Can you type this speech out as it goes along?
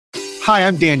Hi,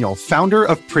 I'm Daniel, founder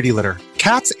of Pretty Litter.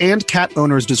 Cats and cat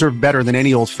owners deserve better than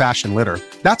any old-fashioned litter.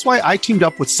 That's why I teamed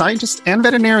up with scientists and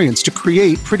veterinarians to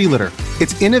create Pretty Litter.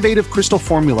 Its innovative crystal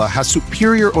formula has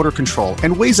superior odor control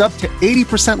and weighs up to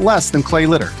 80% less than clay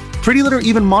litter. Pretty Litter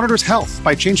even monitors health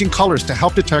by changing colors to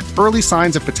help detect early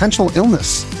signs of potential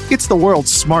illness. It's the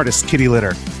world's smartest kitty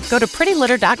litter. Go to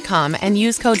prettylitter.com and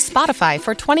use code SPOTIFY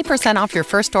for 20% off your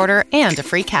first order and a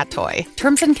free cat toy.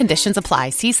 Terms and conditions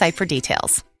apply. See site for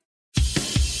details.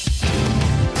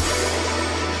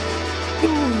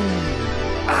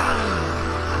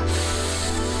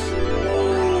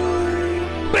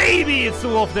 Baby, it's the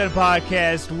Wolf Den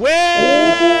Podcast. Well,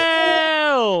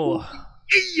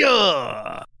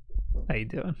 Yeah. how you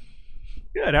doing?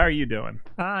 Good. How are you doing?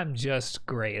 I'm just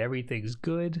great. Everything's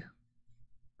good.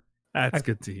 That's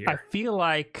good to hear. I feel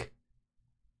like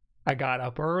I got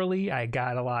up early. I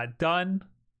got a lot done,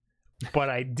 but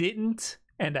I didn't,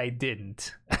 and I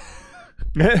didn't.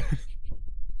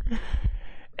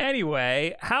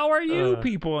 Anyway, how are you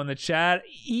people in the chat?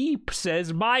 Eep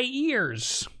says, my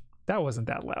ears. That wasn't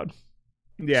that loud.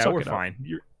 Yeah, Suck we're it up. fine.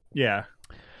 Yeah.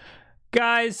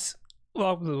 Guys,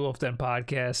 welcome to the Wolf Den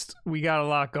Podcast. We got a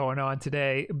lot going on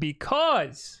today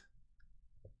because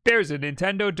there's a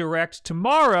Nintendo Direct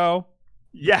tomorrow,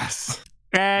 Yes.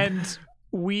 and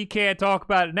we can't talk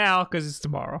about it now because it's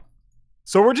tomorrow.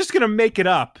 So we're just going to make it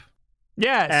up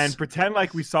Yes. and pretend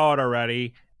like we saw it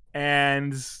already.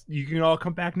 And you can all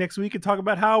come back next week and talk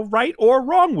about how right or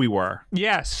wrong we were.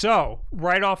 Yeah, so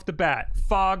right off the bat,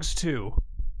 Fogs 2.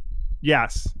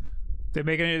 Yes. They're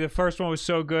making it. The first one was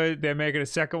so good. They're making a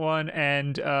second one,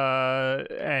 and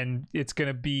it's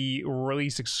gonna be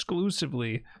released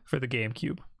exclusively for the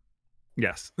GameCube.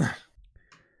 Yes.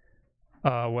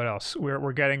 What else?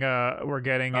 We're getting a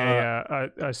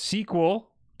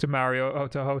sequel to Mario,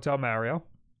 to Hotel Mario.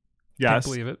 Yes. Can't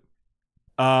believe it.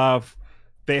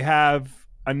 They have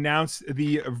announced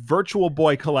the Virtual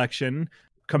Boy collection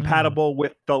compatible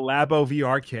with the Labo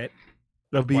VR kit.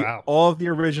 There'll be all of the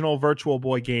original Virtual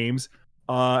Boy games,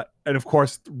 and of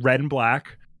course, Red and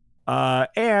Black,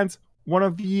 and one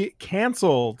of the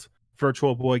canceled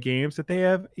Virtual Boy games that they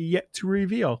have yet to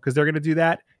reveal, because they're going to do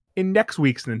that in next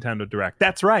week's Nintendo Direct.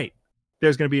 That's right.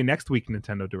 There's going to be a next week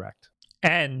Nintendo Direct.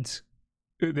 And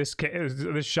this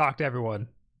shocked everyone.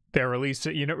 They're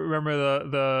releasing, remember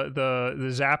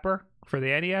the Zapper for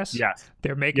the NES? Yes.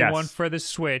 They're making one for the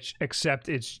Switch, except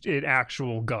it's an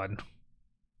actual gun.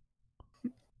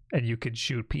 And you can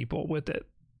shoot people with it.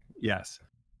 Yes.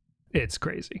 It's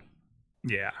crazy.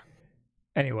 Yeah.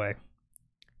 Anyway,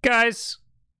 guys,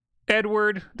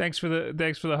 Edward, thanks for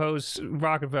the host.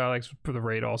 Rockefeller, thanks for the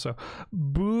raid also.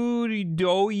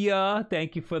 Bootydoya,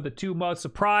 thank you for the 2 months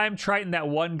of Prime. Triton, that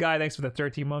one guy, thanks for the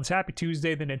 13 months. Happy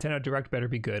Tuesday. The Nintendo Direct better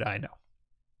be good. I know.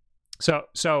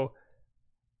 So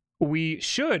we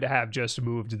should have just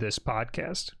moved this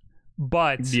podcast,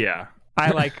 but yeah,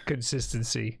 I like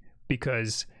consistency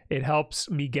because it helps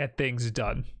me get things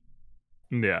done.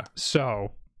 Yeah.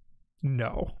 So,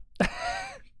 no.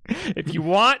 If you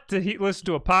want to listen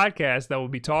to a podcast that will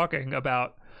be talking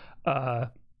about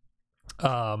the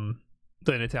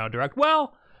Nintendo Direct,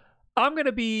 well, I'm going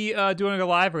to be doing a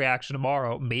live reaction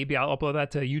tomorrow. Maybe I'll upload that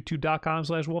to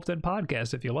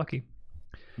youtube.com/wolfdenpodcast if you're lucky.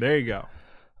 There you go.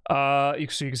 So you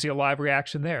can see a live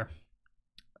reaction there.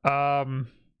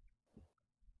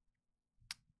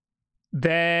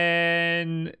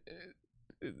 Then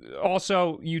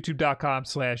also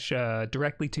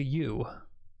youtube.com/directly to you.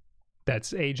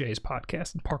 That's AJ's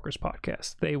podcast and Parker's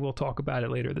podcast. They will talk about it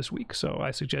later this week, so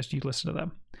I suggest you listen to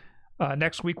them.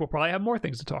 Next week, we'll probably have more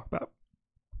things to talk about.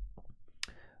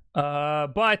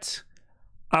 But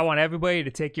I want everybody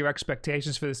to take your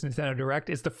expectations for this Nintendo Direct.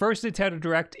 It's the first Nintendo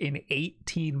Direct in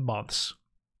 18 months.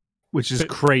 Which is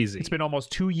crazy. It's been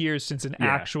almost 2 years since an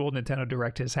actual Nintendo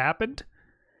Direct has happened.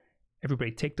 Everybody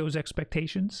take those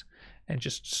expectations and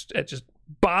just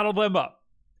bottle them up.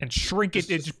 And shrink it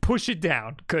and just push it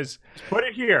down, because put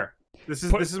it here. This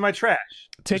is my trash.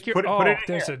 Take your put it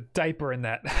there's here. a diaper in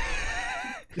that.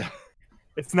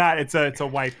 It's not. It's a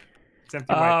wipe. It's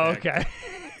empty wipe. Oh, okay.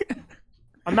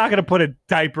 I'm not gonna put a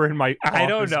diaper in my. I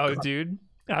don't know, office. dude.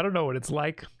 I don't know what it's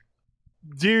like.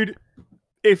 Dude,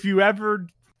 if you ever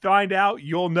find out,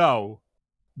 you'll know.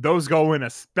 Those go in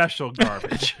a special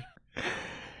garbage.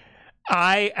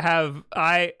 I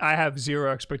have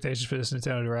zero expectations for this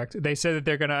Nintendo Direct. They said that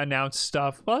they're going to announce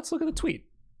stuff. Well, let's look at the tweet.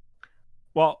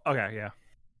 Well, okay, yeah.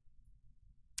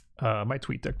 My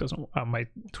tweet deck doesn't. My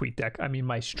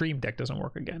Stream Deck doesn't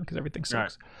work again because everything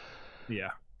sucks. Right. Yeah.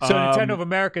 So Nintendo of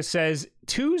America says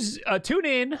tune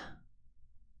in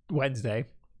Wednesday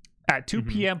at 2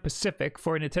 p.m. Pacific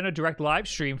for a Nintendo Direct live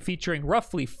stream featuring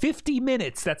roughly 50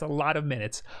 minutes, that's a lot of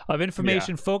minutes, of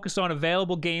information focused on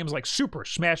available games like Super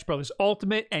Smash Bros.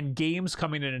 Ultimate and games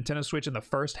coming to Nintendo Switch in the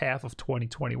first half of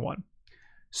 2021.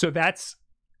 So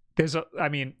I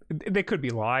mean, they could be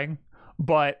lying,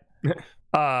 but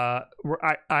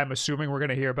I'm assuming we're going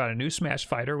to hear about a new Smash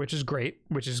Fighter, which is great,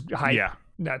 which is hype. Yeah.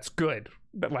 That's good.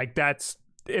 But like, that's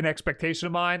an expectation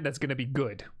of mine. That's going to be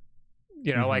good.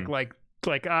 You know, like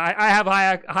I have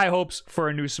high hopes for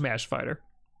a new Smash Fighter.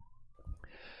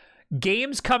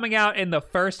 Games coming out in the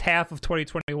first half of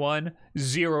 2021,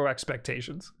 zero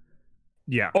expectations.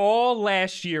 Yeah. All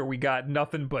last year we got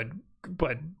nothing but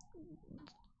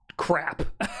crap.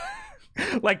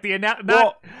 Like the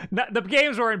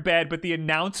games weren't bad, but the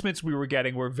announcements we were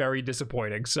getting were very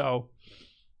disappointing. So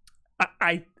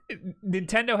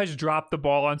Nintendo has dropped the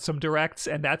ball on some directs,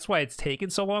 and that's why it's taken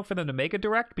so long for them to make a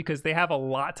direct, because they have a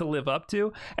lot to live up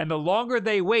to, and the longer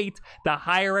they wait, the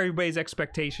higher everybody's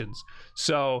expectations.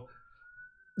 So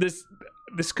this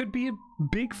could be a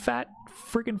big fat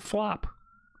freaking flop,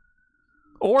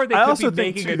 or they could be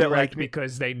making a direct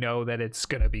because they know that it's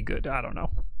gonna be good. I don't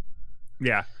know.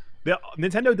 Yeah,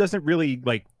 Nintendo doesn't really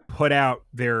like put out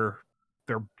their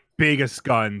biggest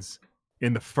guns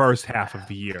in the first half of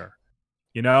the year.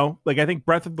 You know, like I think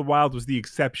Breath of the Wild was the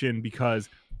exception because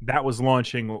that was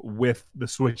launching with the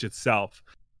Switch itself.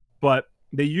 But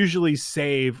they usually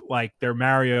save like their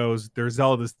Marios, their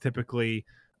Zeldas typically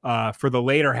for the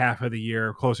later half of the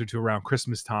year, closer to around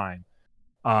Christmas time.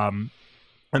 And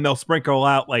they'll sprinkle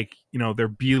out like, you know, their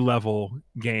B-level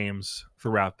games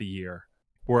throughout the year.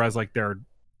 Whereas like their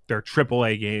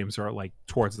AAA games are like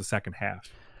towards the second half.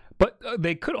 But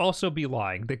they could also be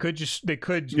lying. They could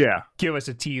give us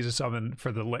a tease or something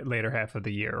for the later half of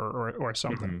the year or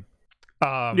something.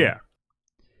 I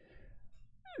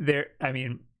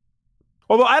mean,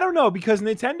 although I don't know, because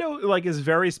Nintendo like is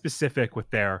very specific with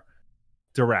their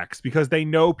directs because they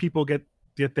know people get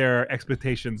their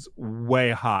expectations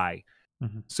way high.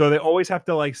 So they always have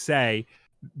to like say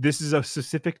this is a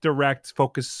specific direct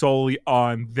focused solely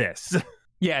on this.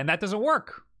 Yeah, and that doesn't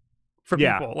work. For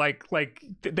people, like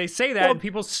they say that, and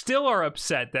people still are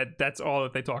upset that that's all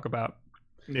that they talk about.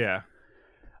 Yeah,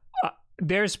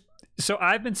 so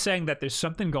I've been saying that there's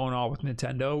something going on with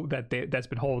Nintendo that's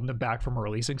been holding them back from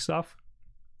releasing stuff.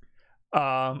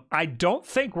 I don't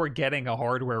think we're getting a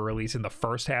hardware release in the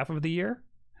first half of the year,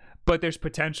 but there's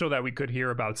potential that we could hear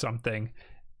about something,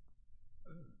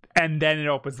 and then it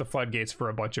opens the floodgates for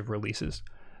a bunch of releases.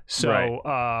 So,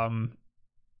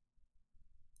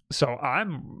 So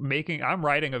I'm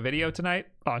writing a video tonight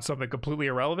on something completely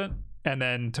irrelevant, and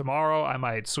then tomorrow I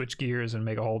might switch gears and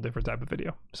make a whole different type of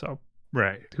video. So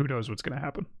who knows what's going to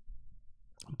happen.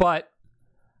 But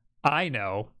I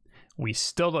know we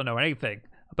still don't know anything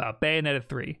about Bayonetta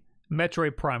 3,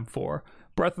 Metroid Prime 4,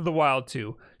 Breath of the Wild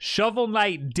 2, Shovel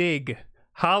Knight Dig,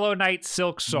 Hollow Knight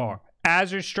Silksong,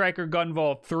 Azure Striker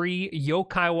Gunvolt 3,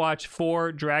 Yokai Watch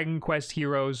 4, Dragon Quest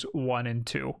Heroes 1 and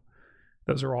 2.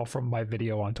 Those are all from my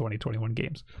video on 2021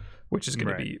 games, which is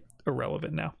going to be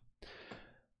irrelevant now.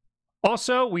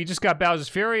 Also, we just got Bowser's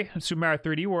Fury and Super Mario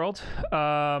 3D World.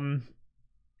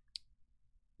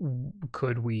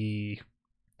 Could we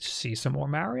see some more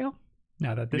Mario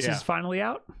now that this is finally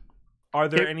out? Are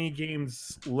there any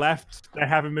games left that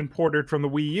haven't been ported from the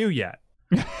Wii U yet?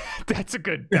 That's a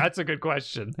good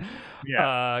question.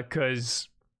 Yeah, because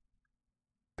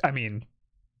I mean,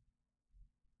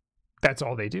 that's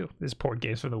all they do is port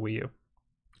games for the Wii U.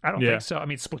 I don't think so. I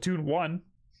mean, Splatoon 1.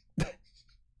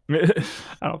 I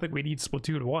don't think we need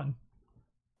Splatoon 1.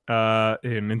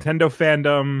 In Nintendo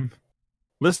fandom,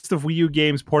 list of Wii U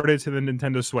games ported to the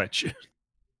Nintendo Switch.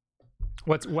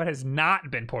 What has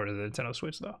not been ported to the Nintendo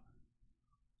Switch, though?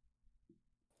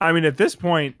 I mean, at this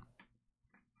point,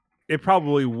 it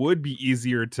probably would be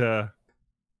easier to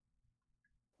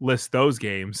list those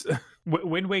games.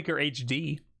 Wind Waker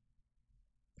HD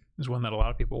is one that a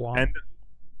lot of people want.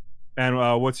 And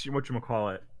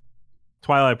whatchamacallit?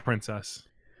 Twilight Princess.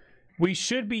 We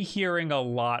should be hearing a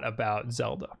lot about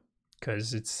Zelda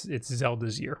because it's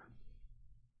Zelda's year.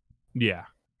 Yeah.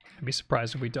 I'd be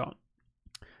surprised if we don't.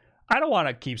 I don't want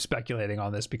to keep speculating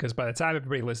on this because by the time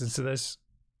everybody listens to this,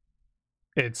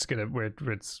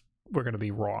 we're gonna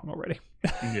be wrong already.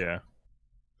 Yeah.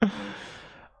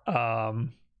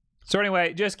 So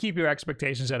anyway, just keep your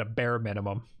expectations at a bare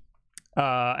minimum.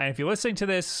 And if you're listening to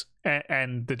this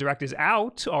and the direct is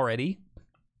out already,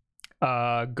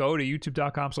 go to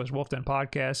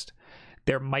youtube.com/wolfdenpodcast.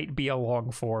 There might be a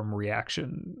long form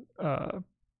reaction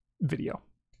video.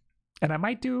 And I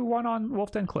might do one on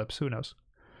Wolf Den Clips. Who knows?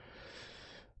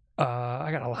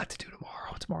 I got a lot to do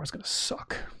tomorrow. Tomorrow's gonna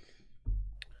suck.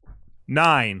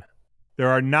 9. There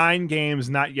are 9 games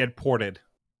not yet ported.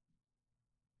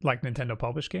 Like Nintendo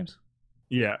published games?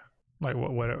 Yeah. Like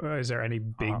what is there any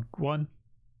big one?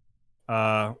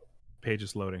 Page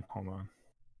is loading. Hold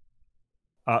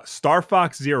on. Star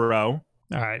Fox Zero.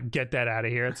 All right, get that out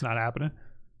of here. It's not happening.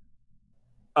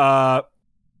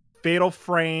 Fatal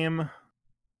Frame.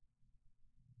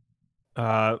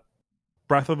 Not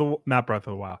Breath of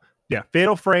the Wild. Yeah,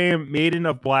 Fatal Frame, Maiden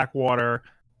of Blackwater,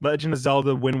 Legend of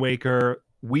Zelda: Wind Waker,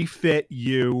 Wii Fit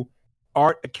U,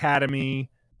 Art Academy,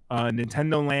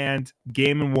 Nintendo Land,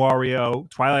 Game & Wario,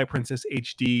 Twilight Princess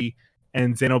HD,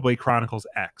 and Xenoblade Chronicles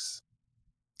X.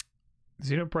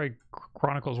 Xenoblade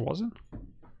Chronicles wasn't?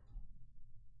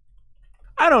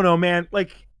 I don't know, man.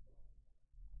 Like,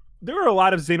 there are a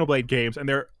lot of Xenoblade games, and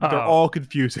they're all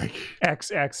confusing.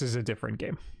 XX is a different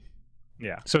game.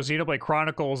 Yeah. So Xenoblade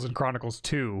Chronicles and Chronicles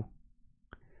 2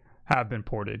 have been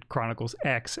ported. Chronicles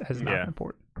X has not been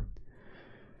ported.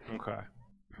 Okay.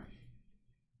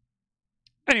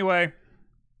 Anyway,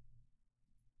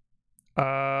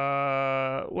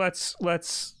 let's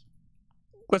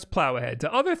plow ahead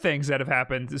to other things that have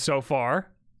happened so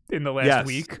far in the last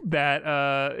week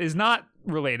that is not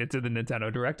related to the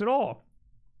Nintendo Direct at all.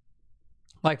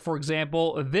 Like, for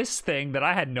example, this thing that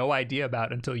I had no idea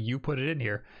about until you put it in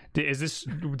here. Do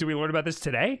we learn about this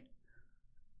today?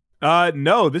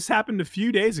 No, this happened a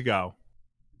few days ago.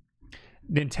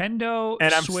 Nintendo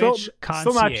and I'm Switch Concierge.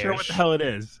 Still not sure what the hell it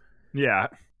is. Yeah.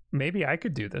 Maybe I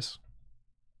could do this.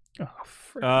 Oh,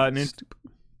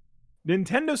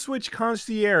 Nintendo Switch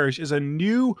Concierge is a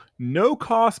new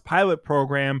no-cost pilot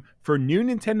program for new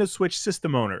Nintendo Switch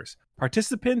system owners.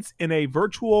 Participate in a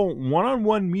virtual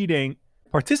one-on-one meeting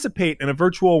with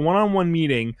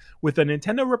a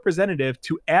Nintendo representative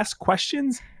to ask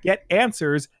questions, get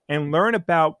answers, and learn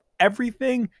about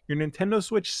everything your Nintendo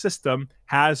Switch system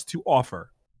has to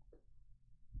offer.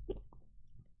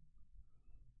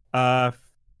 How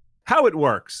it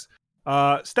works.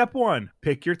 Step 1,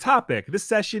 pick your topic. This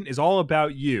session is all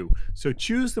about you, so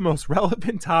choose the most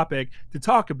relevant topic to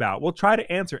talk about. We'll try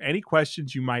to answer any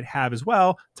questions you might have as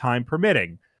well, time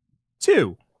permitting.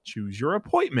 2, choose your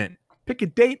appointment. Pick a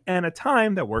date and a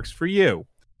time that works for you.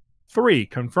 3,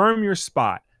 confirm your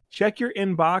spot. Check your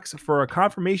inbox for a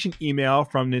confirmation email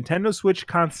from Nintendo Switch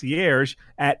Concierge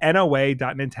at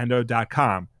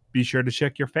noa.nintendo.com. Be sure to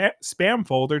check your spam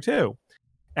folder too.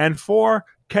 And 4,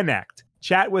 connect.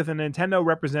 Chat with a Nintendo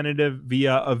representative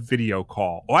via a video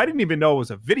call. Oh, I didn't even know it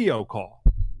was a video call.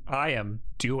 I am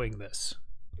doing this.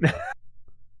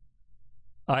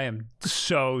 I am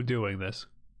so doing this.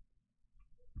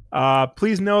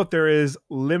 Please note there is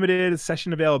limited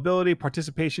session availability.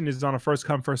 Participation is on a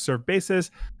first-come, first-served basis.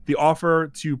 The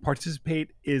offer to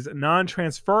participate is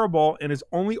non-transferable and is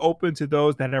only open to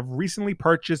those that have recently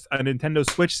purchased a Nintendo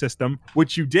Switch system,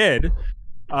 which you did.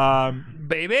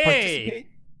 Baby!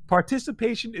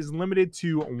 Participation is limited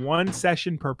to 1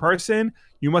 session per person.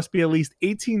 You must be at least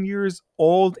 18 years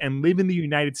old and live in the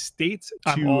United States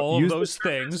to all use those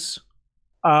things.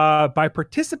 By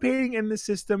participating in the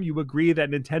system, you agree that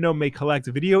Nintendo may collect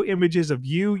video images of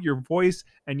you, your voice,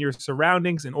 and your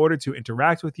surroundings in order to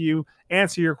interact with you,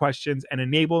 answer your questions, and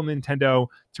enable Nintendo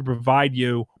to provide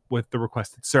you with the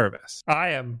requested service.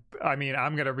 I'm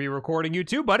going to be recording you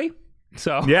too, buddy.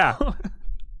 So yeah.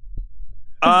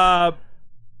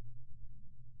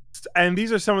 And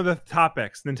these are some of the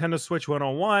topics. Nintendo Switch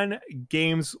 101,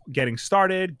 games getting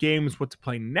started, games what to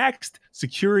play next,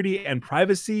 security and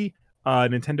privacy,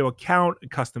 Nintendo account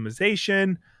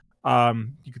customization.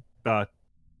 You could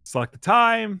select the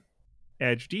time,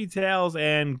 edge details,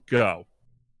 and go.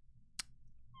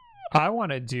 I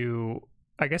want to do,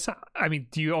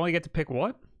 do you only get to pick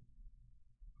one?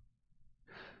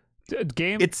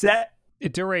 Game? It's set.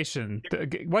 Duration.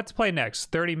 What to play next?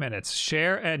 30 minutes.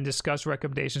 Share and discuss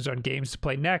recommendations on games to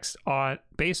play next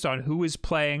based on who is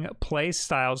playing, play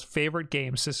styles, favorite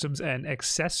game systems, and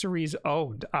accessories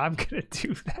owned. I'm gonna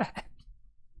do that.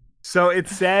 So it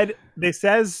says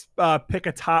pick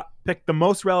the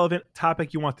most relevant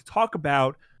topic you want to talk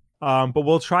about, but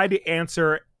we'll try to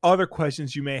answer other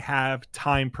questions you may have,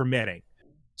 time permitting.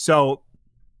 So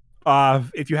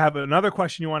if you have another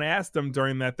question you want to ask them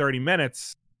during that 30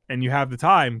 minutes and you have the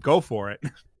time, go for it.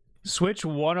 Switch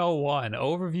 101,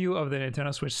 overview of the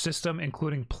Nintendo Switch system,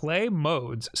 including play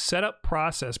modes, setup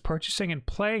process, purchasing and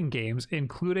playing games,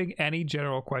 including any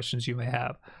general questions you may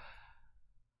have.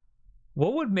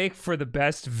 What would make for the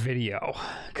best video?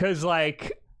 Because,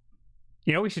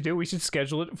 you know what we should do? We should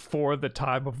schedule it for the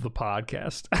time of the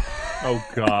podcast. Oh,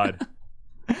 God.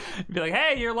 Be like,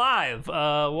 hey, you're live.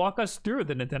 Walk us through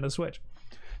the Nintendo Switch.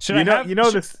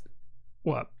 This.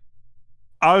 What?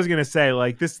 I was gonna say,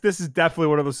 like, this is definitely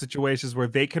one of those situations where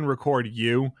they can record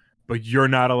you, but you're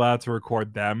not allowed to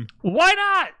record them. Why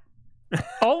not?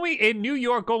 Only in New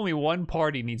York, only one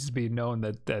party needs to be known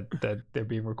that they're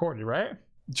being recorded, right?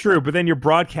 True, but then you're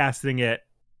broadcasting it.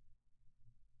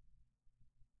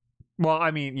 Well,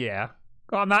 I mean, yeah.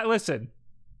 Well, I'm not. Listen,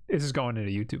 this is going in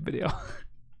a YouTube video.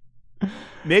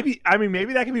 Maybe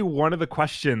that can be one of the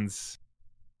questions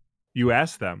you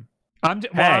ask them.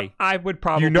 Hey, I would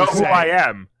probably who I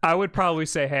am. I would probably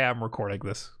say, hey, I'm recording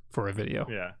this for a video.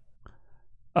 Yeah.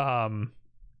 I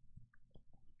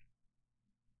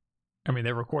mean,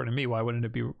 they're recording me. Why wouldn't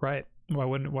it be right? Why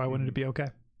wouldn't it be okay?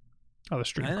 Oh, the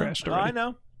stream crashed already. I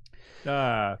know.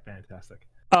 Fantastic.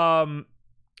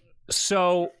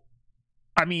 So,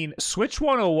 I mean, Switch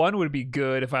 101 would be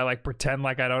good if I like pretend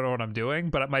like I don't know what I'm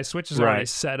doing, but my Switch is already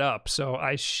set up, so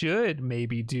I should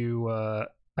maybe do.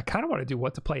 I kind of want to do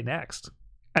what to play next,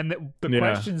 and the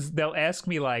questions they'll ask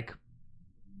me like,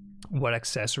 what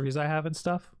accessories I have and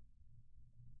stuff,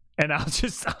 and I'll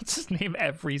just name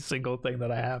every single thing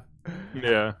that I have.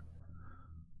 Yeah.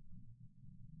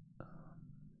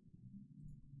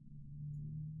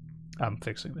 I'm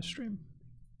fixing the stream.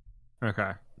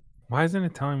 Okay. Why isn't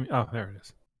it telling me? Oh, there it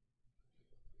is.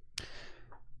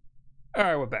 All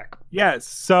right, we're back. Yeah,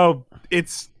 so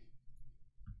it's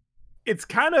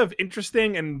kind of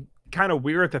interesting and kind of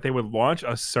weird that they would launch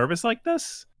a service like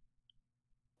this.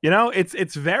 You know,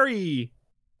 it's very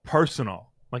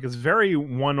personal. Like, it's very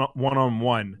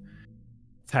one-on-one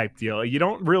type deal. You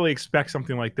don't really expect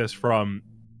something like this from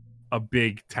a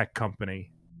big tech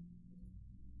company.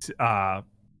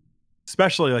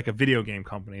 Especially like a video game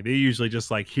company. They usually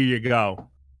just like, here you go.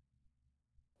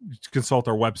 Consult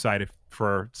our website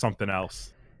for something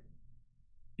else.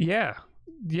 Yeah.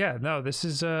 No, this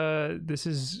is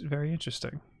very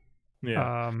interesting.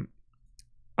 Yeah.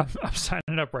 I'm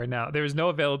signing up right now. There is no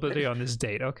availability on this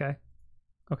date. Okay.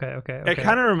 It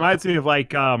kind of reminds me of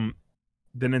like the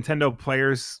Nintendo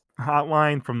Players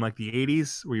Hotline from like the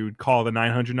 80s, where you would call the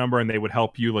 900 number and they would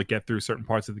help you like get through certain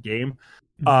parts of the game.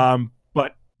 Mm-hmm.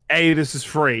 But A, this is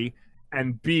free,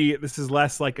 and B, this is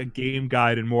less like a game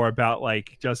guide and more about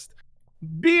like just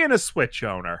being a Switch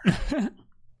owner.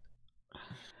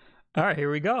 All right,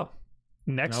 here we go.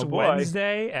 Next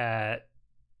Wednesday at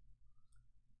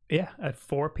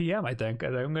 4 p.m. I think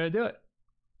I'm going to do it.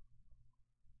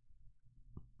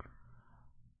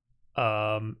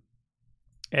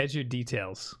 Add your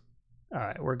details. All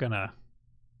right, we're gonna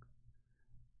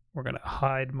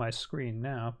hide my screen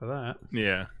now for that.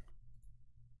 Yeah.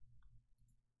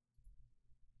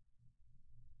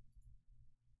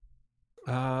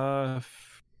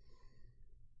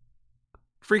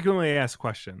 Frequently asked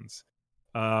questions.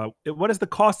 What is the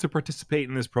cost to participate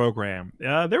in this program?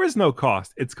 There is no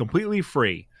cost. It's completely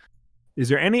free. Is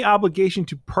there any obligation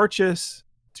to purchase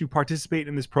to participate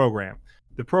in this program?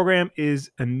 The program is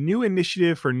a new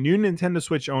initiative for new Nintendo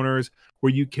Switch owners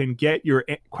where you can get your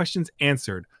questions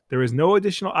answered. There is no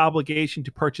additional obligation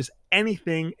to purchase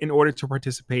anything in order to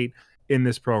participate in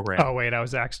this program. Oh, wait, I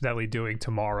was accidentally doing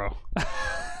tomorrow.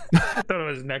 I thought it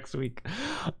was next week.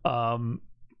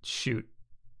 Shoot.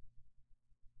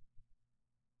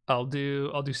 I'll do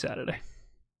Saturday.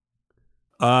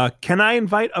 Can I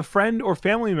invite a friend or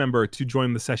family member to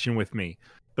join the session with me?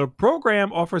 The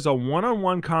program offers a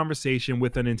one-on-one conversation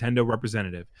with a Nintendo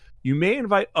representative. You may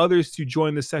invite others to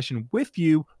join the session with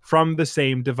you from the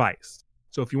same device.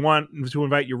 So if you want to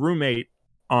invite your roommate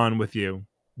on with you,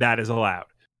 that is allowed.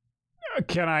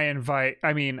 Can I invite...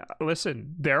 I mean,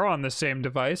 listen, they're on the same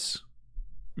device.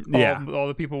 Yeah. All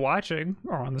the people watching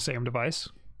are on the same device.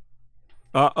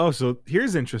 So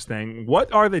here's interesting.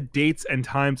 What are the dates and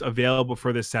times available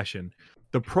for this session?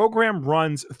 The program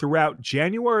runs throughout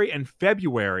January and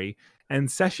February,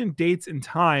 and session dates and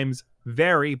times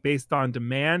vary based on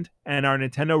demand and our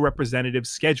Nintendo representative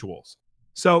schedules.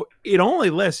 So it only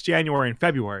lists January and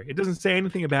February. It doesn't say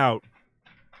anything about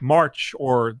March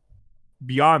or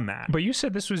beyond that. But you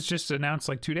said this was just announced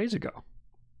like 2 days ago.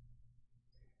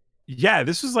 Yeah,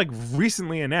 this was like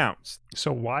recently announced.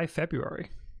 So why February?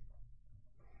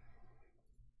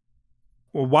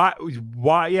 Well,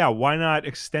 why not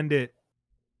extend it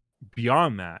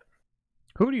beyond that?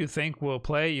 Who do you think will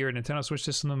play your Nintendo Switch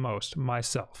system the most?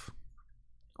 Myself.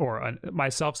 Or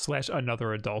myself /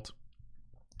 another adult.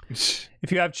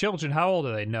 If you have children, how old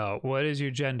are they? No. What is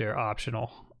your gender?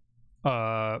 Optional.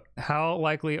 How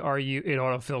likely are you... It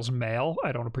autofills male.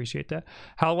 I don't appreciate that.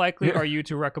 How likely are you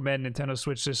to recommend Nintendo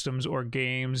Switch systems or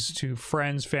games to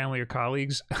friends, family, or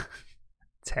colleagues?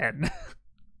 10.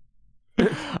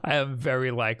 I am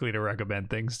very likely to recommend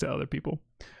things to other people.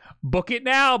 Book it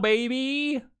now,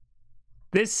 baby.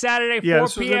 This Saturday, 4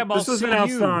 p.m. This was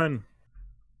announced on.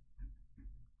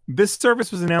 This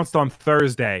service was announced on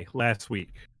Thursday last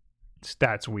week.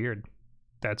 That's weird.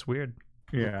 That's weird.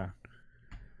 Yeah.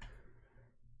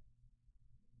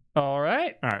 All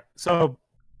right. So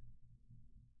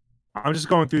I'm just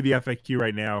going through the FAQ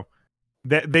right now.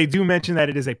 They do mention that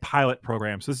it is a pilot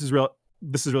program. So this is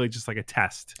really just like a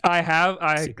test. I'm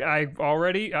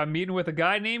meeting with a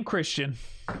guy named Christian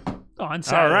on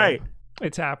Saturday. All right.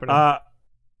 It's happening.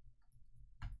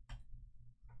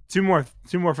 Two more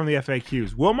from the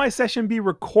FAQs. Will my session be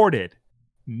recorded?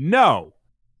 No.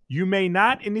 You may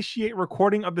not initiate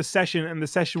recording of the session, and the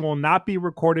session will not be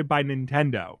recorded by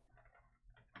Nintendo.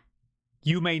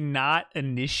 You may not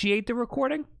initiate the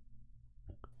recording?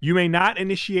 You may not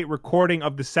initiate recording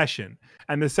of the session,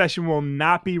 and the session will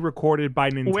not be recorded by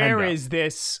Nintendo. Where is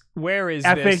this?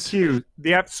 FAQ.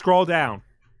 You have to scroll down.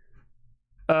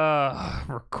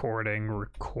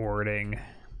 Recording.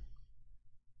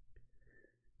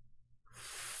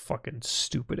 Fucking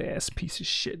stupid ass piece of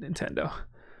shit, Nintendo.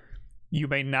 You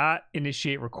may not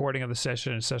initiate recording of the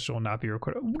session, and the session will not be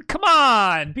recorded. Come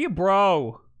on, be a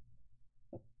bro.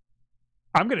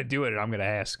 I'm gonna do it, and I'm gonna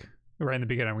ask right in the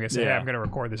beginning. I'm gonna say, "Hey, I'm gonna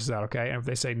record this. Is that okay?" And if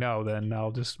they say no, then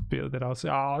I'll say,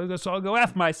 "Oh, I'll go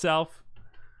F myself."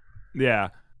 Yeah.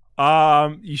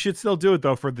 You should still do it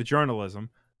though for the journalism.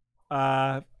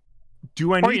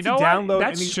 Do I need to download?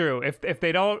 That's true. If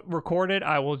they don't record it,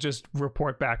 I will just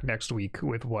report back next week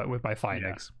with my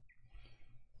findings.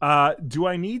 Yeah. Do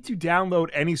I need to download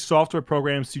any software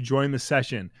programs to join the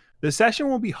session? The session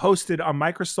will be hosted on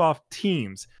Microsoft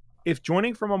Teams. If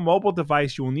joining from a mobile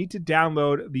device, you will need to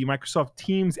download the Microsoft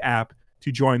Teams app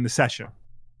to join the session.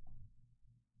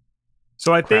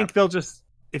 So I think they'll just,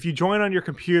 if you join on your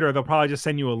computer, they'll probably just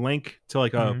send you a link to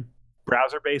like a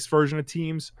browser-based version of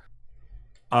Teams.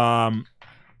 Unless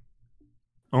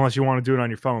you want to do it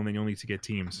on your phone, then you'll need to get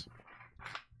Teams.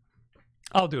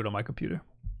 I'll do it on my computer.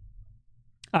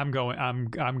 I'm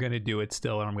gonna do it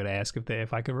still, and I'm gonna ask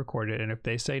if I can record it, and if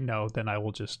they say no, then I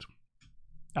will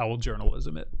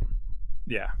journalism it.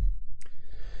 Yeah.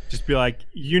 Just be like,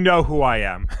 you know who I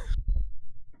am.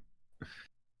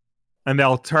 And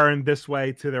they'll turn this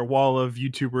way to their wall of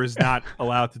YouTubers not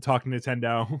allowed to talk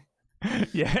Nintendo.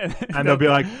 Yeah. And they'll be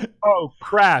like, oh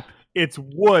crap, it's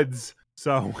Woods.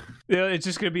 So it's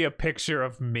just gonna be a picture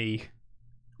of me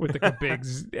with like a big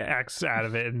X out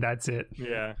of it, and that's it.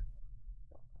 Yeah.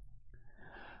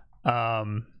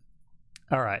 All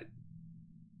right.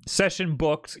 Session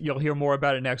booked. You'll hear more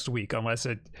about it next week, unless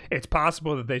it's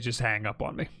possible that they just hang up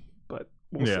on me, but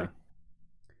we'll see.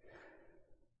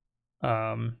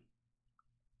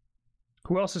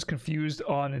 Who else is confused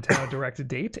on Nintendo Direct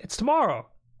date? It's tomorrow.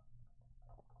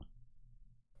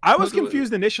 I was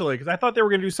confused initially because I thought they were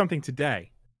going to do something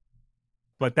today,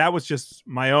 but that was just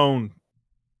my own.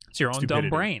 It's your own stupidity. Dumb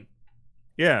brain.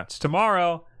 Yeah, it's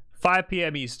tomorrow, 5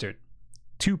 p.m. Eastern,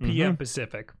 2 p.m.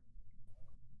 Pacific.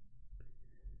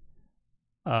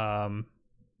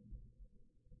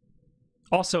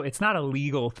 Also, it's not a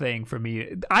legal thing for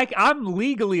me. I'm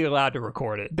legally allowed to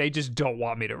record it. They just don't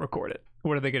want me to record it.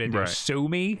 What are they going to do? Right. Sue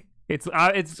me?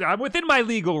 I'm within my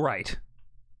legal right.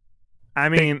 I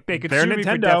mean, they could they're sue Nintendo. me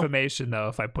for defamation though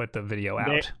if I put the video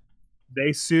out.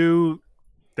 They've sued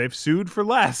for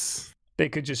less. They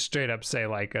could just straight up say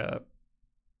like,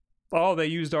 "Oh, they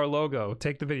used our logo.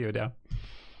 Take the video down."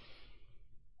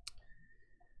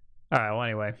 All right. Well,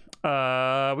 anyway,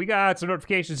 we got some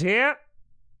notifications here.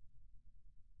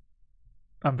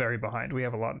 I'm very behind. We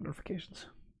have a lot of notifications.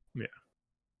 Yeah.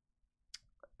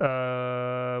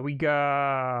 We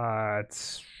got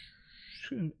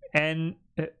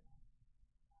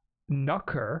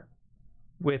Nucker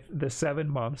with the 7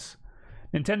 months.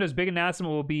 Nintendo big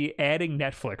announcement will be adding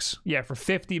Netflix. Yeah, for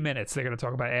 50 minutes they're going to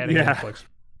talk about adding Netflix.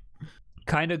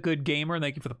 Kind of good gamer.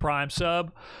 Thank you for the Prime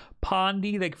sub.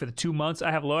 Pondy, thank you for the 2 months.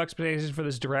 I have low expectations for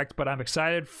this Direct, but I'm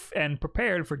excited and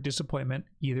prepared for disappointment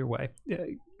either way.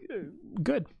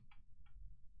 Good.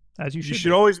 As you should. You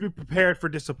should always be prepared for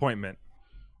disappointment.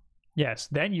 Yes,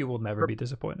 then you will never be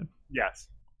disappointed. Yes.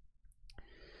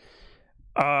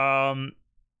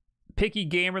 Picky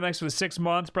Gamer, thanks for the 6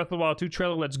 months. Breath of the Wild 2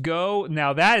 trailer, let's go.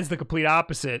 Now that is the complete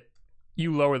opposite.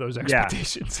 You lower those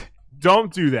expectations. Yeah.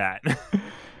 Don't do that.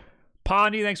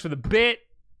 Pondy, thanks for the bit.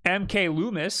 MK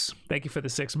Loomis, thank you for the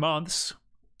 6 months.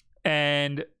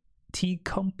 And T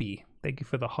Cumpy, thank you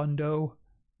for the hundo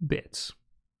bits.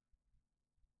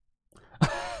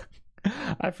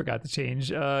 I forgot to change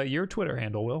your Twitter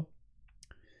handle, Will.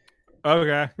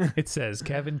 Okay. It says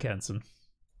Kevin Kenson.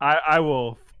 I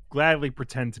will gladly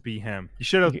pretend to be him. You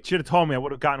should have told me. I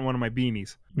would have gotten one of my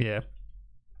beanies. Yeah.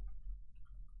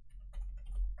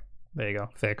 There you go.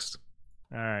 Fixed.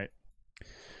 All right.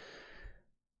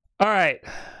 All right.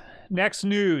 Next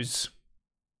news.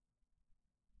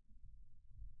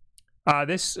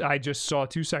 This I just saw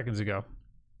 2 seconds ago.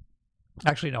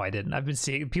 Actually, no, I didn't. I've been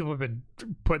seeing people have been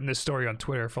putting this story on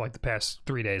Twitter for like the past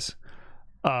 3 days.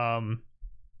 Oh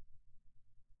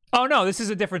no, this is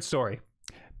a different story.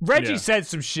 Reggie said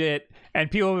some shit, and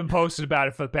people have been posting about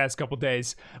it for the past couple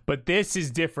days. But this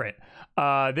is different.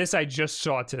 This I just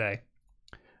saw today.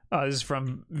 This is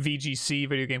from VGC,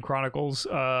 Video Game Chronicles.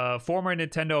 Former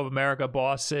Nintendo of America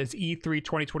boss says E3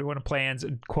 2021 plans,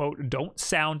 quote, don't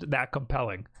sound that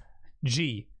compelling.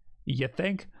 Gee, you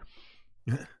think?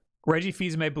 Reggie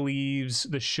Fils-Aimé believes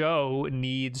the show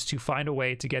needs to find a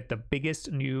way to get the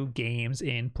biggest new games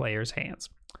in players' hands.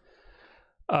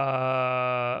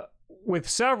 With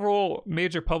several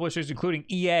major publishers, including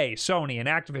EA, Sony, and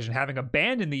Activision, having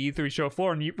abandoned the E3 show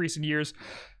floor in recent years,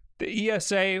 the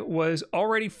ESA was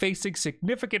already facing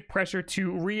significant pressure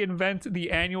to reinvent the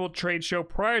annual trade show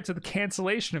prior to the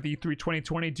cancellation of E3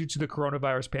 2020 due to the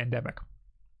coronavirus pandemic.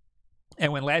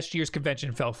 And when last year's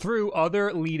convention fell through,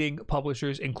 other leading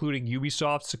publishers, including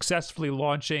Ubisoft, successfully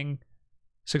launched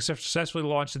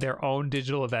their own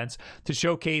digital events to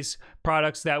showcase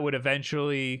products that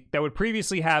would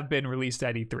previously have been released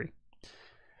at E3.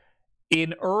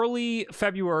 In early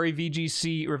February,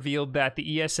 VGC revealed that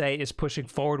the ESA is pushing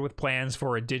forward with plans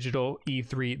for a digital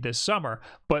E3 this summer,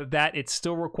 but that it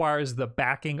still requires the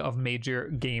backing of major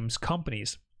games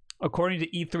companies. According to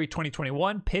E3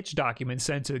 2021 pitch documents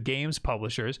sent to the games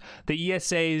publishers, the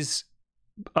ESA's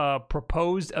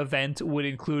proposed event would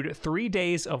include 3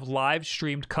 days of live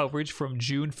streamed coverage from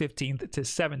June 15th to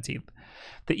 17th.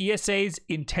 The ESA's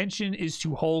intention is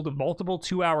to hold multiple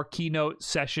 2-hour keynote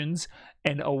sessions,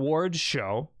 an awards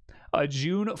show, a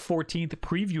June 14th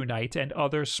preview night, and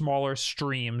other smaller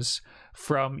streams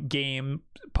from game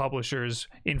publishers,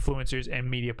 influencers, and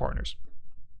media partners.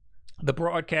 The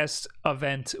broadcast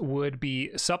event would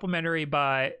be supplemented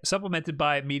by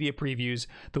media previews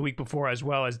the week before, as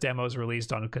well as demos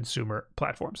released on consumer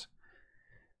platforms.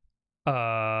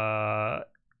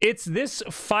 It's this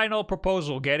final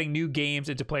proposal, getting new games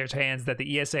into players' hands, that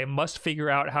the ESA must figure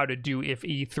out how to do if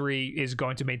E3 is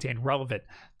going to maintain relevant,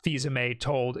 Fils-Aimé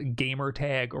told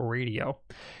Gamertag Radio.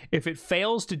 If it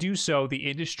fails to do so, the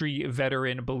industry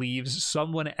veteran believes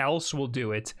someone else will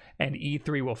do it, and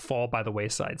E3 will fall by the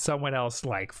wayside. Someone else,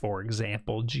 like, for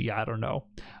example, I don't know,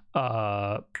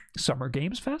 Summer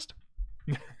Games Fest?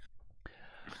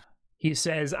 He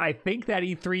says, I think that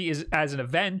E3 is as an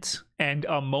event and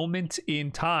a moment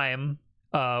in time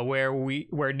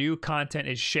where new content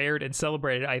is shared and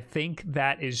celebrated. I think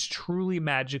that is truly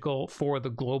magical for the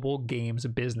global games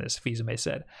business, Fils-Aimé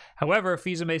said. However,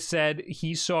 Fils-Aimé said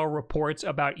he saw reports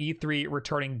about E3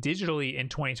 returning digitally in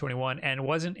 2021 and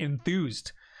wasn't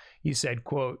enthused. He said,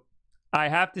 quote, I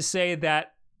have to say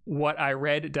that what I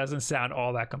read doesn't sound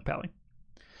all that compelling.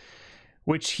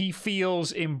 Which he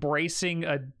feels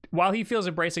while he feels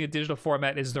embracing a digital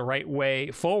format is the right way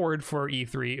forward for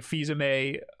E3,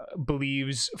 Fils-Aimé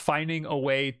believes finding a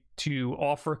way to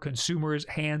offer consumers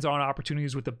hands-on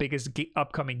opportunities with the biggest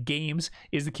upcoming games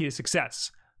is the key to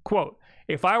success. Quote,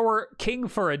 if I were king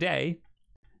for a day,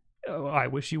 I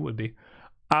wish you would be,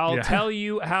 I'll tell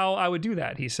you how I would do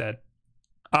that, he said.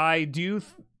 I do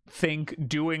think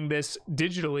doing this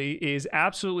digitally is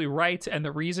absolutely right, and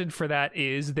the reason for that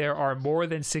is there are more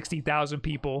than 60,000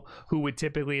 people who would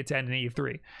typically attend an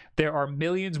E3. There are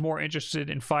millions more interested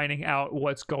in finding out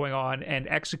what's going on, and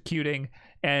executing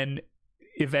an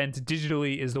event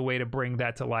digitally is the way to bring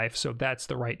that to life, so that's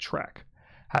the right track.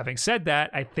 Having said that,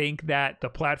 I think that the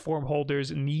platform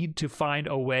holders need to find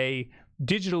a way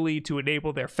digitally to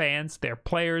enable their fans, their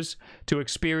players, to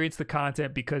experience the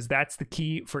content, because that's the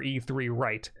key for E3,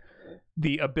 right?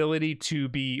 The ability to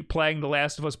be playing The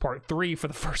Last of Us Part 3 for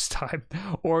the first time,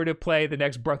 or to play the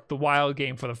next Breath of the Wild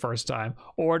game for the first time,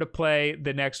 or to play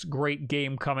the next great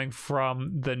game coming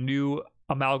from the new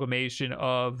amalgamation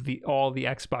of all the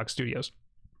Xbox studios.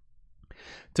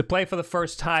 To play for the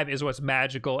first time is what's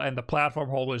magical, and the platform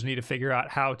holders need to figure out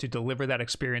how to deliver that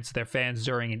experience to their fans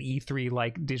during an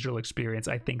E3-like digital experience.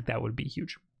 I think that would be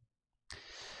huge.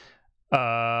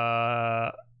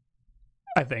 I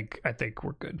think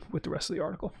we're good with the rest of the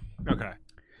article. Okay.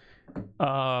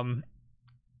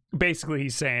 Basically,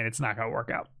 he's saying it's not going to work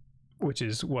out, which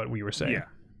is what we were saying.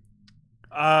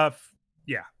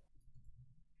 Yeah.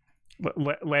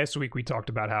 Last week we talked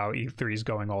about how E3 is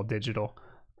going all digital.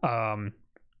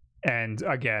 And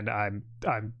again, I'm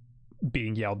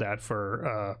being yelled at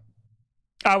for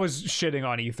I was shitting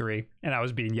on E3, and I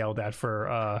was being yelled at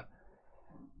for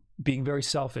being very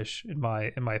selfish in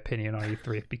my opinion on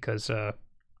E3, because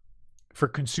for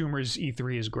consumers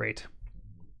E3 is great,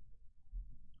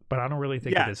 but I don't really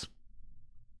think it is.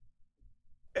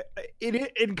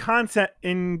 In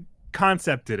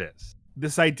concept it is.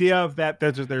 This idea of that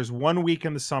there's 1 week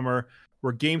in the summer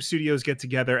where game studios get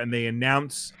together and they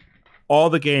announce all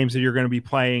the games that you're going to be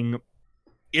playing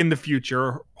in the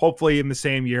future, hopefully in the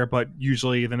same year, but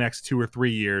usually the next 2 or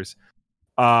 3 years.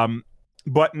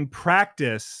 But in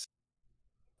practice,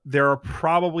 there are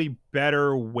probably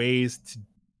better ways to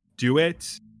do it.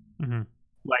 Mm-hmm.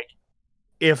 Like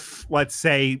if, let's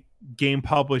say, game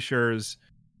publishers,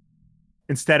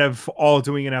 instead of all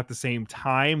doing it at the same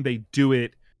time, they do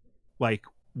it like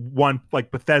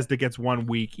Bethesda gets 1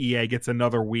 week, EA gets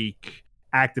another week,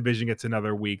 Activision gets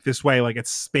another week. This way, like,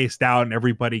 it's spaced out and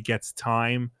everybody gets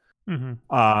time.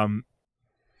 Mm-hmm.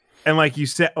 And like you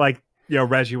said, like, you know,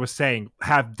 Reggie was saying,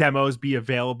 have demos be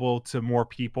available to more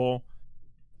people.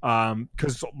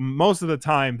 Because most of the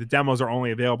time the demos are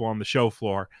only available on the show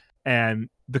floor, and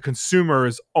the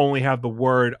consumers only have the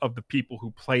word of the people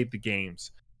who played the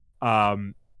games.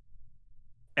 And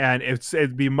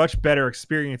it'd be a much better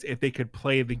experience if they could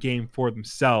play the game for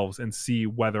themselves and see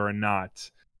whether or not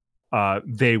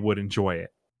they would enjoy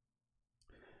it.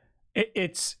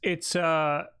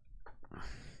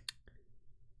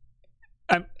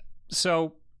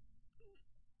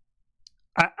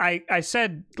 I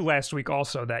said last week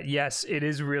also that yes, it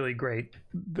is really great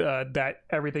that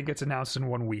everything gets announced in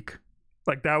 1 week.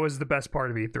 Like, that was the best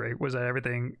part of E3, was that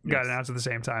everything got announced at the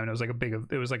same time, and it was like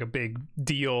a big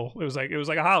deal. It was like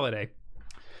a holiday.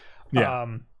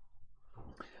 Yeah.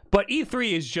 But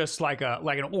E3 is just like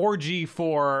an orgy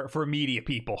for media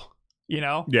people, you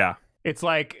know? Yeah. It's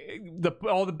like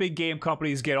all the big game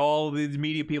companies get all these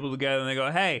media people together and they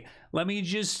go, "Hey, let me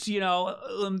just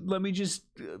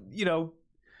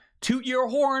toot your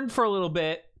horn for a little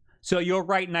bit so you'll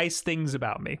write nice things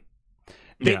about me."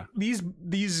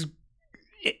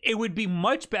 It would be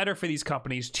much better for these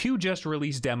companies to just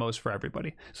release demos for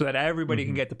everybody so that everybody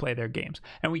can get to play their games.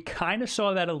 And we kind of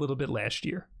saw that a little bit last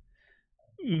year.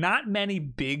 Not many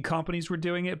big companies were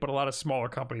doing it, but a lot of smaller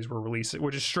companies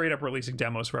were just straight up releasing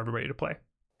demos for everybody to play.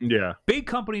 Yeah. Big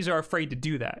companies are afraid to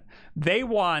do that. They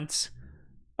want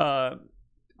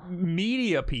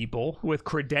media people with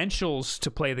credentials to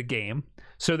play the game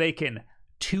so they can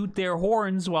toot their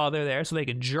horns while they're there, so they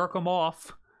can jerk them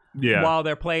off while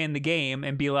they're playing the game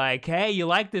and be like, "Hey, you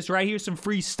like this, right? Here's some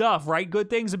free stuff. Write good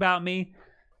things about me."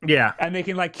 Yeah. And they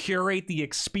can like curate the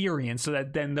experience so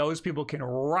that then those people can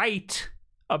write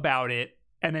about it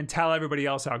and then tell everybody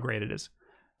else how great it is.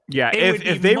 Yeah, it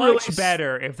would be much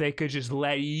better if they could just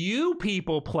let you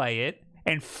people play it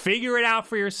and figure it out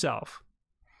for yourself.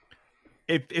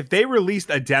 If they released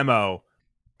a demo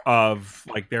of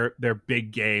like their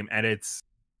big game and it's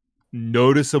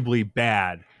noticeably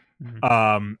bad,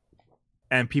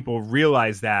 and people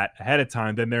realize that ahead of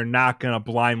time, then they're not going to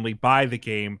blindly buy the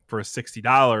game for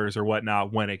 $60 or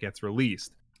whatnot when it gets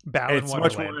released. It's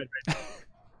much more.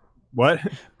 What?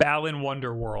 Balan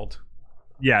Wonderworld.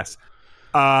 Yes.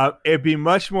 It'd be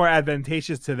much more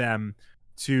advantageous to them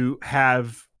to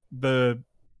have the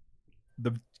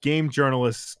game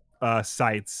journalist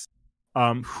sites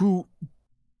who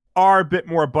are a bit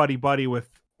more buddy with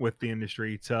the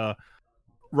industry to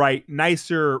write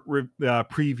nicer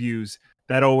previews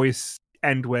that always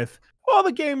end with, "Well,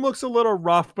 the game looks a little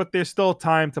rough, but there's still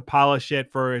time to polish it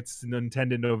for its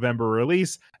intended November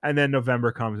release," and then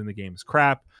November comes and the game's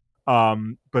crap.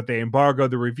 But they embargo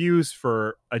the reviews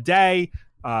for a day,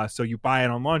 so you buy it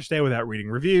on launch day without reading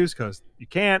reviews because you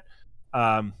can't,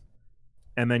 and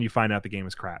then you find out the game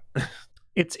is crap.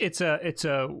 It's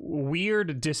a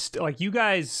weird like, you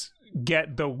guys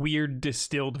get the weird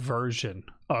distilled version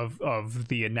of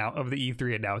the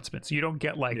E3 announcements. You don't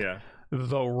get like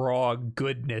the raw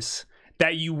goodness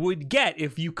that you would get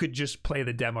if you could just play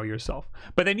the demo yourself.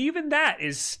 But then even that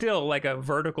is still like a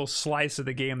vertical slice of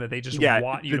the game that they just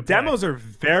want you to play. The demos are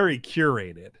very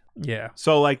curated. Yeah.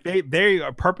 So like they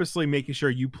are purposely making sure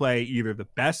you play either the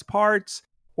best parts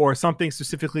or something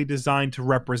specifically designed to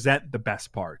represent the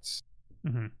best parts.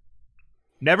 Mm-hmm.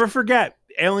 Never forget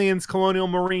Aliens Colonial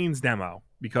Marines demo,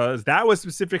 because that was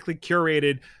specifically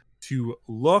curated to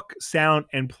look, sound,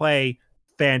 and play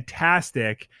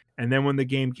fantastic. And then when the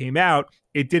game came out,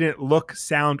 it didn't look,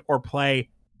 sound, or play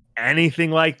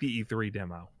anything like the E3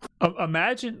 demo.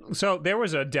 Imagine, so there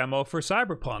was a demo for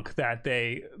Cyberpunk that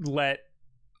they let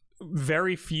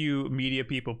very few media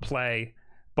people play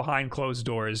behind closed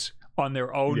doors on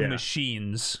their own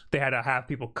machines. They had to have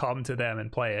people come to them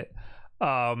and play it.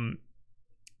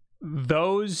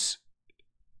 So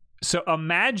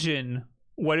imagine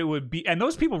what it would be, and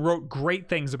those people wrote great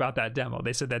things about that demo.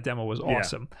 They said that demo was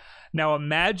awesome. Now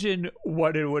imagine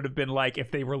what it would have been like if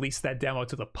they released that demo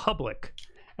to the public,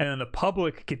 and then the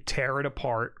public could tear it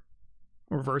apart,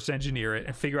 reverse engineer it,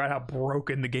 and figure out how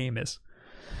broken the game is.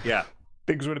 Yeah.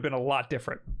 Things would have been a lot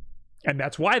different. And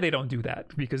that's why they don't do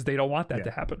that, because they don't want that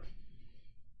to happen.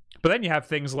 But then you have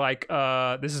things like,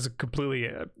 this is completely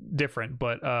different,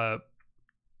 but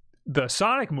the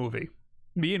Sonic movie.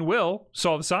 Me and Will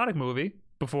saw the Sonic movie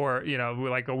before,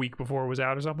 like a week before it was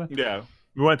out or something. Yeah.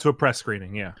 We went to a press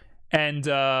screening, yeah. And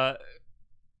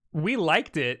we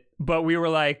liked it, but we were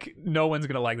like, no one's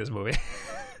going to like this movie.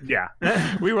 Yeah.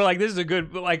 We were like, this is a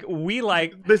good, like, we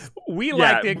liked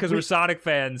it because we're Sonic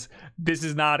fans. This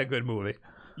is not a good movie.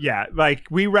 Yeah, like,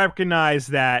 we recognize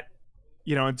that,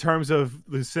 in terms of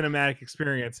the cinematic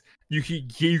experience,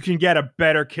 you can get a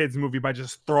better kids movie by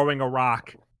just throwing a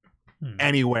rock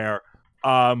anywhere.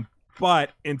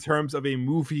 But in terms of a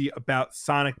movie about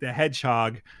Sonic the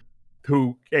Hedgehog,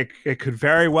 who it could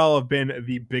very well have been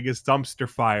the biggest dumpster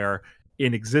fire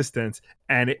in existence,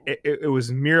 and it was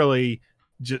merely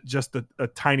just a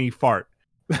tiny fart.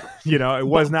 It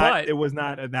was not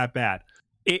that bad.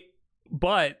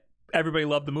 But everybody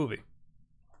loved the movie.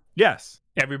 Yes.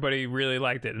 Everybody really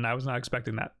liked it, and I was not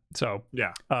expecting that. So,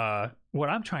 what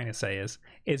I'm trying to say is,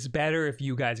 it's better if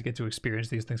you guys get to experience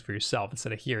these things for yourself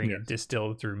instead of hearing it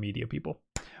distilled through media people.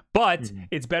 But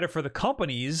it's better for the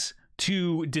companies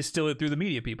to distill it through the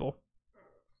media people,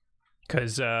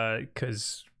 because they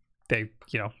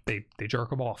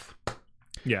jerk them off.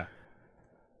 Yeah.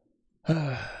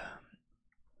 And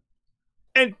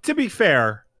to be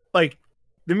fair, like,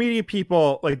 the media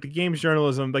people, like the games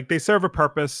journalism, like, they serve a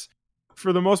purpose.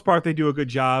 For the most part, they do a good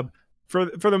job. For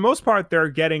the most part, they're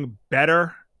getting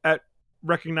better at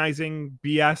recognizing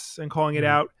BS and calling it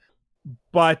out.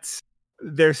 But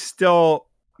they still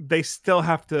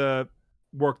have to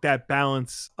work that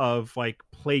balance of, like,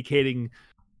 placating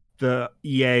the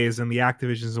EAs and the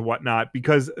Activisions and whatnot,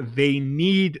 because they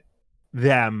need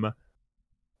them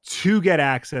to get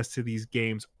access to these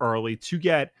games early, to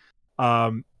get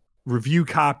review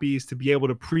copies, to be able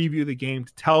to preview the game,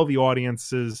 to tell the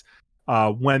audiences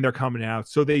when they're coming out.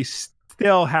 So they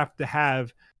still have to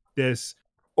have this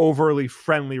overly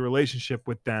friendly relationship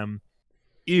with them,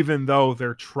 even though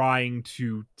they're trying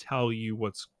to tell you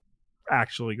what's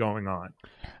actually going on.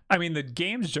 I mean, the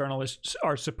games journalists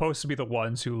are supposed to be the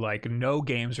ones who, like, know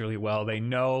games really well. They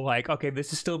know, like, okay,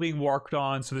 this is still being worked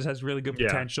on, so this has really good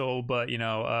potential, but,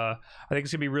 I think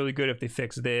it's gonna be really good if they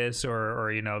fix this,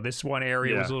 or this one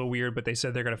area was a little weird, but they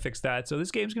said they're gonna fix that, so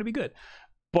this game's gonna be good.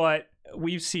 But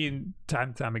we've seen time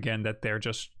and time again that they're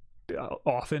just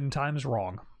oftentimes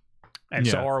wrong, and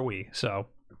so are we. So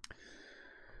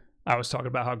I was talking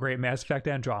about how great Mass Effect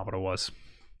Andromeda was.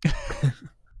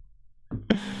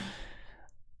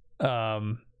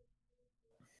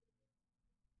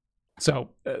 So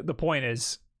the point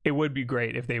is, it would be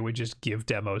great if they would just give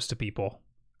demos to people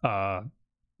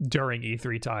during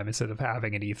E3 time instead of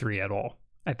having an E3 at all.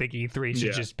 I think E3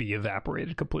 should just be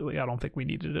evaporated completely. I don't think we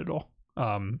need it at all.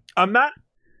 I'm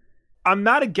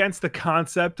not against the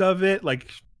concept of it,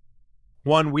 like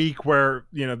 1 week where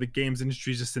the games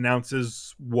industry just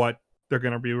announces what they're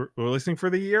going to be releasing for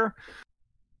the year.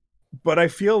 But I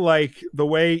feel like the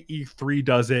way E3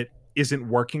 does it isn't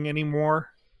working anymore,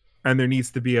 and there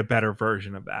needs to be a better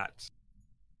version of that.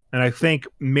 And I think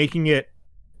making it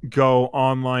go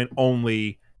online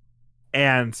only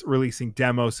and releasing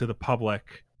demos to the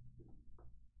public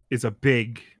is a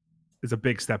big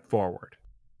step forward.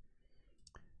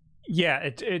 Yeah,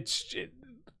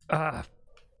 I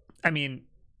mean,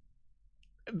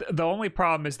 the only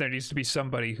problem is there needs to be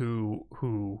somebody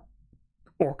who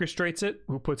orchestrates it,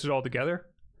 who puts it all together.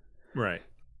 Right.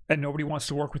 And nobody wants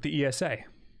to work with the ESA.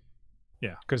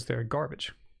 Yeah. Because they're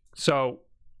garbage. So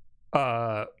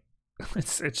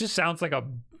it just sounds like a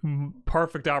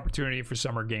perfect opportunity for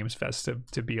Summer Games Fest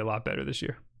to be a lot better this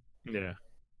year. Yeah.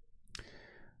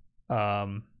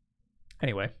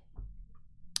 Anyway.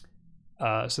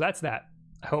 So that's that.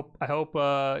 I hope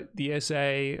the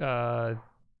ESA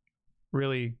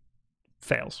really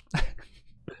fails.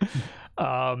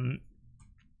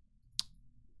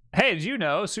 Hey, did you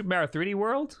know Super Mario 3D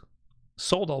World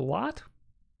sold a lot?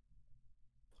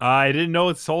 I didn't know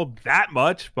it sold that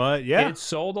much, but yeah. It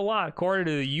sold a lot. According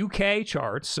to the UK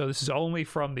charts, so this is only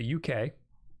from the UK,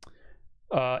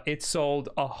 it sold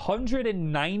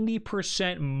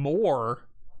 190% more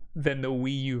than the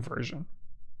Wii U version.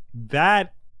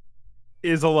 That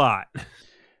is a lot.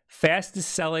 Fastest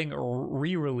selling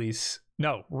re-release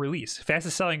No, release.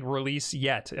 Fastest selling release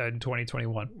yet in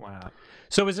 2021. Wow.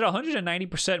 So is it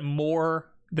 190%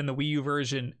 more than the Wii U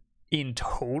version in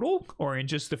total, or in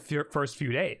just the first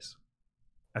few days?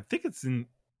 I think it's in.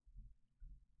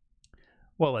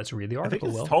 Well, let's read the article.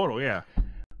 I think it's total, yeah.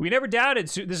 We never doubted.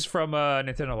 This is from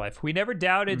Nintendo Life. We never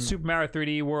doubted Super Mario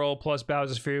 3D World plus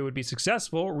Bowser's Fury would be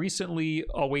successful. Recently,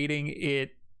 awarding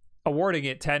it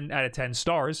 10 out of 10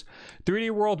 stars.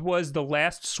 3D World was the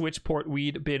last Switch port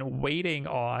we'd been waiting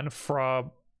on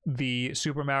from the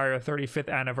Super Mario 35th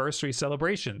anniversary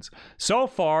celebrations. So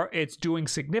far, it's doing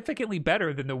significantly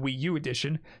better than the Wii U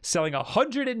edition, selling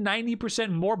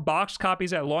 190% more box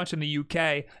copies at launch in the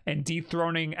UK and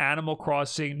dethroning Animal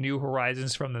Crossing New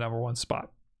Horizons from the #1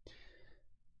 spot.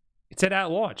 It said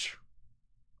at launch,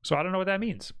 so I don't know what that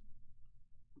means.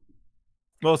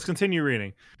 Well, let's continue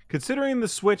reading. Considering the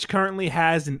Switch currently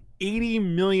has an 80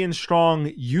 million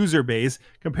strong user base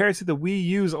compared to the Wii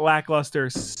U's lackluster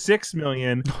 6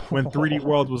 million when 3D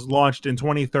World was launched in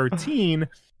 2013,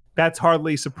 that's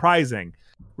hardly surprising.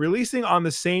 Releasing on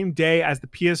the same day as the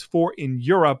PS4 in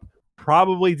Europe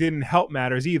probably didn't help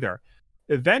matters either.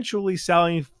 Eventually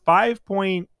selling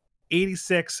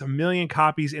 5.86 million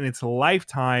copies in its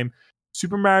lifetime,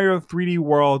 Super Mario 3D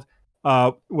World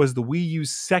was the Wii U's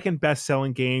second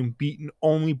best-selling game, beaten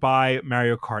only by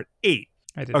Mario Kart 8.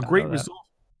 A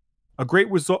great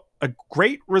result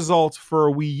for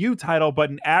a Wii U title,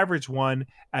 but an average one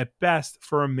at best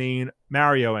for a main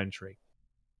Mario entry.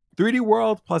 3D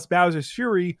World plus Bowser's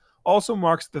Fury also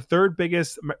marks the third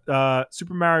biggest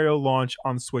Super Mario launch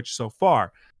on Switch so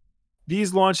far.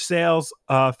 These launch sales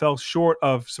fell short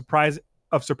of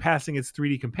surpassing its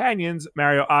 3D companions,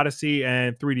 Mario Odyssey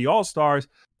and 3D All-Stars,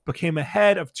 but came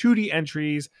ahead of 2D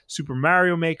entries, Super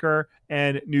Mario Maker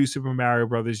and New Super Mario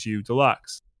Bros. U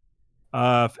Deluxe.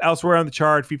 Elsewhere on the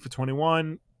chart, FIFA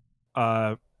 21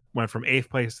 went from 8th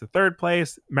place to 3rd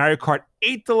place. Mario Kart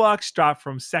 8 Deluxe dropped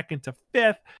from 2nd to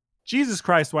 5th. Jesus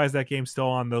Christ, why is that game still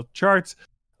on the charts?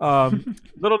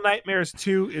 Little Nightmares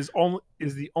 2 is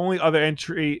the only other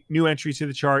new entry to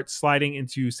the chart, sliding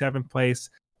into 7th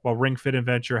place, while Ring Fit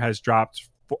Adventure has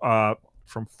dropped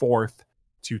from 4th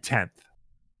to 10th.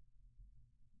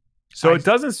 So it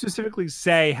doesn't specifically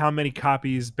say how many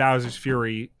copies Bowser's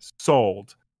Fury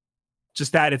sold,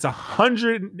 just that it's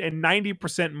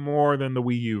 190% more than the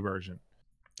Wii U version.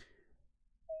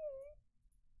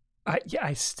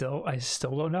 I still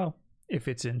don't know if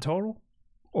it's in total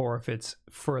or if it's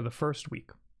for the first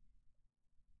week.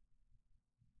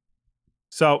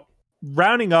 So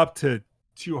rounding up to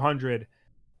 200,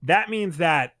 that means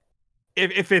that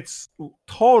if it's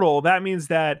total, that means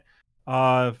that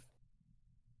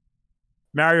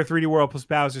Mario 3D World plus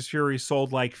Bowser's Fury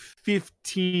sold like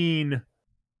 15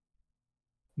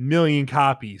 million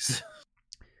copies.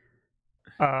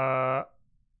 Where's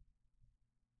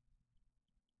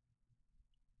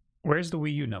the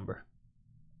Wii U number?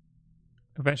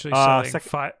 Eventually selling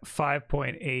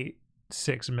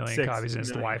 5.86 million copies in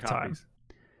its lifetime.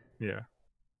 Yeah.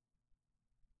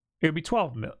 It would be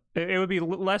 12 million. It would be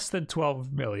less than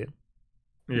 12 million.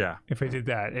 Yeah. If I did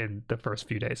that in the first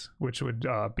few days, which would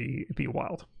be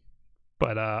wild.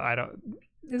 But I don't.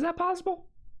 Is that possible?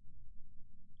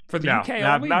 For the UK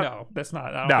only? No, that's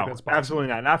not. I don't think that's possible. Absolutely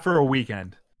not. Not for a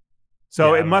weekend.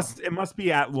 So it must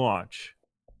be at launch.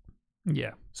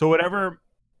 Yeah. So whatever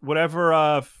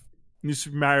New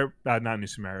Super Mario, not New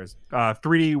Super Mario,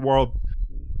 3D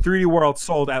World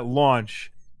sold at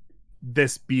launch,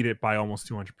 this beat it by almost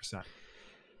 200%.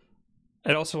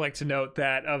 I'd also like to note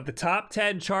that of the top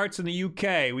 10 charts in the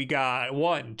UK, we got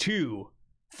 1, 2,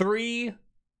 3,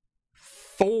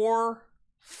 4,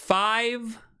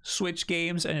 5 Switch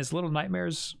games, and is Little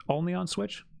Nightmares only on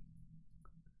Switch?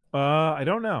 I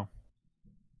don't know.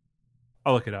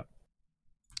 I'll look it up.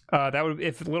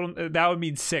 That would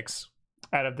mean 6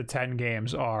 out of the 10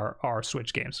 games are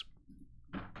Switch games.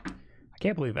 I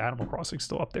can't believe Animal Crossing's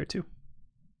still up there too.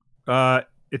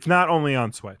 It's not only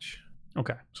on Switch.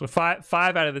 Okay, so 5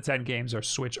 out of the 10 games are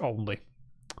Switch only.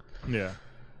 Yeah.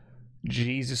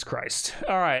 Jesus Christ.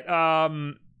 All right.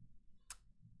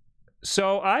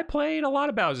 So I played a lot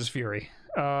of Bowser's Fury.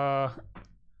 I'm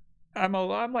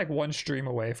like one stream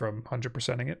away from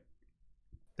 100%ing it.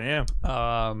 Damn.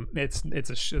 It's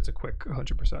a quick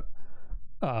 100%.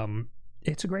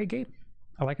 It's a great game.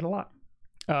 I like it a lot.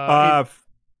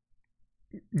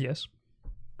 Yes.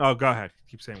 Oh, go ahead.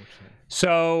 Keep saying what you're saying.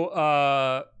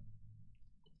 So,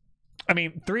 I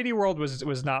mean, 3D World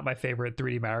was not my favorite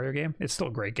 3D Mario game. It's still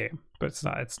a great game, but it's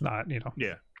not,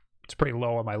 Yeah. It's pretty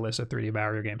low on my list of 3D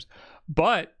Mario games.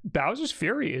 But Bowser's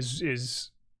Fury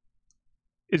is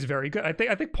is very good. I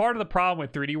think part of the problem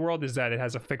with 3D World is that it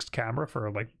has a fixed camera for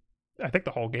like I think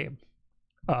the whole game.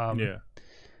 Yeah.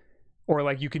 Or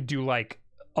like you can do like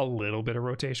a little bit of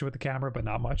rotation with the camera, but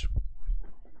not much.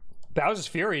 Bowser's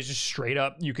Fury is just straight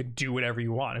up. You could do whatever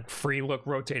you want. A free look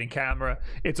rotating camera.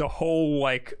 It's a whole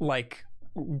like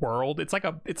world. It's like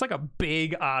a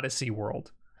big Odyssey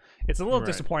world. It's a little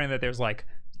disappointing that there's like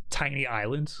tiny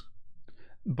islands,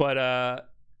 but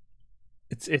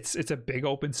it's a big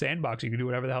open sandbox. You can do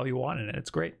whatever the hell you want in it. It's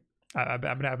great. I've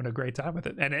been having a great time with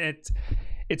it, and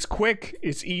it's quick.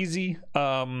 It's easy.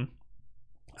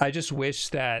 I just wish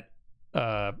that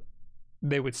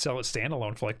they would sell it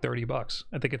standalone for like $30.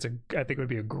 I think it would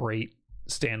be a great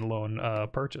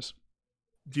standalone purchase.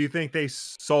 Do you think they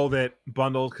sold it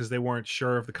bundled because they weren't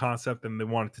sure of the concept and they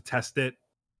wanted to test it?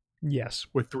 Yes,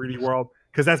 with 3D World,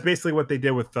 because that's basically what they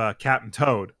did with Captain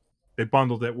Toad. They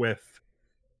bundled it with,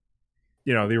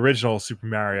 the original Super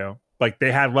Mario. Like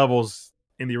they had levels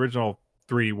in the original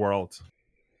 3D World,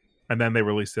 and then they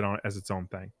released it on as its own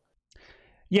thing.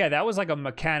 Yeah, that was like a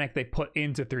mechanic they put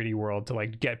into 3D World to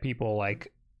like get people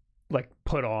like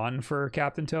put on for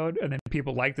Captain Toad, and then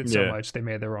people liked it so much they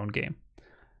made their own game,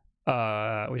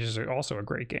 which is also a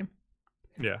great game.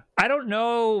 Yeah, I don't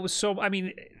know. So I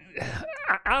mean,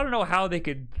 I don't know how they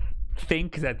could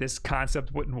think that this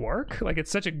concept wouldn't work. Like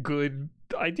it's such a good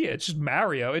idea. It's just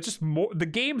Mario. It's just more. The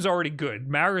game's already good.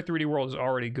 Mario 3D World is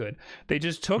already good. They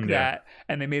just took that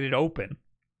and they made it open.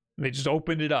 They just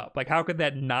opened it up. Like, how could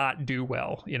that not do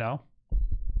well,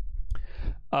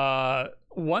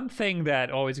 One thing that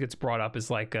always gets brought up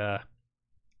is like,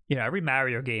 every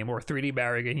Mario game or 3D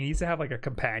Mario game, he needs to have like a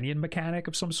companion mechanic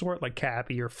of some sort, like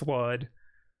Cappy or Flood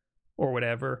or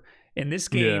whatever. In this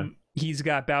game, he's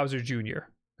got Bowser Jr.,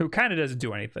 who kind of doesn't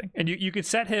do anything. And you could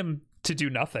set him to do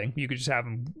nothing. You could just have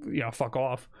him, fuck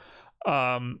off.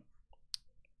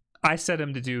 I set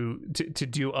him to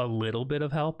do a little bit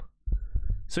of help.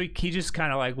 So he just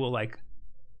kind of like will like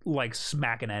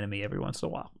smack an enemy every once in a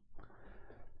while.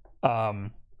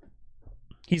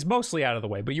 He's mostly out of the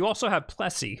way, but you also have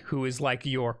Plessy, who is like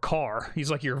your car.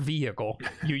 He's like your vehicle.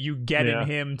 You get in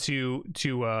him to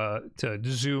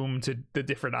zoom to the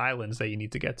different islands that you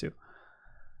need to get to.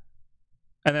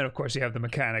 And then of course you have the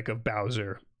mechanic of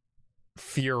Bowser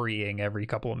furying every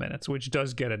couple of minutes, which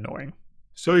does get annoying.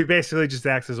 So he basically just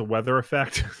acts as a weather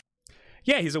effect.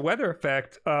 Yeah, he's a weather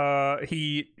effect.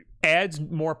 He adds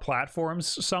more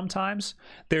platforms sometimes.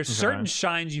 There's certain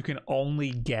shines you can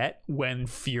only get when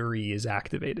Fury is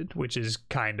activated, which is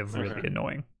kind of really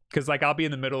annoying. Because like I'll be in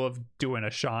the middle of doing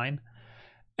a shine,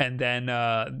 and then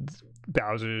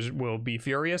Bowser will be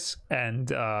furious,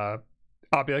 and I'll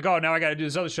be like, oh, now I got to do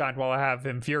this other shine while I have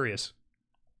him furious.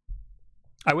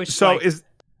 I wish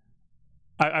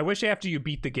I wish after you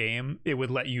beat the game, it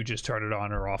would let you just turn it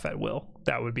on or off at will.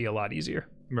 That would be a lot easier.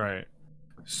 Right.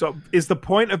 So is the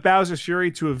point of Bowser's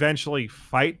Fury to eventually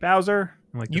fight Bowser?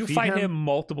 Like you fight him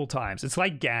multiple times. It's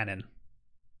like Ganon.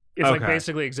 It's like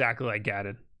basically exactly like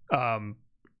Ganon.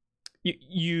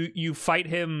 You fight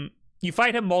him. You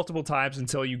fight him multiple times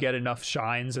until you get enough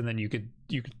shines, and then you could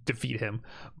defeat him.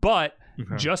 But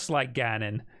just like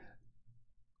Ganon,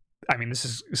 I mean, this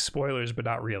is spoilers, but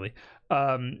not really.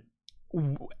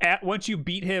 Once you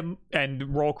beat him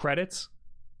and roll credits,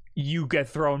 you get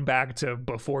thrown back to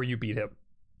before you beat him.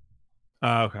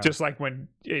 Just like when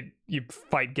you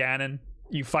fight Ganon,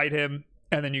 you fight him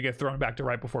and then you get thrown back to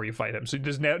right before you fight him. So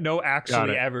there's no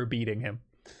actually ever beating him.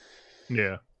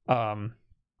 Yeah.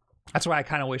 That's why I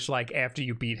kind of wish like after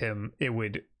you beat him, it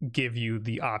would give you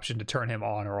the option to turn him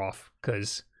on or off,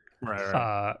 because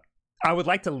I would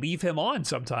like to leave him on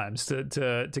sometimes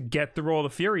to get through all the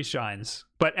Fury shines.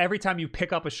 But every time you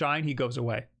pick up a shine, he goes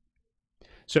away.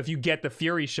 So if you get the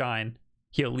Fury shine,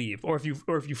 he'll leave. Or if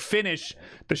you finish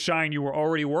the shine you were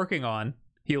already working on,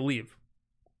 he'll leave.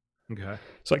 Okay.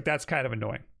 So like that's kind of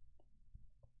annoying.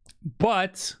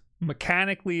 But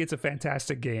mechanically, it's a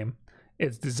fantastic game.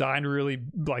 It's designed really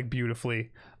like beautifully.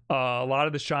 A lot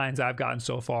of the shines I've gotten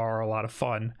so far are a lot of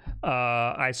fun.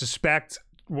 I suspect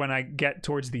when I get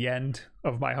towards the end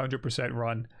of my 100%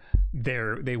 run,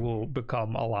 they will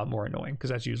become a lot more annoying,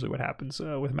 because that's usually what happens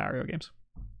with Mario games.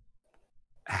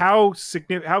 How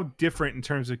different in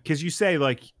terms of, because you say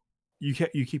like you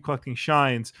keep collecting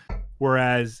shines,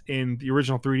 whereas in the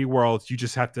original 3D worlds you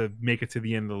just have to make it to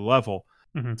the end of the level,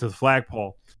 to the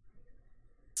flagpole.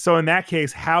 So in that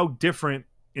case, how different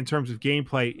in terms of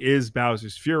gameplay is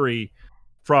Bowser's Fury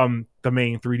from the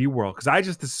main 3D world? Because I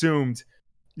just assumed,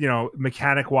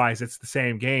 mechanic wise, it's the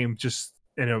same game, just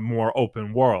in a more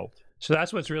open world. So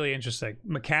that's what's really interesting.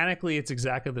 Mechanically, it's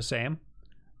exactly the same,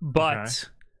 but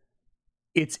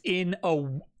it's in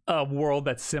a world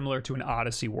that's similar to an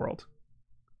Odyssey world.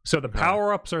 So the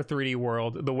power-ups are 3D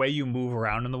world. The way you move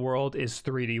around in the world is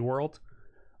 3D world.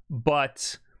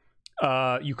 But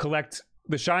you collect...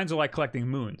 The shines are like collecting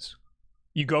moons.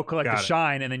 You go collect a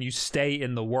shine, and then you stay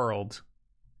in the world,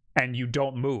 and you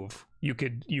don't move. You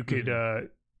don't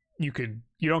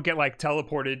get like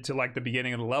teleported to like the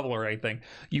beginning of the level or anything.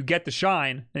 You get the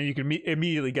shine, and you can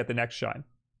immediately get the next shine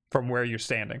from where you're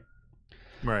standing.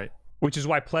 Right. Which is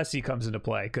why Plessy comes into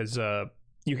play, because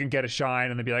you can get a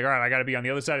shine and then be like, all right, I got to be on the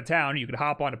other side of town. You could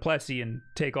hop onto Plessy and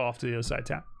take off to the other side of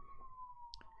town.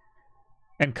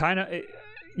 And kind of,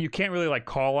 you can't really like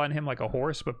call on him like a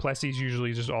horse, but Plessy's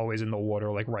usually just always in the water,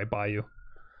 like right by you.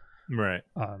 Right.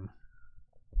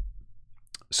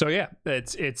 So yeah,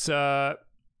 it's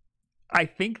I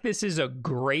think this is a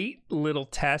great little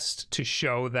test to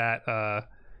show that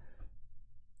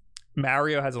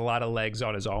Mario has a lot of legs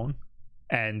on his own,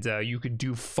 and you could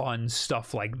do fun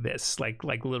stuff like this,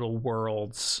 like little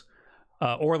worlds,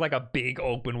 or like a big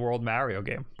open world Mario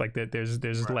game. Like that,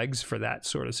 there's legs for that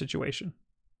sort of situation.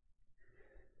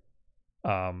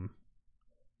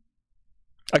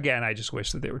 Again, I just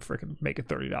wish that they would freaking make it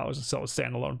 $30 and sell it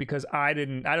standalone, because I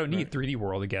don't need 3D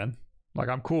World again. Like,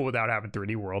 I'm cool without having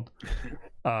 3D World.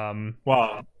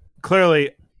 Well,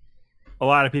 clearly a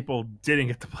lot of people didn't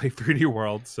get to play 3D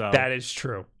World, so that is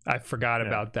true. I forgot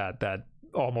about that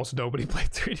almost nobody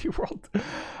played 3D World.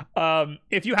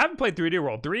 If you haven't played 3D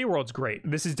World, 3D World's great.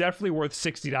 This is definitely worth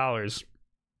 $60.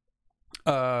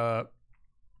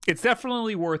 It's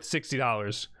definitely worth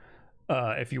 $60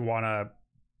 if you want to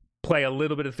play a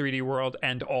little bit of 3D World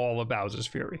and all of Bowser's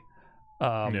Fury.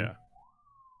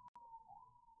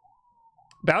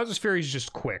 Bowser's Fury is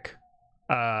just quick.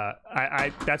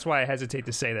 I that's why I hesitate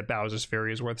to say that Bowser's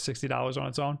Fury is worth $60 on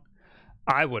its own.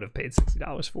 I would have paid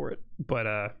 $60 for it, but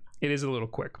it is a little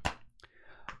quick.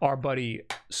 Our buddy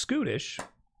Scootish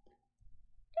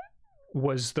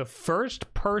was the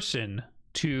first person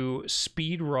to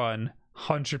speed run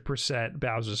 100%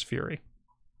 Bowser's Fury.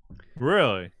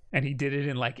 Really? And he did it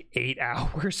in like 8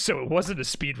 hours, so it wasn't a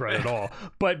speed run at all.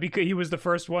 But because he was the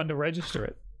first one to register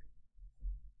it.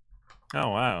 Oh,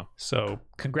 wow. So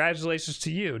congratulations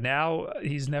to you. Now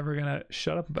he's never going to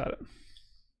shut up about it.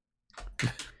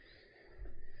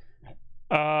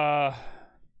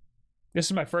 This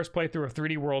is my first playthrough of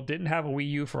 3D World. Didn't have a Wii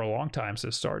U for a long time,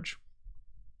 says Sarge.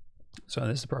 So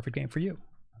this is the perfect game for you.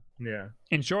 Yeah.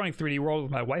 Enjoying 3D World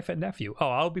with my wife and nephew. Oh,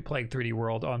 I'll be playing 3D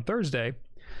World on Thursday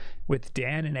with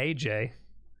Dan and AJ.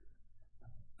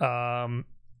 I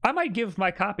might give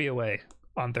my copy away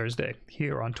on Thursday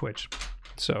here on Twitch.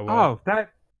 So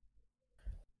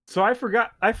So I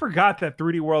forgot that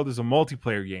 3D World is a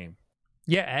multiplayer game.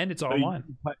 Yeah, and it's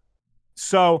online.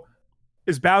 So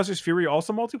is Bowser's Fury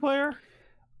also multiplayer?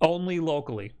 Only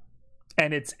locally.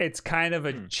 And it's kind of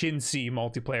a chintzy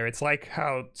multiplayer. It's like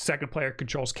how second player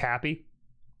controls Cappy.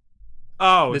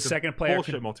 Oh, the second player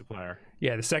bullshit multiplayer.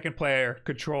 Yeah, the second player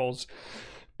controls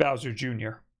Bowser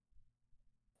Jr.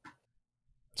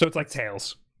 So it's like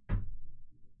Tails.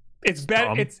 It's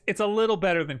better. It's a little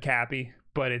better than Cappy,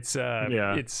 but it's not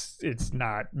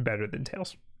better than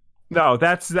Tails. No,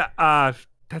 that's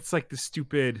like the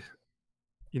stupid,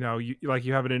 you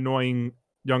have an annoying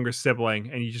younger sibling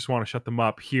and you just want to shut them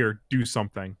up. Here, do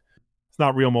something. It's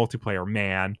not real multiplayer,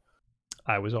 man.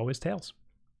 I was always Tails.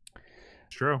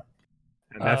 It's true.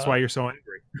 And that's why you're so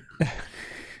angry.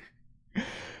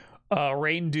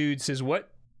 Rain Dude says, what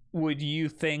would you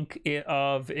think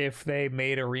of if they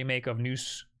made a remake of new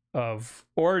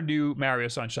Mario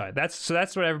Sunshine? That's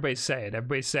what everybody's saying.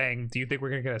 Everybody's saying, do you think we're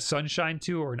gonna get a Sunshine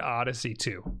 2 or an Odyssey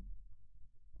 2?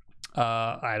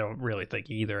 I don't really think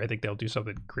either. I think they'll do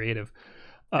something creative.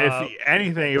 If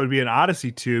anything, it would be an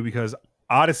Odyssey 2, because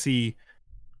Odyssey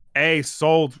A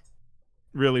sold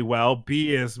really well,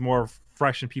 B is more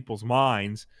fresh in people's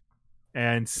minds,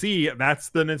 and C, that's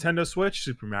the Nintendo Switch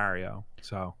Super Mario.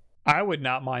 So I would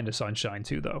not mind a Sunshine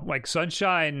 2 though. Like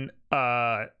Sunshine,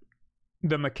 the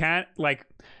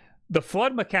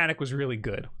flood mechanic was really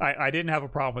good. I didn't have a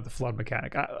problem with the flood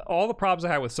mechanic. All the problems I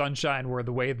had with Sunshine were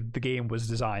the way that the game was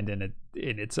designed in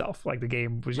itself. Like the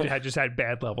game had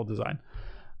bad level design.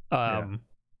 I mean,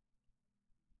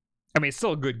 it's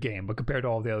still a good game, but compared to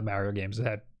all the other Mario games, it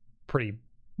had pretty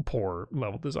poor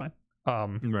level design.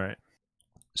 Right.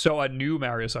 So a new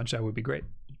Mario Sunshine would be great,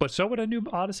 but so would a new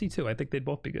Odyssey 2. I think they'd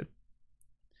both be good.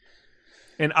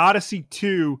 An Odyssey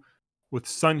 2 with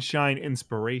Sunshine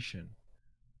inspiration.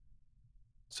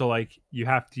 So, like, you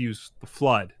have to use the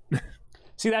flood.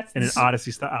 See, that's in an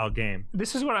Odyssey style game.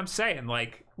 This is what I'm saying.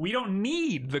 Like, we don't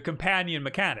need the companion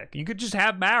mechanic. You could just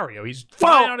have Mario. He's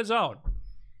fine on his own.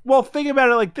 Well, think about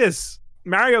it like this.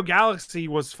 Mario Galaxy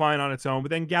was fine on its own, but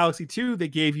then Galaxy 2, they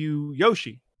gave you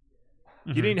Yoshi.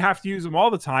 You didn't have to use him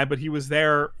all the time, but he was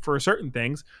there for certain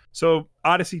things. So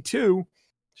Odyssey 2,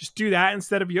 just do that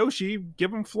instead of Yoshi.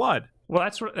 Give him Flood. Well,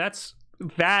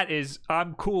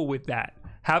 I'm cool with that.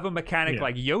 Have a mechanic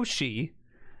like Yoshi,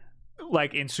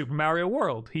 like in Super Mario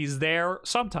World. He's there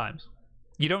sometimes.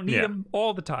 You don't need him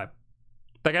all the time.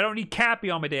 Like, I don't need Cappy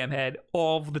on my damn head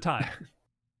all the time.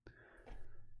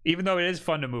 Even though it is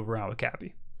fun to move around with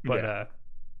Cappy. But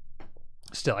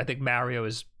still, I think Mario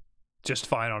is just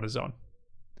fine on his own.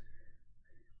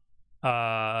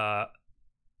 So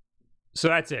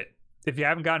that's it. If you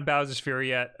haven't gotten Bowser's Fury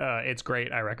yet, it's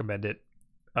great. I recommend it.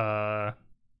 Hard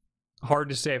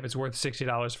to say if it's worth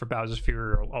 $60 for Bowser's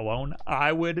Fury alone.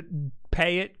 I would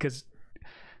pay it because it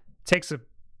takes a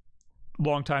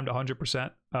long time to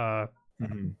 100%.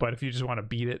 But if you just want to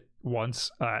beat it once,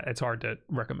 it's hard to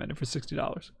recommend it for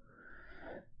 $60.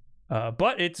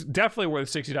 But it's definitely worth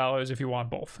 $60 if you want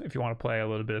both. If you want to play a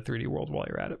little bit of 3D World while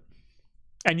you're at it.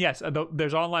 And yes,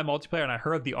 there's online multiplayer, and I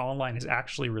heard the online is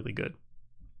actually really good.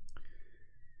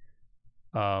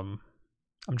 I'm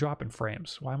dropping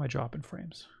frames. Why am I dropping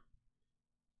frames?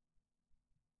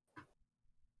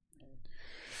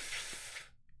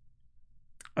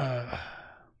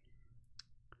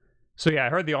 So yeah, I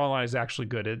heard the online is actually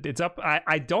good. It's up.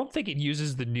 I don't think it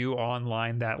uses the new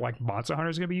online that like Monster Hunter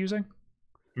is going to be using.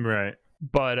 Right.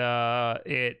 But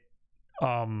it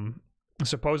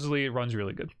supposedly it runs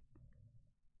really good.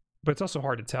 But it's also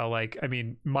hard to tell. Like, I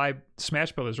mean, my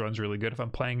Smash Brothers runs really good if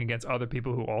I'm playing against other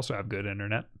people who also have good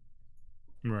internet.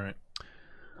 Right.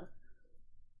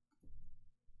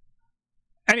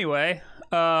 Anyway,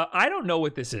 I don't know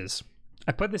what this is.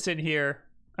 I put this in here.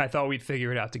 I thought we'd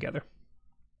figure it out together.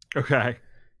 Okay.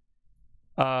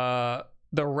 The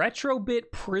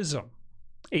Retrobit Prism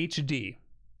HD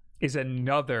is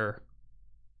another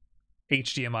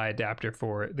HDMI adapter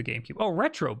for the GameCube. Oh,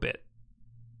 Retrobit.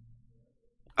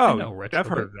 Oh, I've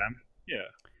heard of them. Yeah.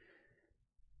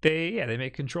 They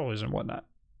make controllers and whatnot.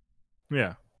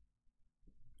 Yeah.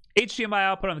 HDMI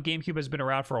output on the GameCube has been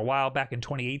around for a while. Back in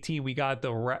 2018, we got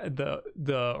the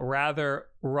rather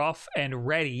rough and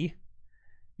ready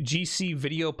GC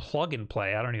Video Plug and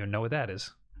Play. I don't even know what that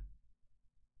is.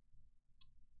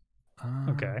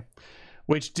 Okay.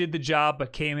 Which did the job,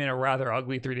 but came in a rather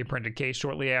ugly 3D printed case.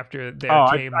 Shortly after there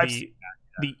came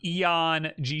the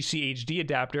Eon GC HD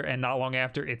adapter, and not long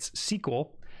after its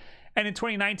sequel. And in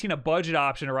 2019, a budget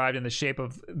option arrived in the shape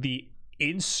of the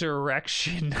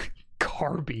Insurrection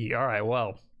Carby. All right,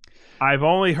 well. I've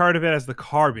only heard of it as the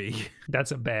Carby.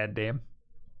 That's a bad name.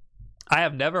 I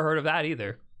have never heard of that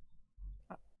either.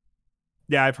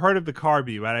 Yeah, I've heard of the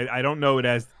Carby, but I don't know it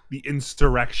as the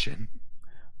Insurrection.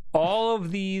 All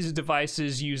of these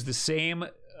devices use the same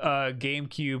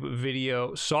GameCube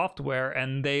video software,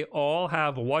 and they all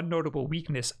have one notable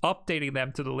weakness. Updating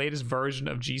them to the latest version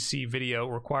of GC Video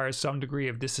requires some degree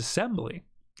of disassembly.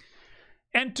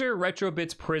 Enter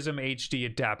Retrobit's Prism HD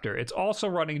adapter. It's also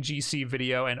running GC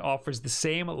Video and offers the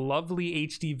same lovely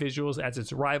HD visuals as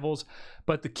its rivals,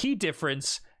 but the key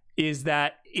difference is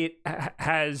that it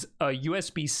has a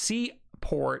USB-C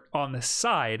port on the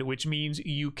side, which means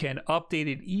you can update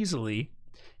it easily.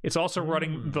 It's also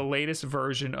running the latest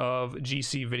version of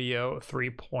GC Video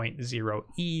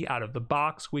 3.0e out of the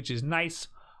box, which is nice.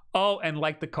 Oh, and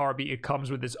like the Carby, it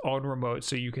comes with its own remote,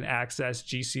 so you can access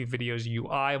GC Video's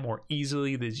UI more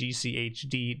easily. The GC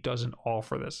HD doesn't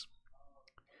offer this.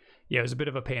 Yeah, it was a bit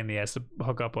of a pain in the ass to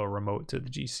hook up a remote to the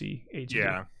GC HD.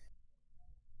 Yeah.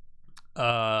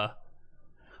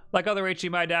 Like other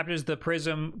HDMI adapters, the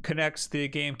Prism connects the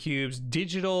GameCube's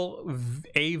digital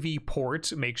AV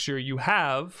port. Make sure you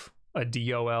have a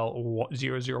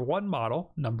DOL001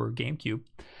 model, number GameCube,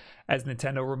 as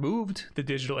Nintendo removed the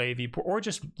digital AV port. Or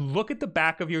just look at the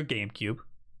back of your GameCube.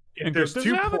 If there's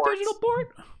two ports, a digital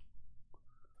port?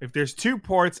 If there's two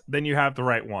ports, then you have the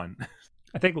right one.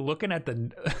 I think looking at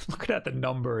the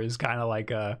number is kind of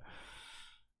like a...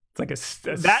 It's like a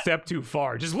step too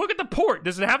far. Just look at the port.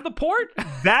 Does it have the port?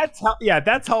 That's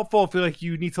helpful. I feel like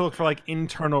you need to look for like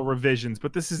internal revisions,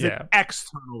 but this is an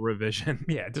external revision.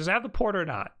 Yeah, does it have the port or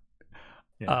not?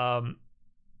 Yeah.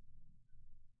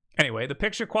 Anyway, the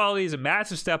picture quality is a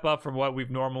massive step up from what we're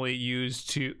normally used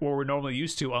to,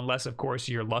 unless of course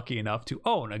you're lucky enough to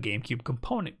own a GameCube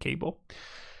component cable,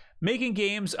 making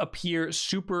games appear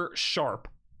super sharp.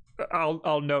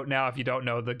 I'll note now, if you don't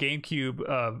know, the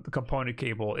GameCube component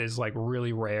cable is like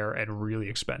really rare and really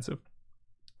expensive.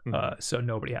 So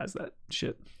nobody has that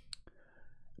shit.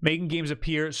 making games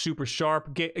appear super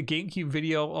sharp. GameCube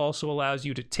Video also allows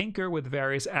you to tinker with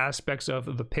various aspects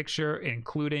of the picture,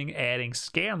 including adding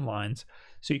scan lines,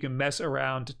 so you can mess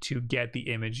around to get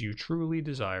the image you truly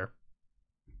desire.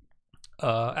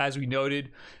 As we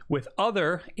noted, with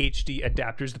other HD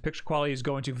adapters, the picture quality is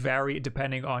going to vary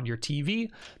depending on your TV.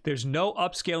 There's no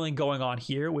upscaling going on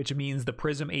here, which means the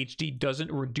Prism HD doesn't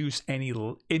introduce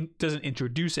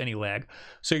any lag.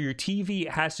 So your TV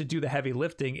has to do the heavy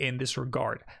lifting in this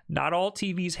regard. Not all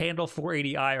TVs handle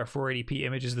 480i or 480p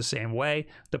images the same way.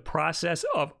 The process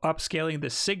of upscaling the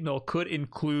signal could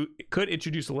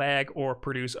introduce lag or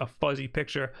produce a fuzzy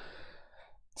picture.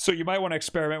 So you might want to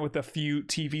experiment with a few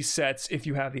TV sets if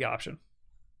you have the option.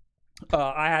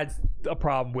 I had a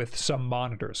problem with some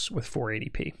monitors with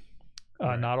 480p.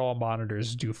 Not all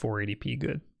monitors do 480p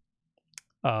good.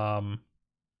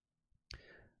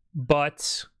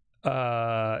 But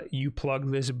you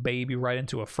plug this baby right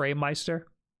into a FrameMeister.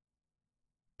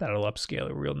 That'll upscale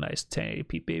it real nice.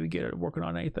 1080p, baby. Get it working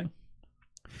on anything.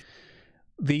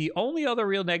 The only other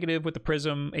real negative with the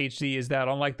Prism HD is that,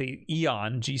 unlike the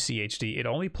Eon GC HD, it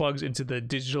only plugs into the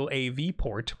digital AV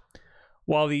port.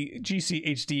 While the GC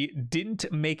HD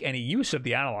didn't make any use of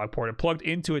the analog port, it plugged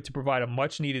into it to provide a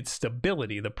much-needed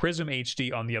stability. The Prism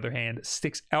HD, on the other hand,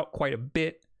 sticks out quite a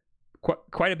bit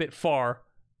far,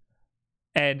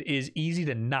 and is easy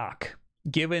to knock.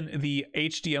 Given the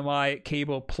HDMI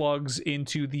cable plugs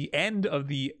into the end of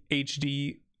the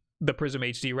Prism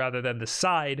HD rather than the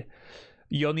side,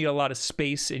 you'll need a lot of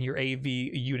space in your AV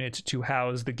unit to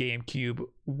house the GameCube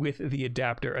with the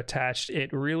adapter attached.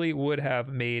 It really would have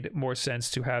made more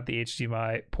sense to have the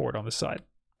HDMI port on the side.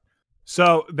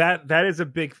 So that is a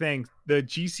big thing. The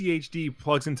GCHD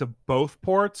plugs into both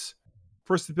ports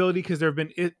for stability, because there have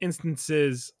been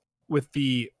instances with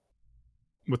the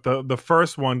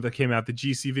first one that came out, the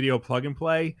GC Video Plug and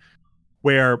Play,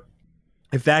 where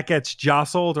if that gets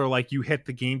jostled or like you hit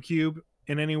the GameCube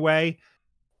in any way,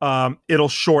 it'll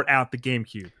short out the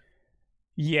GameCube.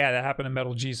 Yeah, that happened to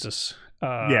Metal Jesus.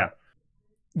 Yeah,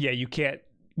 you can't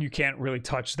really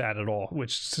touch that at all.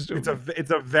 Which it's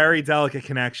a very delicate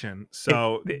connection.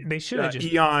 So they should have just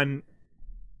Eon.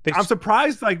 I'm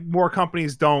surprised like more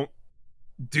companies don't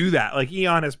do that. Like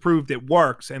Eon has proved it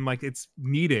works and like it's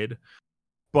needed,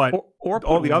 but or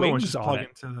all the other ones just plug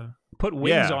into the put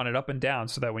wings on it up and down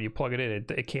so that when you plug it in,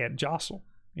 it can't jostle.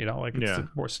 You know, like it's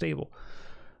more stable.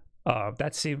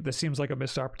 That seems like a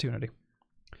missed opportunity.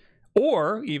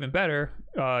 Or even better,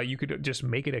 you could just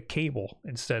make it a cable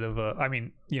instead of a. I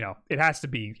mean, you know, it has to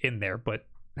be in there, but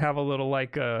have a little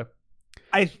like a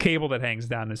cable that hangs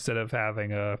down instead of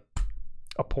having a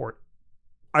port.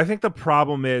 I think the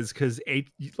problem is because you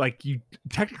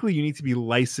need to be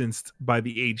licensed by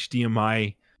the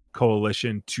HDMI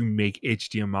coalition to make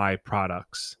HDMI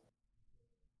products,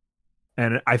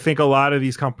 and I think a lot of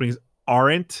these companies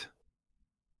aren't.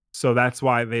 So that's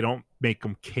why they don't make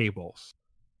them cables.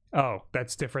 Oh,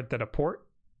 that's different than a port?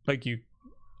 Like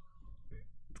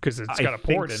because it's got a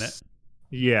port in it.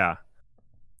 Yeah.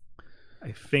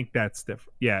 I think that's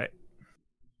different. Yeah.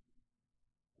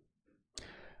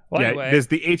 Well, anyway, there's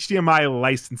the HDMI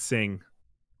licensing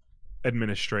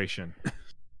administration.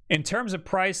 In terms of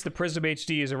price, the Prism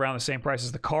HD is around the same price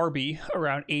as the Carby,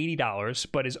 around $80,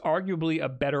 but is arguably a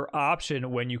better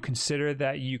option when you consider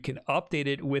that you can update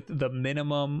it with the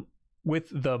minimum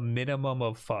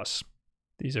of fuss.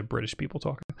 These are British people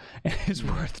talking. And it's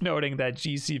worth noting that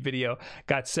GC Video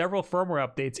got several firmware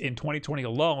updates in 2020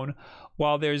 alone.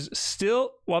 While there's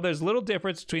little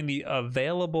difference between the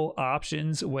available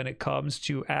options when it comes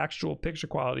to actual picture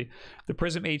quality, the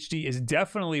Prism HD is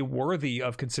definitely worthy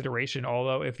of consideration.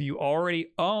 Although if you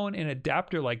already own an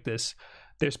adapter like this,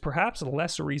 there's perhaps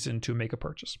less reason to make a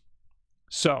purchase.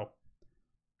 So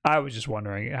I was just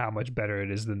wondering how much better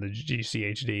it is than the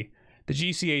GC HD. The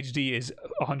GC HD is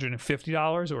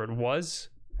 $150, or it was.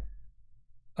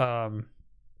 It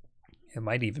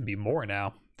might even be more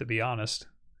now, to be honest.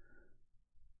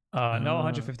 No,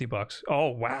 $150. Oh,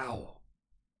 wow.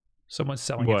 Someone's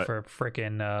selling it for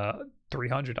freaking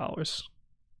 $300.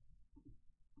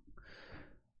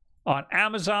 On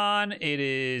Amazon, it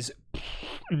is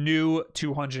new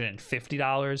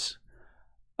 $250.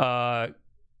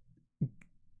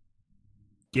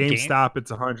 GameStop,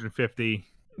 it's $150.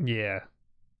 Yeah.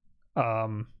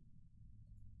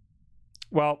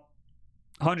 Well,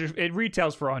 it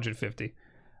retails for $150.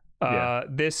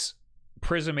 This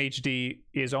Prism HD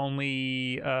is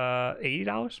only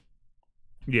 $80.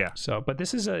 Yeah. So, but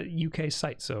this is a UK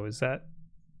site, so is that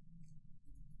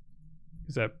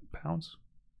pounds?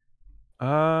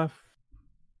 Hold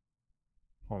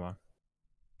on.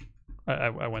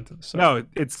 I went to the site. No,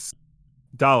 it's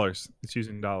Dollars. It's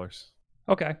using dollars.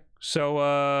 Okay.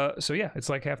 So yeah, it's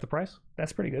like half the price.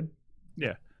 That's pretty good.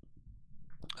 Yeah.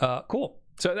 Cool.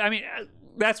 So I mean,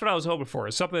 that's what I was hoping for,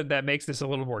 is something that makes this a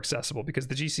little more accessible, because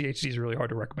the GCHD is really hard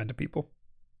to recommend to people.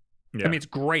 Yeah. I mean, it's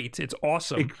great. It's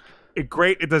awesome. It's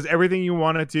great. It does everything you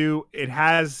want to do. It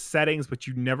has settings, but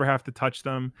you never have to touch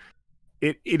them.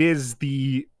 It's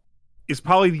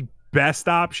probably the best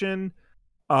option,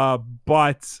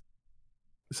 but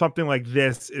something like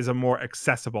this is a more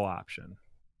accessible option.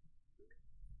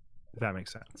 If that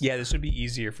makes sense. Yeah, this would be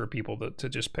easier for people to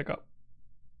just pick up.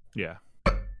 Yeah.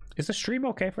 Is the stream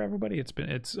okay for everybody?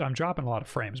 I'm dropping a lot of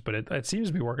frames, but it seems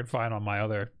to be working fine on my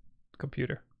other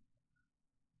computer.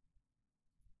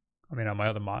 I mean, on my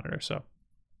other monitor, so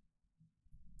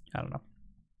I don't know.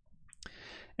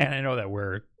 And I know that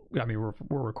we're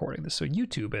recording this, so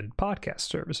YouTube and podcast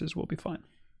services will be fine.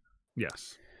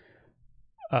 Yes.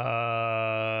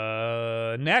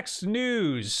 Next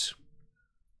news.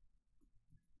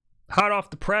 Hot off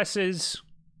the presses.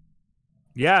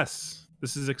 Yes,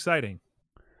 this is exciting.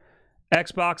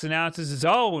 Xbox announces its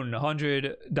own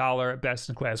 $100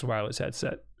 best-in-class wireless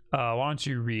headset. Why don't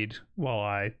you read while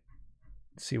I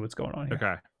see what's going on here?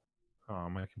 Okay. Oh,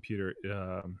 my computer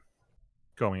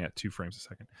going at 2 frames a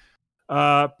second.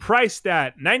 Priced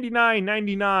at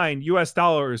 $99.99 US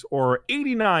dollars or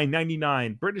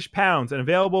 $89.99 British pounds, and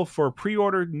available for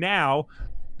pre-order now.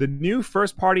 The new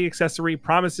first-party accessory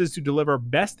promises to deliver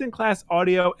best-in-class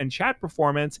audio and chat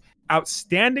performance,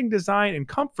 outstanding design and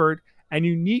comfort, and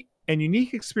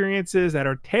unique experiences that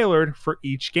are tailored for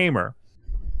each gamer.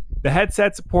 The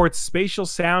headset supports spatial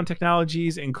sound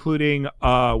technologies, including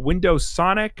Windows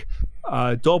Sonic,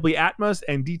 Dolby Atmos,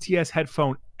 and DTS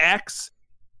Headphone X.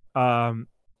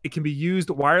 It can be used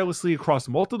wirelessly across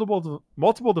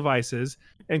multiple devices,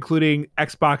 including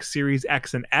Xbox Series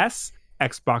X and S,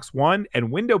 Xbox One,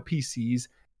 and Windows PCs,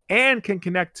 and can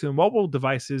connect to mobile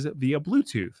devices via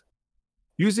Bluetooth.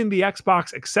 Using the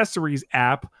Xbox Accessories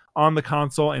app on the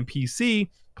console and PC,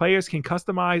 players can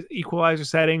customize equalizer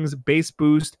settings, bass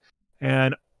boost,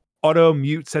 and auto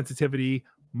mute sensitivity,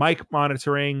 mic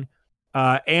monitoring,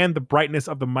 and the brightness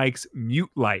of the mic's mute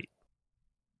light.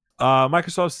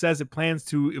 Microsoft says it plans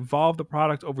to evolve the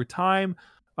product over time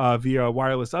via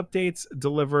wireless updates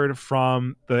delivered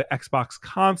from the Xbox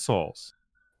consoles.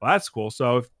 Well, that's cool.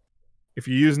 So if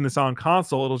you're using this on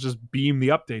console, it'll just beam the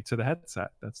update to the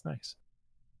headset. That's nice.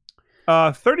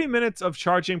 30 minutes of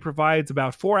charging provides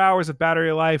about 4 hours of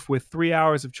battery life, with 3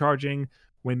 hours of charging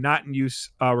when not in use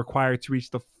required to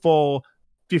reach the full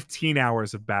 15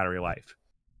 hours of battery life.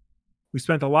 We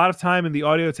spent a lot of time in the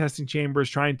audio testing chambers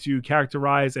trying to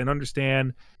characterize and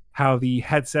understand how the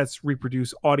headsets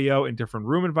reproduce audio in different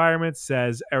room environments,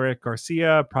 says Eric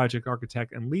Garcia, project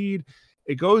architect and lead.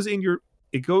 It goes in your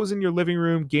living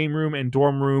room, game room, and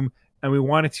dorm room, and we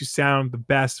want it to sound the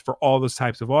best for all those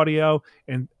types of audio.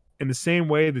 And in the same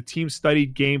way, the team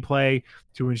studied gameplay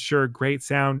to ensure great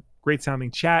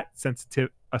sounding chat,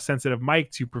 a sensitive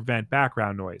mic to prevent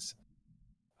background noise.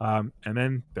 And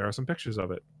then there are some pictures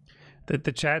of it.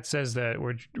 The chat says that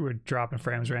we're dropping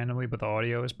frames randomly, but the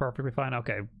audio is perfectly fine.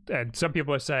 Okay, and some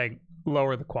people are saying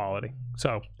lower the quality.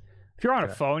 So if you're on a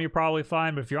phone, you're probably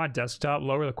fine, but if you're on desktop,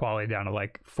 lower the quality down to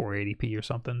like 480p or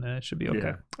something, then it should be okay.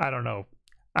 Yeah. I don't know.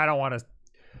 I don't want to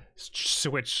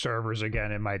switch servers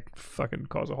again. It might fucking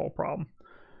cause a whole problem.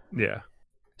 Yeah.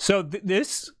 So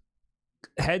this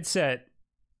headset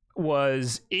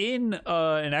was in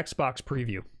an Xbox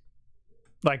preview.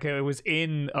 Like it was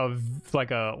in one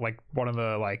of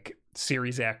the like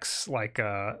Series X like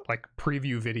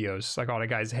preview videos, like on a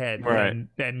guy's head, right.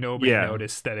 and nobody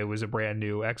noticed that it was a brand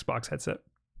new Xbox headset.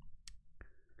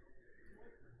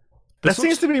 That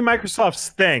seems to be Microsoft's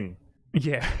thing.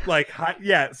 Yeah,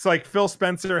 it's like Phil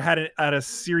Spencer had a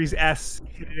Series S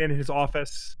in his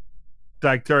office,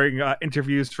 like during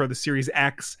interviews for the Series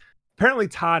X. Apparently,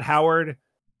 Todd Howard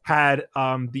had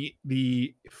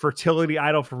the fertility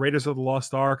idol for Raiders of the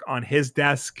Lost Ark on his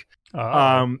desk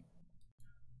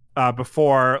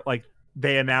before like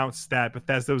they announced that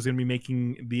Bethesda was going to be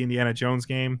making the Indiana Jones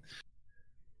game.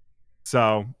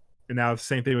 So, and now the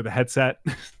same thing with the headset.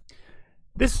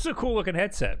 This is a cool looking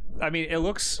headset. I mean, it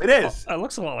looks a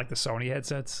lot like the Sony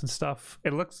headsets and stuff.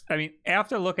 It looks, I mean,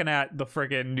 after looking at the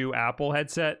friggin' new Apple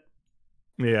headset,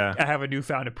 yeah, I have a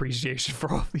newfound appreciation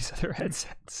for all these other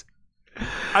headsets.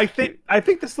 I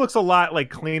think this looks a lot like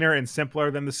cleaner and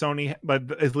simpler than the Sony, but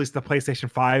at least the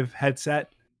PlayStation 5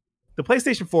 headset. The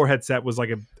PlayStation 4 headset was like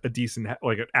a decent,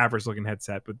 like an average looking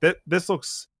headset, but this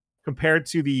looks, compared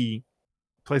to the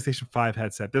PlayStation 5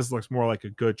 headset, this looks more like a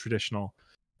good traditional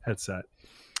headset.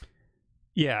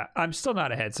 Yeah, I'm still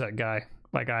not a headset guy.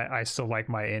 Like I still like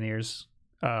my in-ears.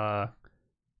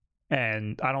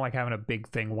 And I don't like having a big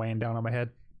thing weighing down on my head.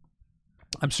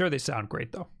 I'm sure they sound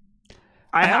great though.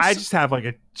 I just have like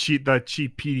the cheap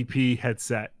PDP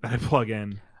headset that I plug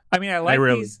in. I mean, I like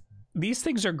these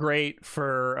things are great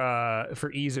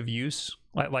for ease of use.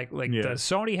 Like the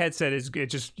Sony headset is it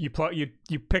just you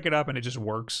pick it up and it just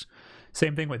works.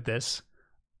 Same thing with this.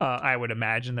 I would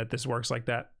imagine that this works like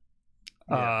that.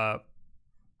 Yeah.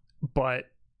 But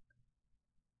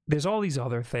there's all these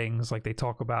other things, like they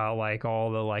talk about like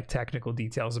all the like technical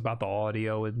details about the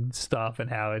audio and stuff and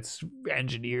how it's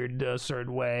engineered a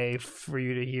certain way for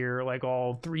you to hear like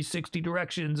all 360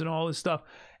 directions and all this stuff,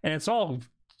 and it's all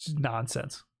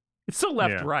nonsense. It's still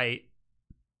left right,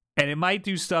 and it might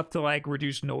do stuff to like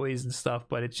reduce noise and stuff,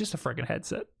 but it's just a freaking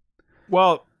headset.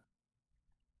 Well,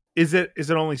 is it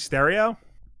only stereo?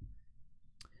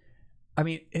 I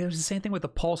mean, it was the same thing with the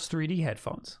Pulse 3D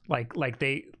headphones.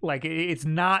 It's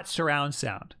not surround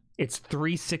sound. It's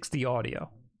 360 audio,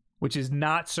 which is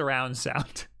not surround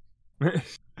sound.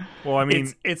 Well, I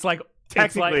mean, it's like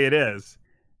technically it is.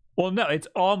 Well, no, it's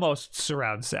almost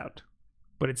surround sound,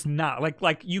 but it's not.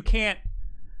 Like you can't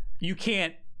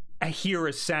hear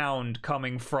a sound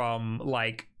coming from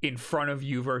like in front of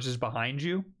you versus behind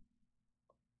you.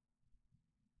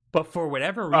 But for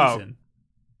whatever reason.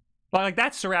 Like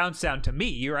that's surround sound to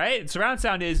me, right? Surround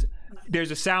sound is there's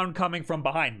a sound coming from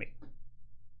behind me.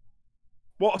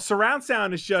 Well, surround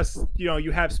sound is just,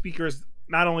 you have speakers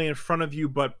not only in front of you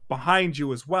but behind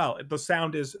you as well. The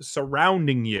sound is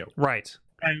surrounding you. Right.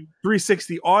 And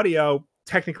 360 audio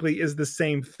technically is the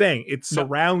same thing. It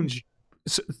surrounds you.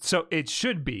 So it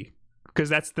should be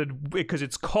because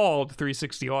it's called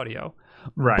 360 audio.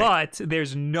 Right. But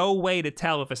there's no way to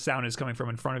tell if a sound is coming from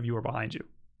in front of you or behind you.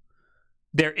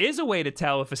 There is a way to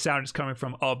tell if a sound is coming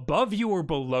from above you or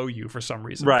below you for some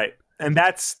reason. Right. And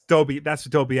that's what Dolby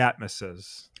Atmos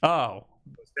is. Oh.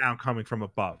 The sound coming from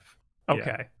above. Okay.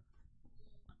 Yeah.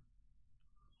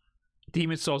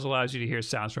 Demon's Souls allows you to hear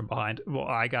sounds from behind. Well,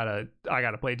 I gotta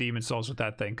play Demon's Souls with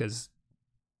that thing because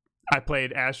I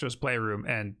played Astro's Playroom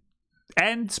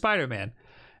and Spider-Man,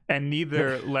 and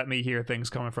neither let me hear things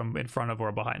coming from in front of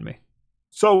or behind me.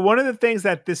 So one of the things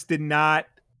that this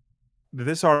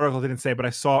article didn't say, but I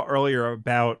saw earlier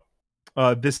about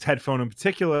this headphone in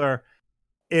particular,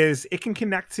 is it can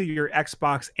connect to your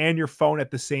Xbox and your phone at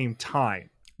the same time.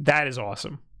 That is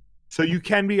awesome. So you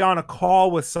can be on a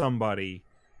call with somebody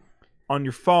on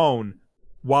your phone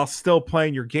while still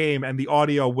playing your game, and the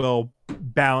audio will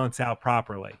balance out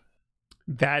properly.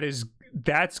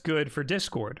 That's good for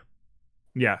Discord.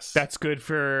 Yes. That's good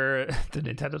for the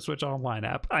Nintendo Switch Online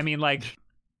app. I mean, like,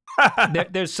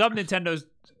 there's some Nintendo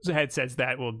headsets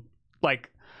that will,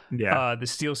 like, the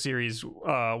SteelSeries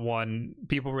one.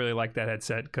 People really like that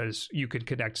headset because you could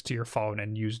connect to your phone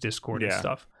and use Discord and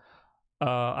stuff.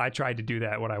 I tried to do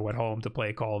that when I went home to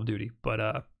play Call of Duty, but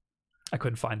I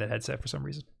couldn't find that headset for some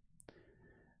reason.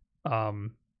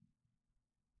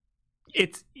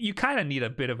 You kind of need a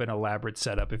bit of an elaborate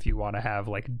setup if you want to have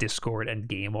like Discord and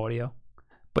game audio,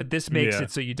 but this makes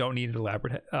it so you don't need an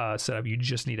elaborate setup. You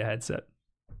just need a headset.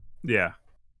 Yeah.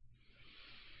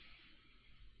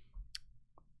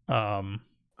 I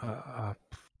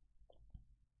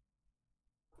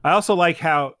also like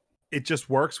how it just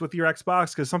works with your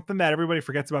Xbox, because something that everybody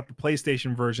forgets about the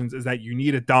PlayStation versions is that you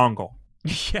need a dongle.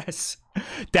 Yes,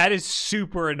 that is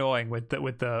super annoying with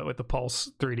the Pulse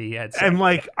 3D headset. And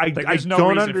like, there's no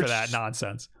reason for that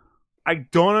nonsense. I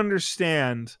don't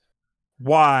understand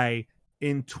why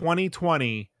in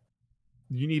 2020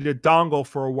 you need a dongle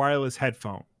for a wireless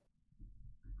headphone.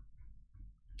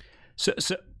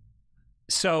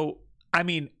 So I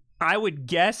mean, I would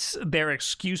guess their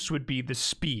excuse would be the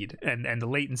speed and the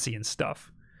latency and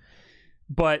stuff.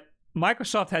 But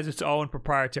Microsoft has its own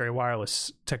proprietary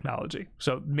wireless technology.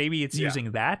 So maybe it's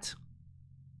using that.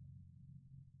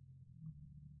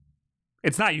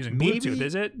 It's not using Bluetooth,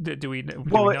 is it? Do we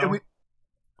know?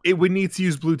 It would need to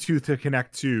use Bluetooth to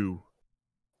connect to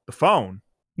the phone.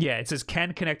 Yeah, it says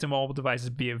can connect to mobile devices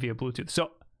via Bluetooth.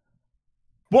 So,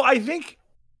 well, I think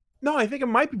it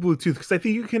might be Bluetooth, because I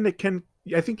think you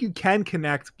can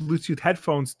connect Bluetooth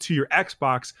headphones to your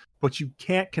Xbox, but you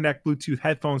can't connect Bluetooth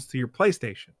headphones to your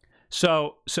PlayStation.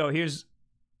 So here's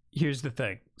the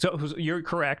thing. So you're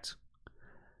correct,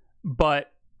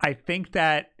 but I think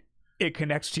that it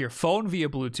connects to your phone via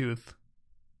Bluetooth,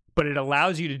 but it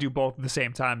allows you to do both at the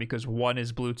same time because one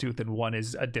is Bluetooth and one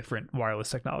is a different wireless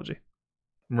technology.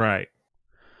 Right.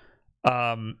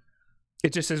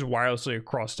 It just says wirelessly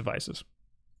across devices.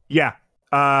 Yeah.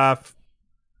 On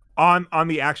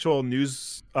the actual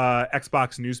news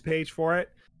Xbox news page for it,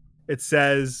 it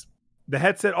says The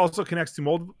headset also connects to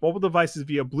mobile devices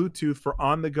via Bluetooth for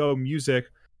on-the-go music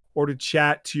or to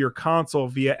chat to your console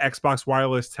via Xbox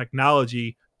wireless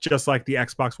technology, just like the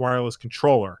Xbox wireless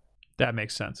controller. That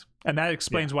makes sense. And that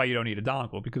explains why you don't need a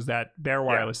dongle, because their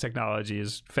wireless technology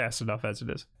is fast enough as it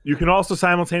is. You can also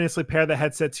simultaneously pair the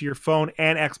headset to your phone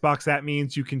and Xbox. That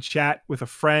means you can chat with a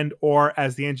friend or,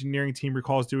 as the engineering team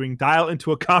recalls doing, dial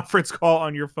into a conference call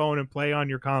on your phone and play on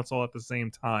your console at the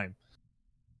same time.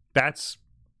 That's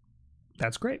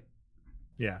great.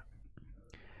 Yeah.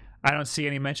 I don't see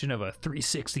any mention of a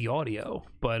 360 audio,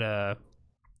 but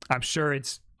I'm sure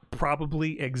it's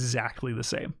probably exactly the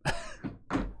same.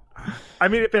 I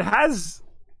mean, if it has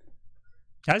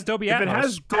Dolby Atmos. If it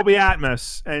has Dolby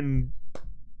Atmos and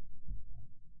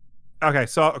okay,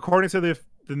 so according to the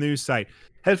news site,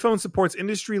 headphone supports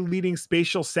industry-leading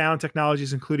spatial sound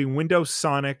technologies, including Windows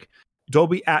Sonic,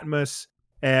 Dolby Atmos,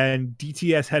 and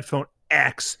DTS Headphone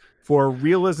X for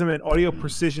realism and audio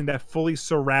precision that fully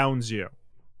surrounds you.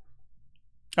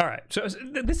 All right, so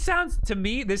this sounds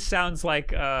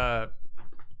like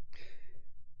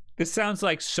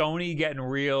Sony getting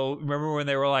real. Remember when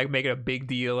they were like making a big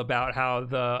deal about how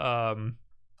the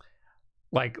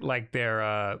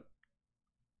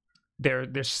they're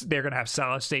gonna have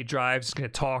solid state drives. It's gonna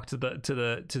talk to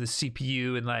the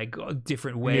CPU in like a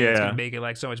different way. It's gonna make it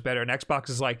like so much better. And Xbox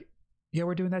is like, yeah,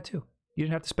 we're doing that too. You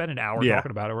didn't have to spend an hour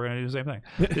talking about it. We're gonna do the same thing.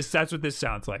 That's what this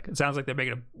sounds like. It sounds like they're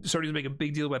Sony's making a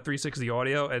big deal about 360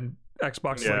 audio, and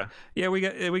Xbox is like, yeah, we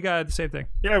got the same thing.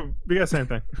 Yeah, we got the same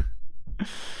thing.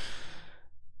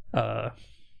 Now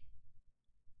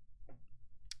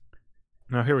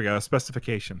here we go.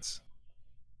 Specifications.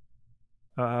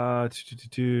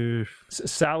 Salidite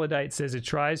says it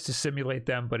tries to simulate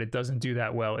them, but it doesn't do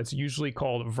that well. It's usually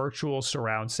called virtual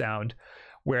surround sound,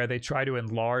 where they try to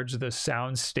enlarge the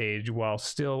sound stage while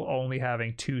still only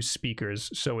having 2 speakers,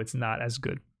 so it's not as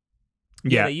good.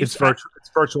 Yeah, it's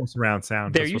virtual surround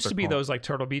sound. There used to be those like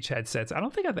Turtle Beach headsets. I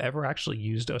don't think I've ever actually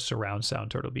used a surround sound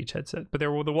Turtle Beach headset, but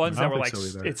there were the ones that were like,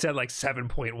 it said like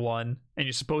 7.1, and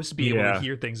you're supposed to be able to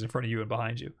hear things in front of you and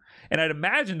behind you. And I'd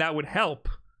imagine that would help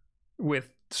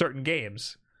with certain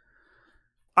games.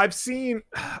 I've seen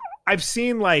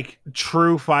like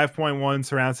true 5.1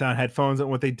 surround sound headphones, and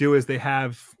what they do is they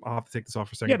have, I'll have to take this off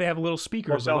for a second. Yeah, they have little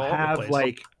speakers. They'll have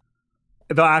like,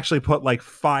 they'll actually put like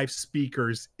 5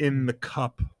 speakers in the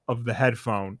cup of the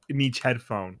headphone, in each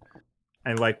headphone.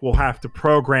 And like, we'll have to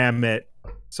program it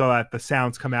so that the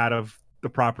sounds come out of the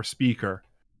proper speaker.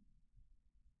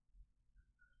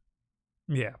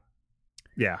 Yeah.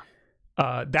 Yeah.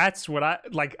 That's what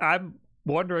I'm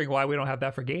wondering why we don't have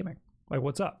that for gaming. Like,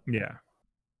 what's up? Yeah.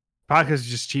 Probably because it's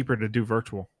just cheaper to do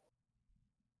virtual.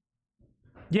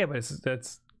 Yeah, but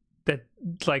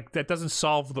that doesn't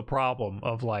solve the problem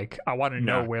of like, I want to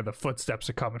know where the footsteps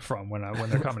are coming from when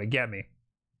they're coming to get me.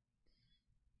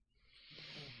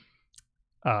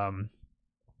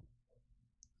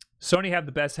 Sony have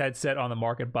the best headset on the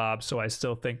market, Bob, so I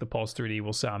still think the Pulse 3D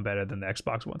will sound better than the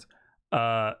Xbox ones.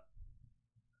 Why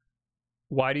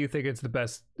do you think it's the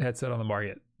best headset on the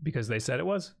market? Because they said it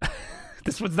was?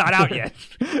 This one's not out yet.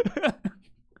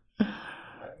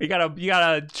 You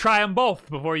gotta try them both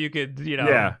before you could,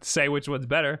 say which one's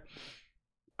better.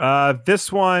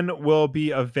 This one will be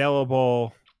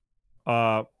available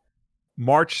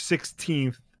March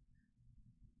 16th,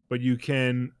 but you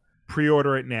can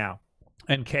pre-order it now.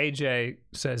 And KJ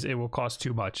says it will cost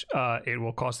too much. It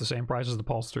will cost the same price as the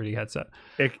Pulse 3D headset.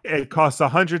 It costs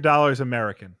 $100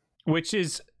 American. Which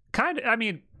is kind of, I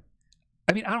mean,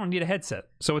 I don't need a headset.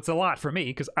 So it's a lot for me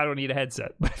because I don't need a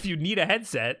headset. But if you need a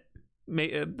headset,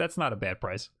 that's not a bad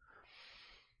price.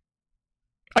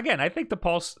 Again, I think the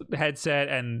Pulse headset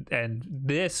and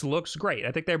this looks great.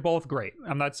 I think they're both great.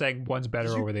 I'm not saying one's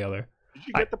better over the other. Did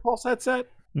you get the Pulse headset?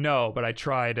 No, but I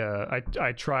tried.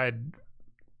 I tried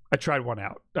one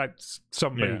out.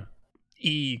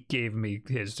 E gave me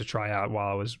his to try out while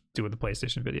I was doing the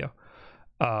PlayStation video.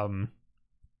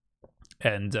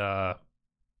 And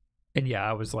yeah,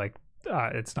 I was like,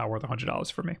 it's not worth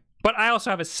 $100 for me. But I also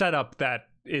have a setup that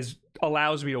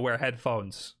allows me to wear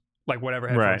headphones, like whatever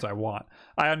headphones I want.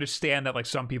 I understand that like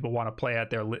some people want to play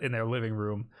in their living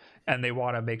room and they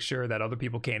want to make sure that other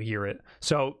people can't hear it.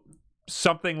 So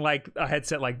something like a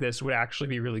headset like this would actually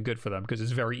be really good for them because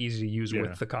it's very easy to use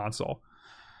with the console.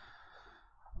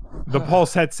 The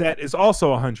Pulse headset is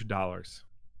also $100.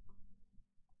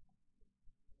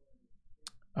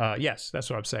 Yes, that's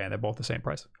what I'm saying. They're both the same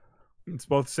price. It's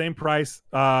both the same price.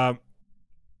 Does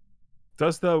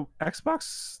the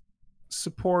Xbox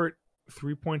support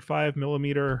 3.5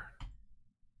 millimeter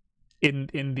in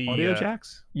the audio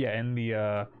jacks? Yeah, in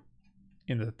the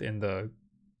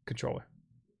controller?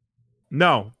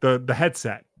 No, the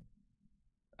headset.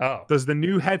 Oh. Does the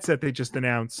new headset they just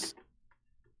announced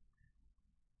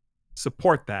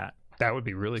support that? That would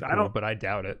be really cool, but I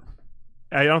doubt it.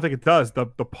 I don't think it does. The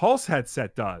Pulse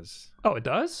headset does. Oh, it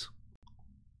does?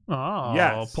 Oh,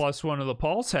 yes. Plus one of the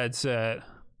Pulse headset.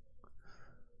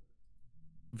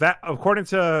 That, according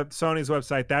to Sony's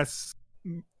website,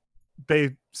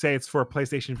 they say it's for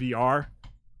PlayStation VR.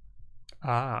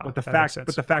 But the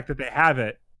fact that they have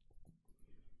it.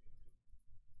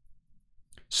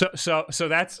 So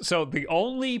the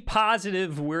only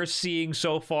positive we're seeing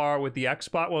so far with the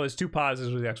Xbox. Well, there's two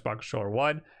positives with the Xbox controller.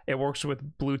 One, it works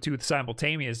with Bluetooth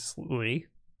simultaneously.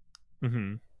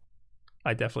 Mm-hmm.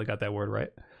 I definitely got that word right.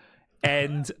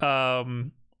 And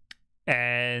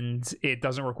it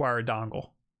doesn't require a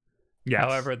dongle. Yes.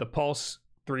 However, the Pulse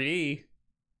 3D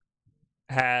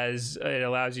it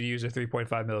allows you to use a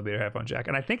 3.5 millimeter headphone jack,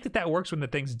 and I think that works when the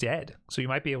thing's dead. So you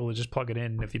might be able to just plug it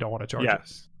in if you don't want to charge it.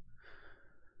 Yes.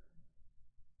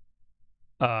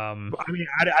 I mean,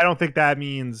 I don't think that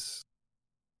means.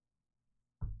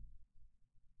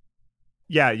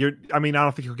 Yeah, I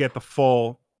don't think you'll get the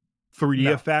full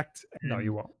 3D effect. No,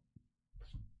 you won't.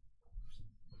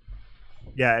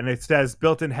 Yeah, and it says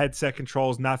built-in headset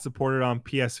controls not supported on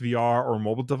PSVR or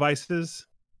mobile devices.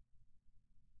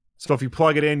 So if you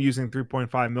plug it in using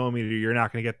 3.5 millimeter, you're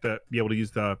not going to be able to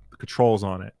use the controls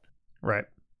on it. Right.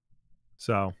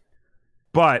 So,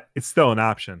 but it's still an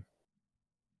option.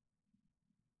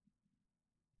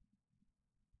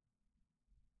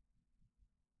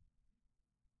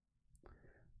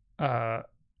 All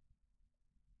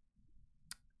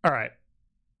right.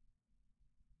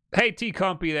 Hey, T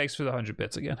Compy, thanks for the 100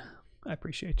 bits again. I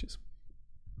appreciate you.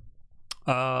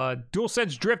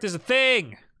 DualSense Drift is a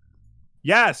thing.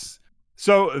 Yes.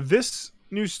 So this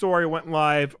news story went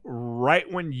live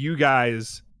right when you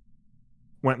guys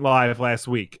went live last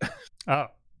week. Oh.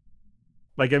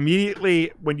 Like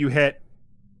immediately when you hit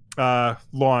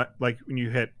launch, like when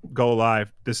you hit go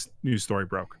live, this news story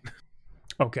broke.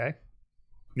 Okay.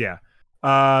 Yeah.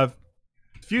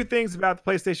 Few things about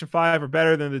the PlayStation 5 are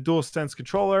better than the DualSense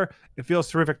controller. It feels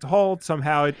terrific to hold.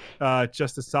 Somehow it's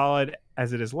just as solid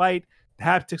as it is light. The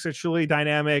haptics are truly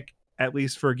dynamic, at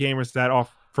least for games that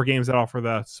offer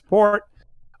the support.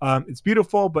 It's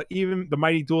beautiful, but even the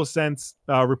mighty DualSense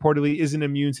reportedly isn't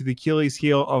immune to the Achilles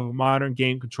heel of modern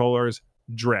game controllers,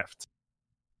 drift.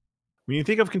 When you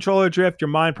think of controller drift, your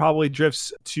mind probably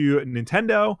drifts to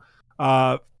Nintendo.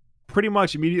 Pretty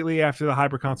much immediately after the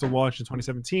hybrid console launched in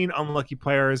 2017, unlucky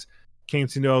players came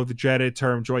to know the dreaded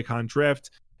term Joy-Con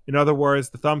drift. In other words,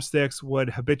 the thumbsticks would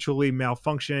habitually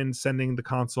malfunction, sending the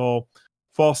console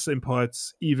false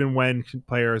inputs even when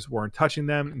players weren't touching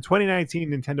them. In 2019,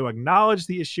 Nintendo acknowledged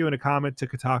the issue in a comment to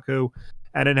Kotaku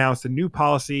and announced a new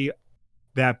policy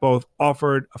that both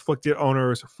offered afflicted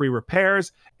owners free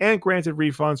repairs and granted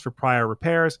refunds for prior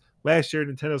repairs. Last year,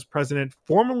 Nintendo's president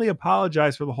formally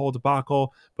apologized for the whole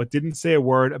debacle, but didn't say a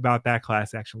word about that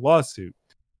class action lawsuit.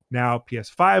 Now,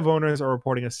 PS5 owners are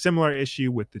reporting a similar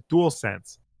issue with the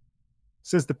DualSense.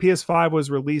 Since the PS5 was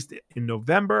released in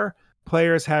November,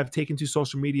 players have taken to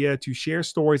social media to share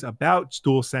stories about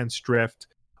DualSense drift.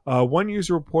 One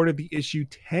user reported the issue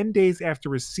 10 days after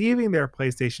receiving their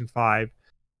PlayStation 5,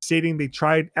 stating they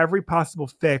tried every possible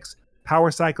fix, power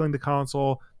cycling the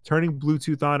console, turning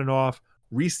Bluetooth on and off,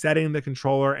 resetting the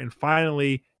controller, and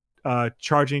finally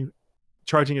charging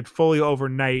it fully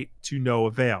overnight to no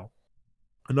avail.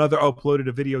 Another uploaded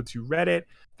a video to Reddit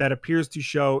that appears to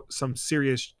show some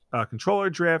serious controller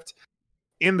drift.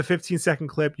 In the 15-second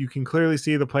clip, you can clearly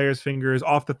see the player's fingers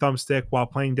off the thumbstick while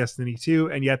playing Destiny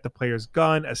 2, and yet the player's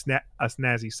gun, a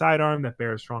snazzy sidearm that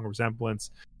bears strong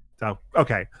resemblance. So,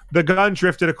 okay, the gun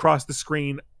drifted across the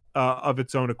screen of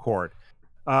its own accord.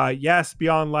 Yes,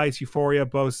 Beyond Light's Euphoria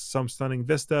boasts some stunning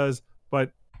vistas,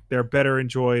 but they're better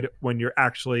enjoyed when you're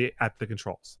actually at the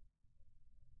controls.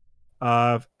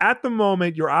 At the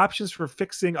moment, your options for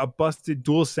fixing a busted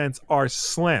DualSense are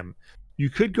slim. You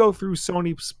could go through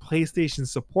Sony's PlayStation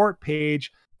support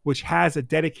page, which has a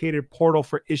dedicated portal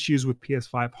for issues with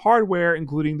PS5 hardware,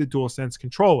 including the DualSense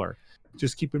controller.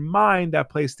 Just keep in mind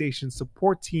that PlayStation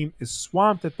support team is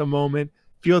swamped at the moment,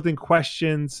 fielding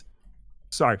questions.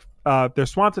 They're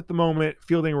swamped at the moment,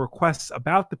 fielding requests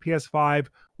about the PS5,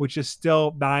 which is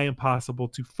still nigh impossible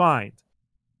to find.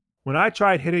 When I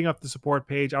tried hitting up the support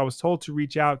page, I was told to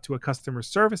reach out to a customer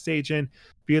service agent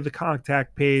via the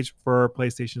contact page for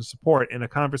PlayStation support. In a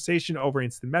conversation over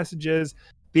instant messages,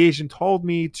 the agent told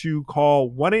me to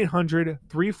call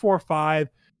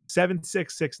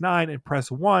 1-800-345-7669 and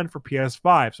press 1 for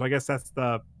PS5. So I guess that's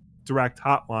the direct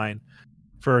hotline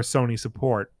for Sony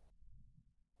support.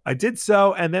 I did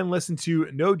so and then listened to,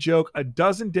 no joke, a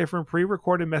dozen different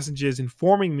pre-recorded messages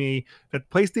informing me that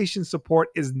PlayStation support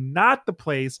is not the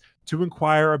place to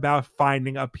inquire about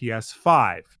finding a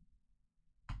PS5.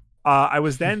 I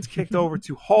was then kicked over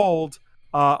to Hold.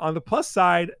 On the plus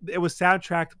side, it was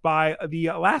soundtracked by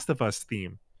the Last of Us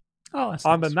theme. Oh, that's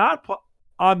on nice.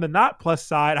 the not plus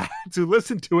side, I had to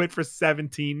listen to it for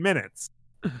 17 minutes.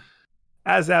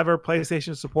 As ever,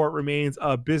 PlayStation support remains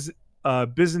a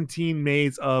Byzantine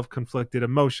maze of conflicted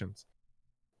emotions.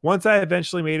 Once I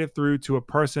eventually made it through to a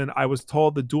person, I was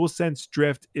told the DualSense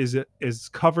Drift is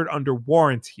covered under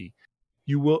warranty.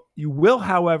 You will,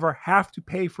 however, have to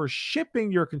pay for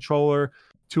shipping your controller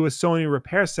to a Sony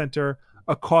repair center,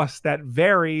 a cost that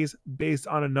varies based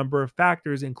on a number of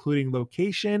factors, including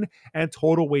location and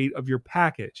total weight of your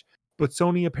package. But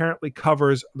Sony apparently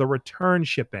covers the return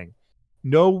shipping.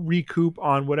 No recoup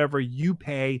on whatever you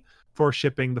pay for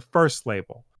shipping the first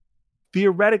label.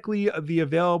 Theoretically, the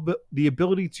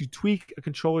ability to tweak a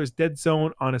controller's dead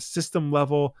zone on a system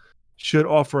level should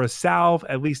offer a salve,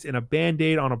 at least in a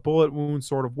band-aid on a bullet wound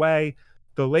sort of way.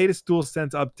 The latest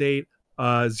DualSense update,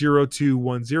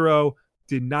 0210,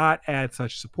 did not add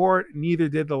such support. Neither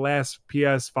did the last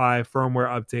PS5 firmware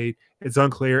update. It's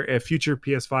unclear if future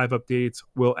PS5 updates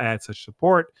will add such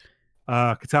support.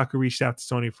 Kotaku reached out to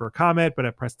Sony for a comment, but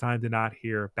at press time did not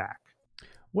hear back.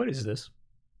 What is this?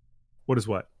 What is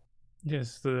what?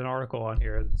 Just an article on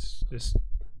here. It's just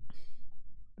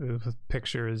the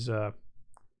picture is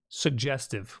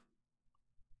suggestive.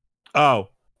 Oh,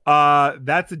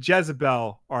 that's a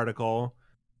Jezebel article.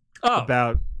 Oh,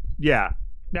 about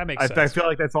that makes sense. I feel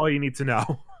like that's all you need to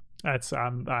know. That's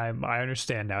I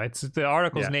understand now. It's the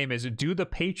article's name is "Do the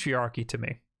Patriarchy to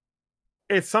Me."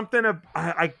 It's something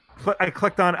I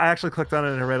clicked on. I actually clicked on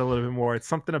it and I read a little bit more. It's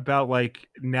something about like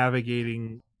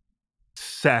navigating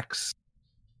sex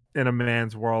in a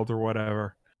man's world or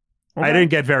whatever. Okay. I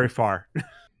didn't get very far.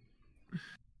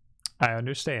 I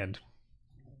understand.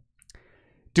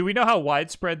 Do we know how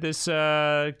widespread this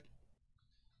patriarchy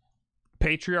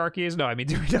is? No, I mean,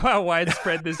 do we know how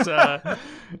widespread this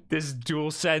this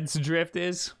DualSense drift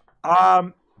is?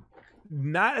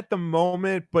 Not at the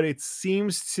moment, but it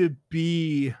seems to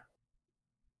be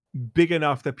big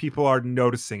enough that people are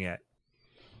noticing it.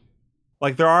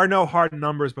 Like there are no hard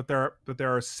numbers, but there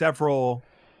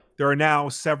are now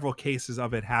several cases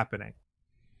of it happening.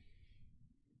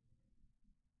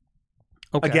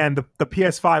 Okay. Again, the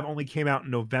PS5 only came out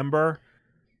in November,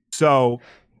 so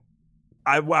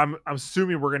I'm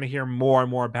assuming we're going to hear more and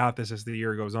more about this as the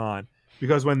year goes on.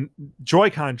 Because when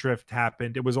Joy-Con drift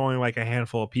happened, it was only like a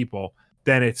handful of people.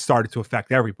 Then it started to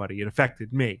affect everybody. It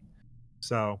affected me.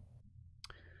 So,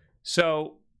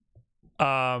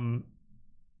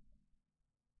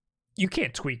 you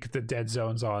can't tweak the dead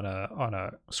zones on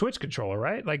a Switch controller,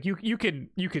 right? Like you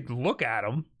could look at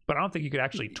them, but I don't think you could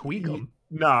actually tweak them.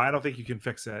 No, I don't think you can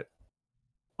fix it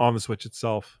on the Switch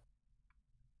itself.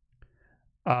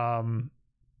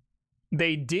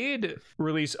 They did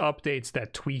release updates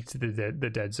that tweaked the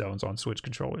dead zones on Switch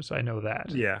controllers. I know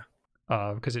that. Yeah.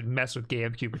 Because it messed with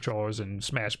GameCube controllers and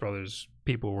Smash Brothers.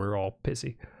 People were all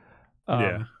pissy.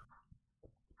 Yeah.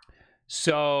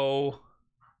 So,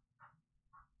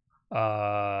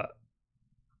 yeah,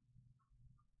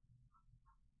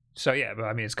 but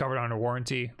I mean, it's covered under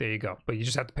warranty. There you go. But you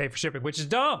just have to pay for shipping, which is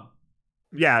dumb.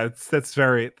 Yeah, it's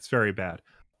very bad.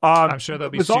 I'm sure they'll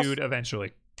be sued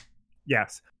eventually.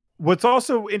 Yes. What's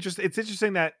also interesting, it's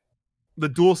interesting that the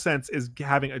DualSense is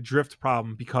having a drift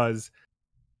problem because,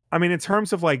 I mean, in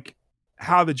terms of like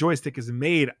how the joystick is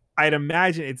made, I'd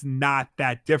imagine it's not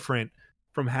that different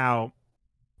from how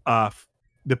the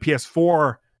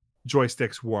PS4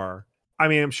 joysticks were. I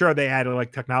mean, I'm sure they added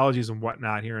like technologies and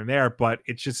whatnot here and there, but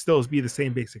it should still be the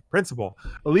same basic principle.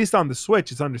 At least on the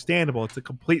Switch, it's understandable. It's a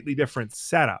completely different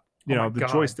setup. You know, the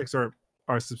joysticks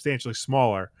are substantially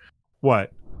smaller.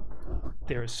 What?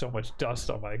 There is so much dust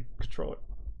on my controller.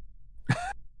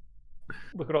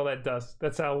 Look at all that dust.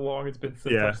 That's how long it's been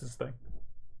since I touched this thing.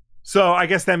 So I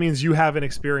guess that means you haven't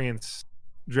experienced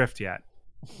drift yet.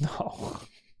 No.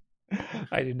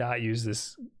 I did not use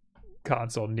this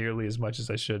console nearly as much as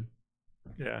I should.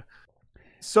 Yeah.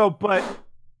 So, but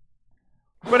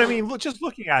I mean, just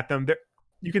looking at them,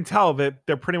 you can tell that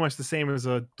they're pretty much the same as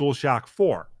a DualShock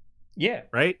 4. Yeah.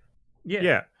 Right?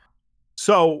 Yeah.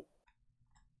 So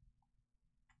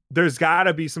there's got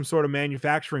to be some sort of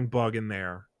manufacturing bug in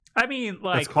there. I mean,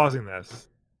 like, that's causing this.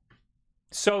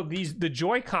 So the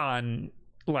Joy-Con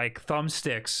like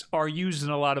thumbsticks are used in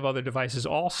a lot of other devices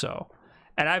also,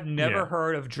 and I've never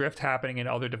heard of drift happening in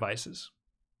other devices.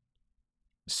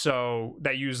 So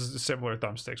that uses similar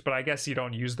thumbsticks, but I guess you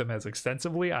don't use them as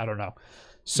extensively. I don't know.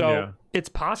 So it's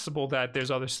possible that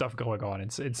there's other stuff going on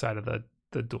inside of the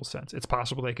DualSense. It's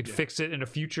possible they could fix it in a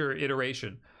future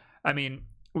iteration. I mean,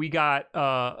 we got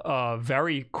a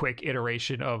very quick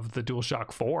iteration of the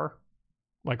DualShock 4,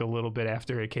 like a little bit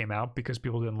after it came out because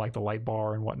people didn't like the light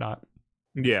bar and whatnot.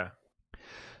 Yeah.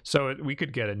 So we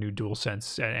could get a new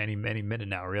DualSense at any minute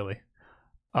now, really.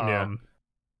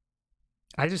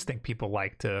 I just think people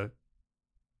like to,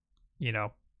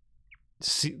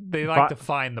 they like to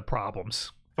find the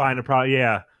problems. Find a problem,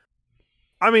 yeah.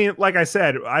 I mean, like I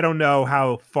said, I don't know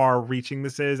how far-reaching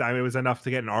this is. I mean, it was enough to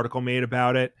get an article made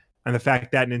about it, and the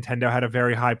fact that Nintendo had a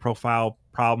very high-profile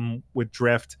problem with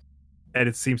drift, and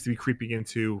it seems to be creeping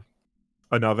into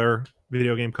another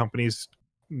video game company's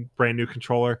brand new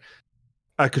controller.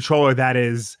 A controller that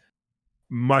is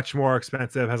much more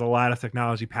expensive, has a lot of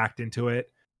technology packed into it.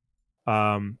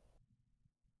 So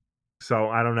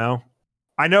I don't know.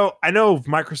 I know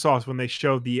Microsoft, when they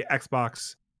showed the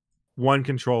Xbox One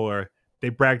controller, they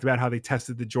bragged about how they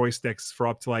tested the joysticks for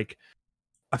up to like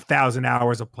 1,000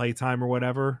 hours of playtime or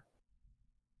whatever.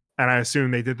 And I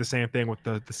assume they did the same thing with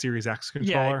the Series X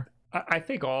controller. Yeah, I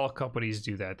think all companies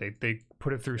do that. They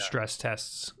put it through stress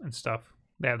tests and stuff.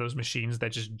 They have those machines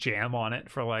that just jam on it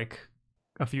for like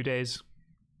a few days.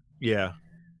 Yeah.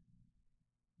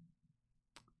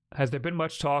 Has there been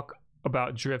much talk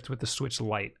about drift with the Switch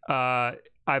Lite?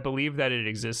 I believe that it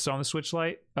exists on the Switch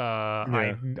Lite.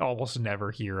 I almost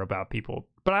never hear about people,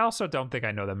 but I also don't think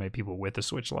I know that many people with the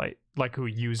Switch Lite, like who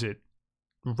use it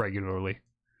regularly.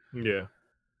 Yeah.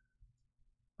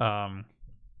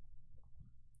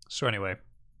 So anyway,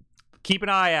 keep an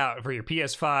eye out for your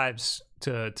PS5s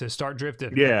to start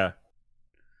drifting. Yeah.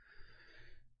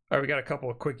 All right, we got a couple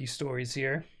of quickie stories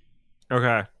here.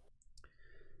 Okay.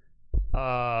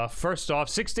 First off,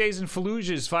 6 Days in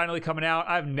Fallujah is finally coming out.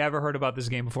 I've never heard about this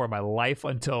game before in my life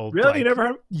until you never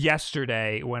heard?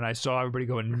 Yesterday when I saw everybody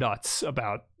going nuts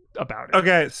about it.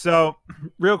 Okay, so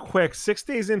real quick, 6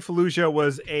 Days in Fallujah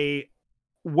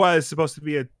was supposed to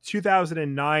be a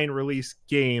 2009 release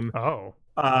game. Oh.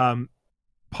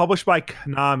 Published by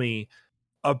Konami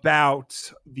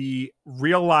about the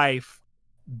real life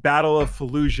Battle of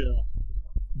Fallujah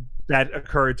that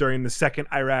occurred during the Second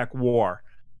Iraq War.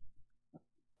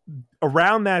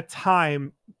 Around that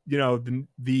time,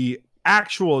 the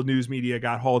actual news media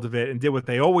got hold of it and did what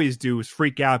they always do, is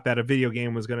freak out that a video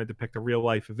game was going to depict a real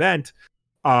life event.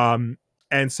 And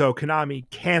so Konami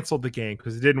canceled the game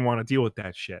because they didn't want to deal with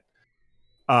that shit.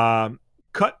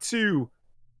 Cut to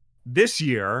this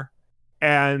year,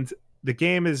 and the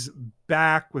game is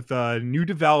back with a new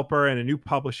developer and a new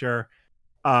publisher.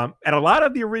 And a lot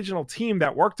of the original team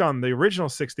that worked on the original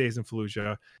 6 Days in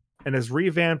Fallujah and has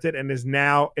revamped it, and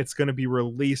it's going to be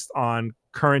released on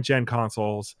current gen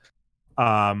consoles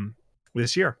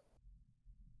this year.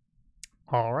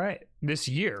 All right. This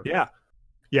year. Yeah.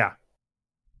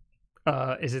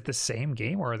 Is it the same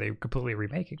game, or are they completely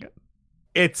remaking it?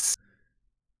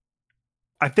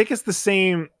 I think it's the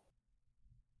same.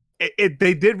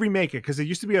 They did remake it because it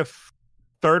used to be a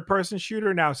third person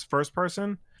shooter. Now it's first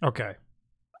person. Okay.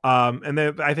 And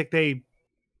I think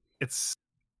it's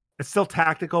still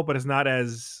tactical, but it's not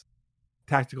as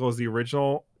tactical as the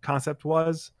original concept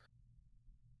was.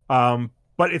 But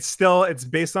it's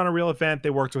based on a real event.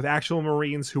 They worked with actual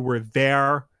Marines who were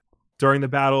there during the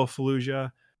Battle of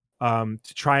Fallujah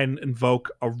to try and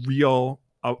invoke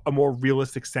a more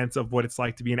realistic sense of what it's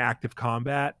like to be in active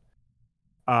combat.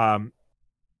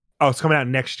 It's coming out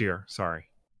next year. Sorry.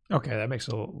 Okay, that makes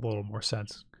a little more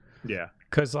sense. Yeah.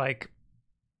 Because,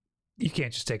 you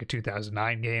can't just take a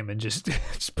 2009 game and just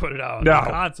put it out on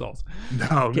consoles.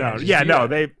 No. Yeah, no.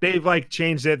 They've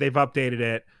changed it. They've updated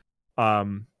it.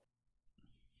 And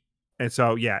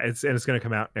so it's going to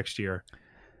come out next year.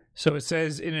 So it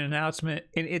says in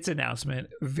its announcement,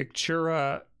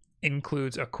 Victura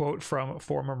includes a quote from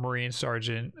former Marine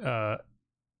Sergeant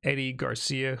Eddie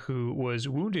Garcia, who was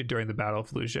wounded during the Battle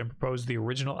of Fallujah and proposed the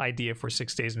original idea for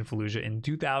 6 Days in Fallujah in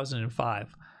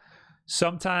 2005.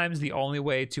 Sometimes the only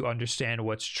way to understand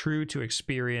what's true to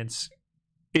experience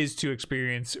is to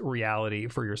experience reality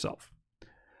for yourself.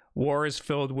 War is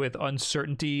filled with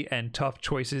uncertainty and tough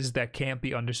choices that can't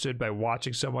be understood by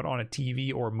watching someone on a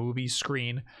TV or movie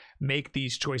screen make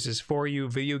these choices for you.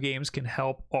 Video games can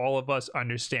help all of us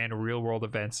understand real-world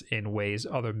events in ways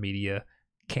other media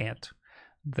can't.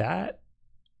 That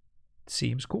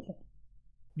seems cool.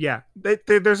 Yeah,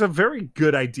 there's a very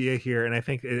good idea here, and I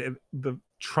think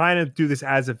trying to do this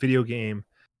as a video game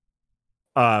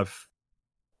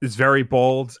is very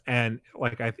bold, and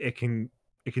it can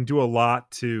do a lot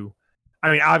to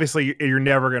I mean, obviously, you're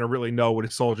never going to really know what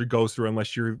a soldier goes through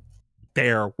unless you're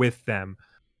there with them.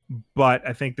 But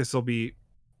I think this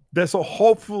will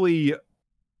hopefully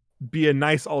be a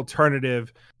nice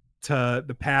alternative to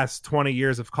the past 20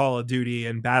 years of Call of Duty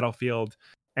and Battlefield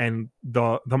and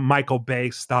the Michael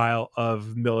Bay style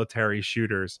of military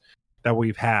shooters that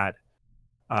we've had.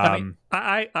 I mean,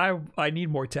 I need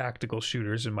more tactical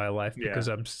shooters in my life because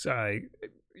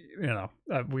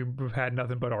we've had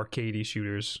nothing but arcadey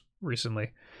shooters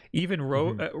recently. Even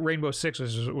Rainbow Six,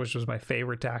 which was my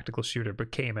favorite tactical shooter,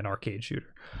 became an arcade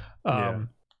shooter.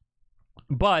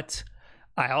 But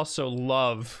I also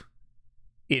love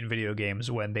in video games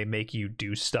when they make you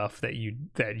do stuff that you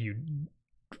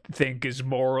think is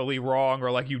morally wrong,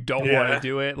 or like you don't want to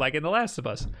do it, like in The Last of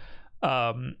Us.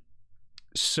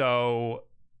 So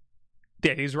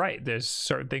yeah, he's right. There's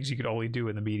certain things you could only do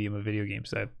in the medium of video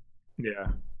games.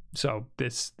 So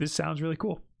this sounds really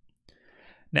cool.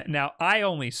 Now I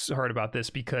only heard about this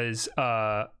because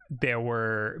I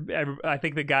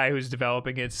think the guy who's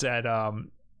developing it said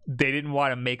they didn't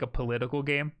want to make a political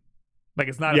game. Like,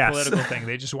 it's not a political thing.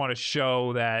 They just want to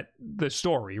show that the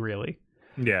story, really.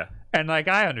 Yeah. And like,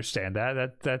 I understand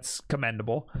that's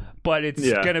commendable, but it's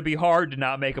going to be hard to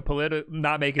not make it political.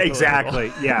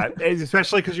 Exactly. Yeah.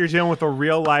 Especially because you're dealing with a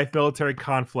real life military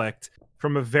conflict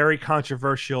from a very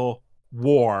controversial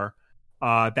war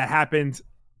that happened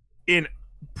in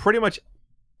pretty much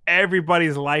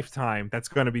everybody's lifetime that's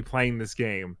going to be playing this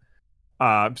game.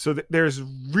 So there's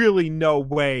really no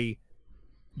way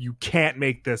you can't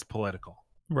make this political.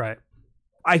 Right.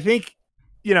 I think,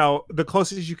 the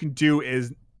closest you can do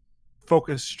is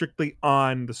focus strictly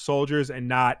on the soldiers and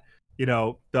not,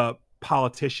 the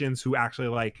politicians who actually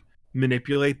like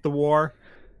manipulate the war.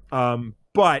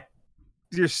 But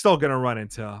you're still going to run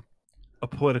into a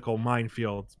political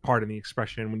minefield, pardon the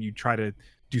expression, when you try to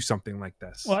do something like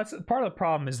this. Well, that's part of the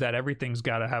problem, is that everything's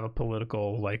got to have a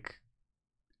political, like,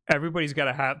 everybody's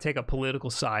got to take a political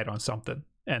side on something,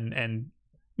 and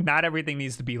not everything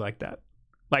needs to be like that.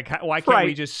 Like, why can't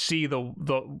we just see the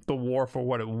war for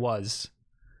what it was?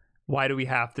 Why do we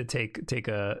have to take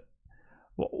a?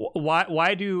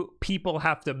 Why do people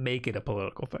have to make it a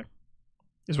political thing?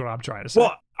 Is what I'm trying to say.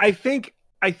 Well, I think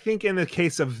in the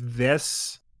case of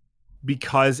this,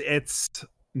 because it's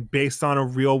based on a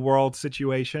real world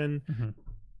situation,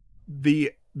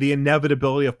 the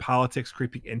inevitability of politics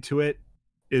creeping into it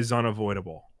is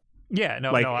unavoidable. Yeah,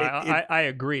 I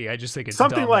agree. I just think it's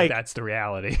something dumb like that's the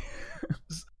reality.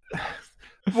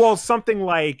 Well, something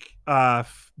like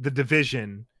The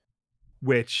Division,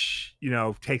 which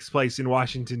takes place in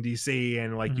Washington D.C.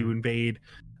 and like you invade,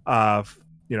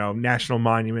 national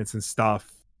monuments and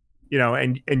stuff.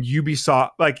 And Ubisoft,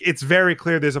 like, it's very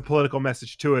clear there's a political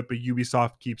message to it, but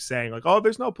Ubisoft keeps saying like, oh,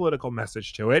 there's no political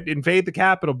message to it. Invade the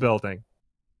Capitol building.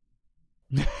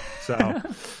 So.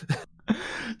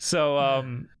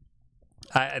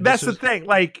 That's the thing.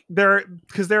 Like,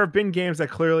 because there have been games that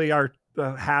clearly are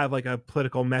have like a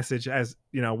political message, as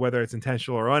whether it's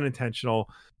intentional or unintentional,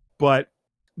 but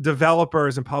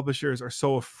developers and publishers are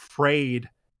so afraid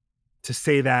to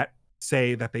say that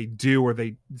they do, or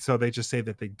they just say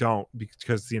that they don't,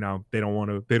 because they don't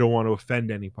want to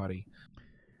offend anybody,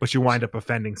 but you wind up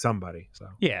offending somebody. So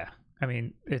yeah, I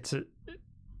mean, it's a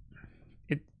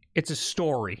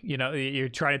story. You're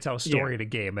trying to tell a story in a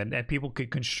game, and people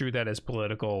could construe that as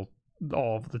political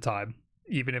all of the time,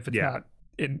 even if it's not.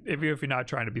 If you're not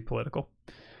trying to be political.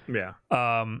 Yeah.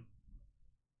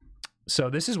 So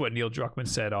this is what Neil Druckmann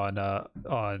said on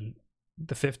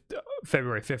the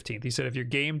February 15th. He said, if your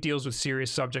game deals with serious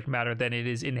subject matter, then it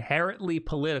is inherently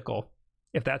political.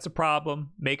 If that's a problem,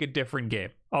 make a different game.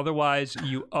 Otherwise,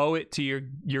 you owe it to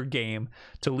your game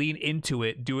to lean into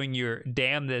it, doing your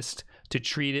damnedest to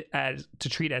treat as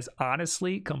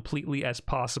honestly, completely as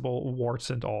possible,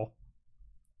 warts and all.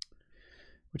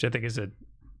 Which I think is a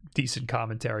decent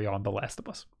commentary on The Last of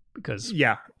Us, because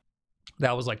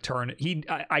that was like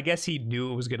I guess he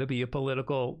knew it was going to be a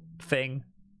political thing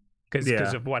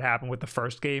because of what happened with the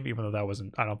first game, even though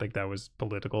I don't think that was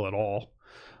political at all.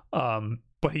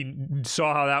 But he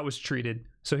saw how that was treated,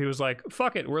 so he was like,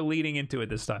 fuck it, we're leading into it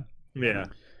this time.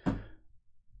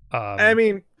 I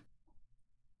mean,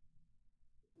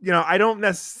 I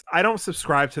don't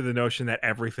subscribe to the notion that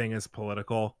everything is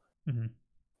political.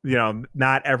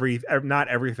 Not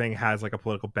everything has like a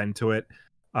political bend to it.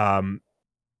 I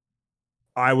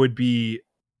would be,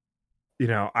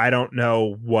 I don't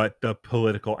know what the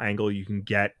political angle you can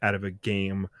get out of a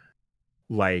game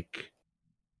like,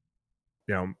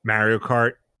 Mario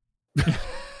Kart.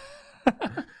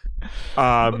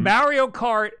 Mario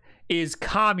Kart is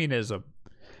communism,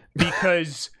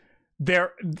 because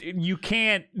you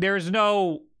can't. There's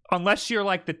no, unless you're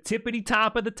like the tippity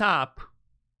top of the top.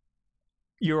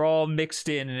 You're all mixed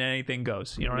in, and anything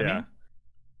goes. You know what I mean?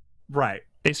 Right.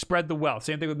 They spread the wealth.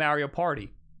 Same thing with Mario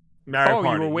Party. You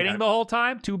were winning the whole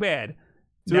time? Too bad.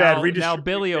 Now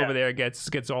Billy over there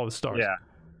gets all the stars. Yeah.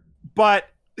 But,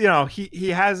 he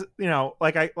has,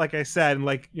 like I said, and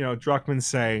like, Druckmann's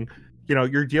saying,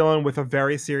 you're dealing with a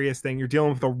very serious thing. You're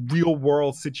dealing with a real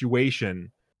world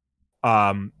situation.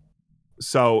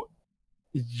 So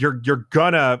you're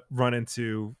gonna run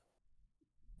into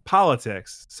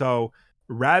politics. So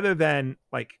rather than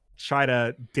like try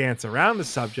to dance around the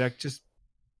subject, just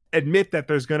admit that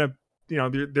there's gonna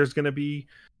be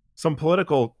some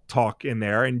political talk in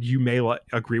there, and you may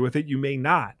agree with it, you may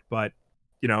not, but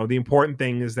the important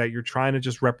thing is that you're trying to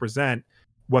just represent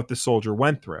what the soldier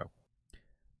went through.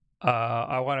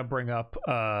 I want to bring up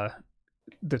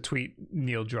the tweet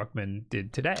Neil Druckmann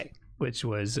did today, which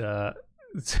was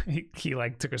he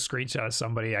like took a screenshot of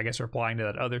somebody, I guess, replying to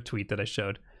that other tweet that I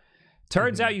showed.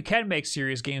 Turns out you can make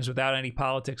serious games without any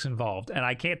politics involved, and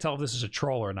I can't tell if this is a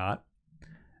troll or not,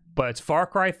 but it's Far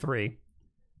Cry 3,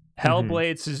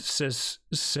 Hellblade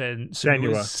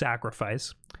Senua's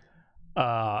Sacrifice,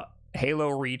 Halo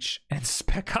Reach, and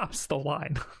Spec Ops: The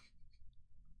Line.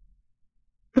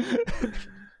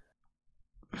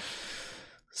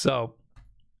 So,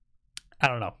 I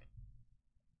don't know.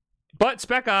 But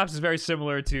Spec Ops is very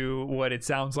similar to what it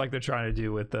sounds like they're trying to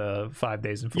do with 5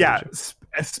 Days in Fallujah. Yeah,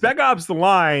 Spec Ops: The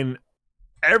Line,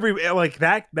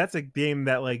 that's a game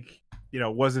that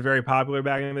wasn't very popular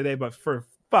back in the day, but for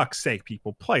fuck's sake,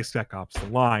 people, play Spec Ops: The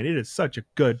Line. It is such a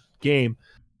good game.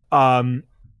 And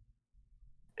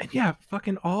yeah,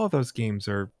 fucking all of those games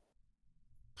are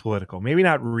political. Maybe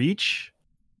not Reach,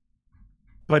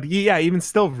 but yeah, even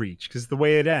still Reach, because the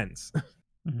way it ends.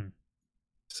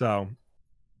 So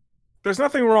there's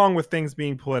nothing wrong with things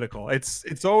being political.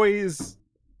 It's always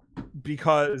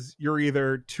because you're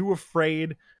either too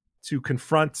afraid to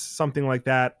confront something like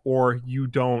that, or you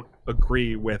don't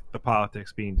agree with the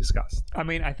politics being discussed. I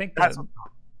mean, I think that's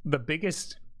the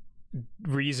biggest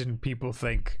reason people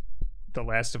think The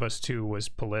Last of Us 2 was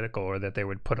political, or that they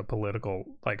would put a political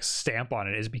stamp on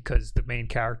it, is because the main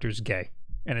character's gay.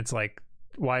 And it's like,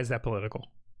 why is that political?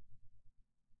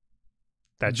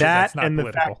 That's not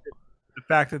political. The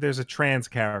fact that there's a trans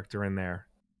character in there.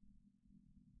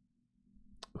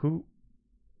 Who?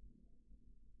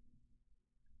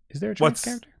 Is there a trans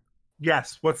character?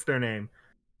 Yes. What's their name?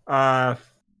 Abby.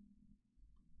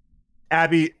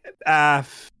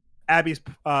 Abby's.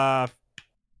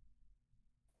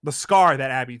 The Scar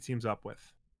that Abby teams up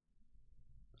with.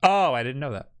 Oh, I didn't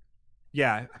know that.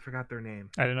 Yeah, I forgot their name.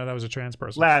 I didn't know that was a trans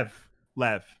person.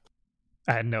 Lev.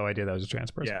 I had no idea that was a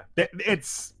trans person. Yeah,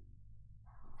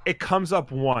 it comes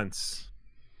up once,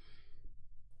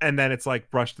 and then it's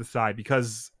brushed aside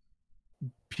because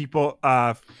people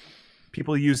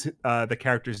use the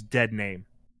character's dead name.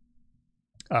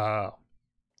 Oh,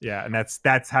 yeah, and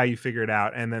that's how you figure it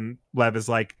out. And then Lev is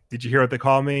like, "Did you hear what they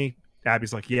call me?"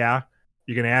 Abby's like, "Yeah."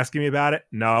 "You're gonna ask me about it?"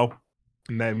 "No."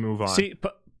 And then move on. See,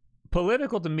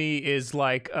 political to me is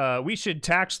we should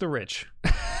tax the rich.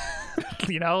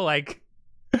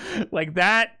 Like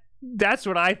that. That's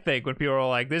what I think when people are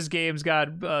like, this game's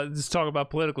got just talking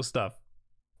about political stuff.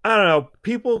 I don't know.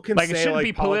 People can say it shouldn't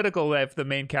be political if the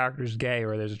main character's gay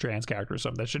or there's a trans character or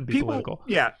something. That shouldn't be political.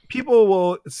 Yeah, people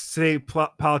will say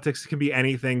politics can be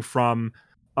anything from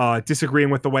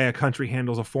disagreeing with the way a country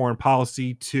handles a foreign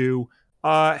policy to,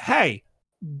 hey,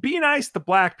 be nice to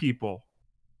black people.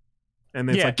 And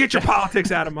then it's get your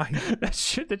politics out of my... that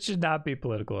should not be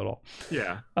political at all.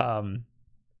 Yeah.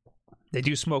 They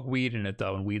do smoke weed in it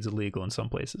though, and weed's illegal in some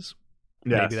places.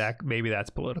 Yes. Maybe that's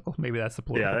political. Maybe that's the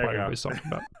political part everybody's talking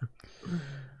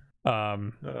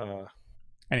about.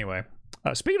 Anyway,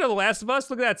 speaking of The Last of Us,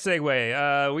 look at that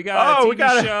segue. We got a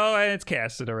TV show and it's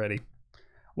casted already.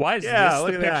 Why is this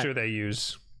the picture they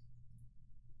use?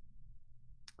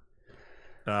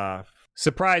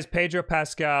 Surprise! Pedro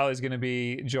Pascal is going to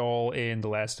be Joel in The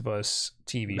Last of Us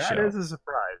TV show. That is a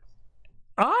surprise.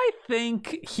 I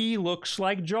think he looks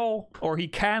like Joel, or he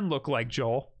can look like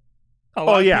Joel. A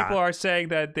lot of people are saying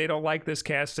that they don't like this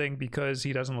casting because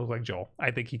he doesn't look like Joel.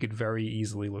 I think he could very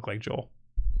easily look like Joel.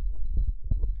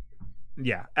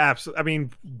 Yeah, absolutely. I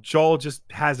mean, Joel just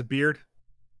has a beard.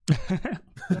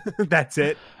 That's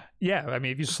it. Yeah, I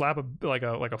mean, if you slap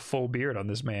a full beard on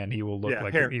this man, he will look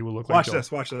like Joel.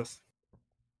 Watch this.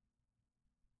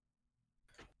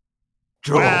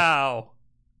 Joel.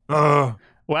 Wow.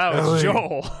 Wow, it's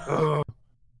Joel.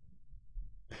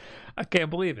 I can't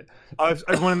believe it.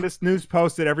 When this news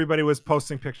posted, everybody was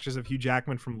posting pictures of Hugh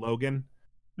Jackman from Logan.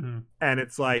 And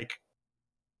it's like,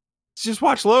 just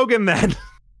watch Logan then,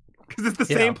 because it's the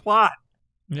same plot.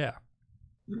 Yeah.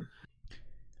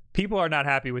 People are not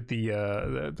happy with the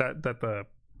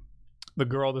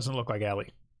girl doesn't look like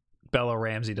Ellie. Bella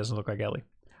Ramsey doesn't look like Ellie.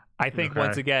 I think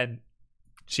once again,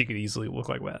 she could easily look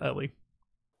like Ellie.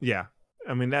 Yeah,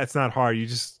 I mean that's not hard. You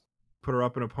just put her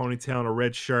up in a ponytail and a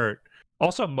red shirt.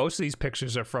 Also, most of these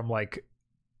pictures are from like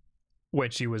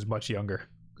when she was much younger.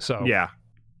 So yeah,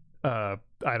 I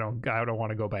don't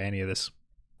want to go by any of this.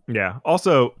 Yeah.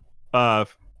 Also,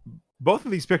 both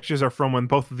of these pictures are from when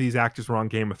both of these actors were on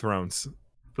Game of Thrones,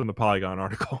 from the Polygon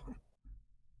article.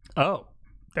 Oh,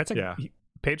 that's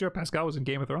Pedro Pascal was in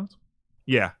Game of Thrones?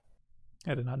 Yeah.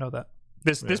 I did not know that.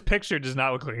 This picture does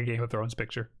not look like a Game of Thrones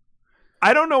picture.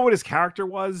 I don't know what his character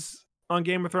was on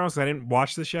Game of Thrones. I didn't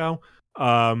watch the show.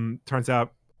 Turns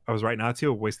out I was right not to.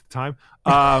 A waste of time.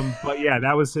 But yeah,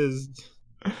 that was his.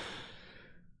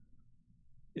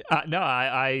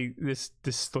 No, this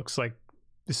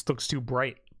looks too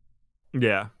bright.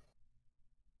 Yeah.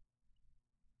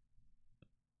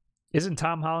 Isn't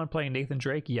Tom Holland playing Nathan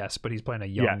Drake? Yes, but he's playing a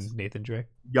young Nathan Drake.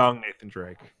 Young Nathan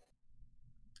Drake.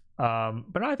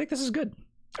 But no, I think this is good.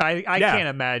 I can't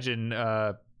imagine.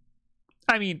 I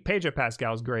mean, Pedro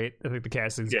Pascal's great. I think the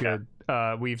casting's good.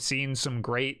 We've seen some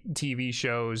great TV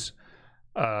shows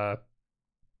that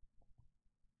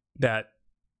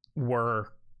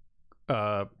were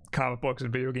comic books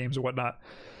and video games and whatnot.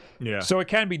 Yeah. So it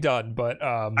can be done, but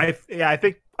I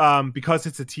think because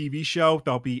it's a TV show,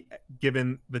 they'll be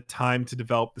given the time to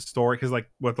develop the story. Because like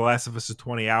what The Last of Us is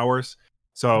 20 hours,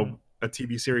 so a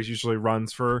TV series usually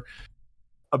runs for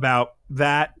about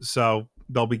that. So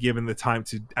they'll be given the time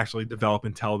to actually develop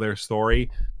and tell their story.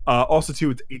 Also,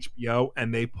 too, it's HBO,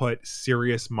 and they put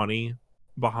serious money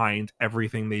behind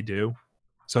everything they do.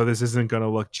 So this isn't going to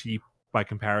look cheap by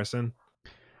comparison.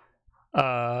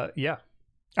 Yeah.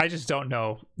 I just don't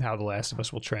know how The Last of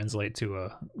Us will translate to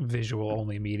a visual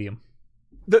only medium.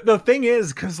 The thing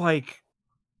is, because like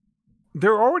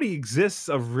there already exists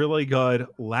a really good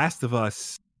Last of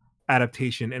Us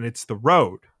adaptation, and it's The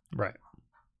Road, right?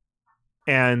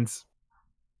 And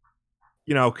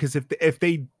you know, because if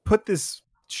they put this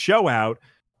show out,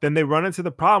 then they run into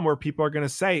the problem where people are going to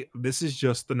say this is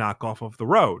just the knockoff of The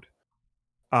Road.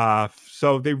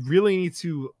 So they really need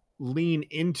to lean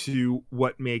into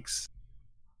what makes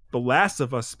The Last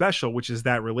of Us special, which is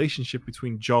that relationship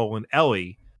between Joel and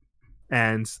Ellie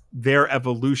and their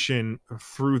evolution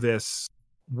through this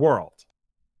world.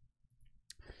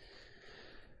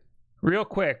 Real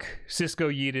quick, Cisco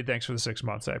yeeted, thanks for the 6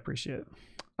 months. I appreciate it.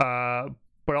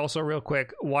 But also real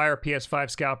quick, why are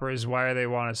PS5 scalpers, why are they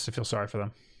want us to feel sorry for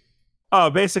them? Oh,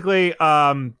 basically,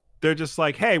 they're just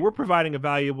like, hey, we're providing a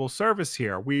valuable service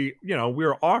here.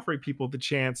 We're offering people the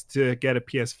chance to get a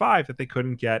PS5 that they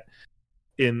couldn't get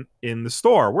in the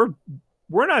store.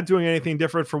 We're not doing anything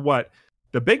different from what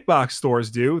the big box stores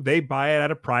do. They buy it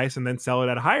at a price and then sell it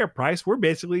at a higher price. We're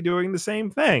basically doing the same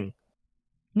thing.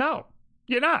 No,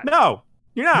 you're not. No,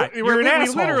 you're not. You're an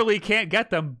asshole. We literally can't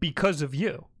get them because of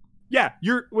you. Yeah,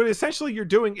 what essentially you're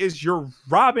doing is you're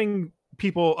robbing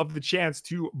people of the chance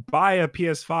to buy a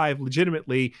PS5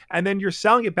 legitimately, and then you're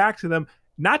selling it back to them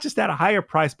not just at a higher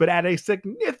price, but at a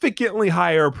significantly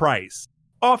higher price,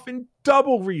 often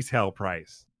double retail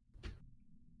price.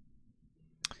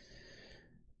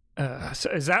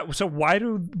 So why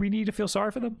do we need to feel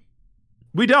sorry for them?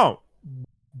 We don't.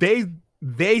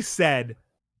 They said,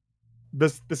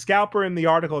 the scalper in the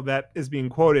article that is being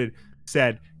quoted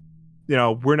said,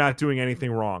 we're not doing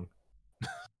anything wrong.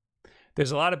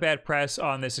 There's a lot of bad press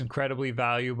on this incredibly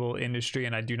valuable industry,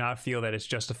 and I do not feel that it's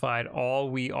justified. All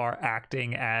we are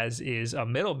acting as is a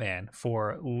middleman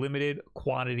for limited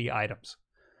quantity items.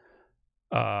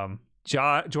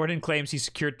 Jordan claims he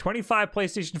secured 25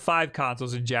 PlayStation 5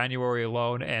 consoles in January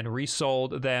alone and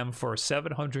resold them for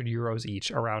 €700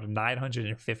 each, around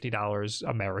 $950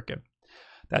 American.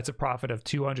 That's a profit of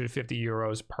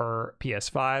 €250 per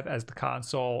PS5, as the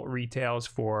console retails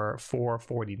for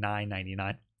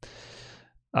 $449.99.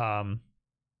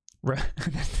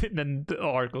 Then the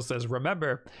article says,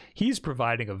 remember, he's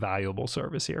providing a valuable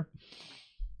service here.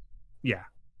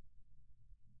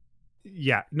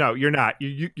 Yeah, no, you're not.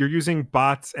 You're using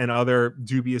bots and other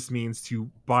dubious means to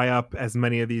buy up as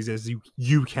many of these as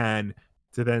you can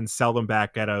to then sell them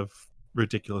back at a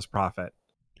ridiculous profit.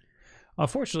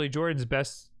 Unfortunately,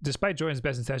 despite Jordan's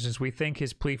best intentions, we think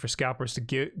his plea for scalpers to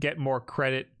get more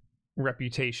credit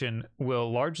reputation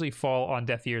will largely fall on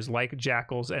deaf ears. Like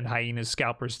jackals and hyenas,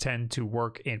 scalpers tend to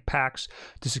work in packs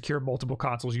to secure multiple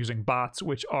consoles using bots,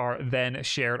 which are then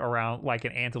shared around like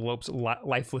an antelope's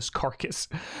lifeless carcass.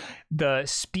 The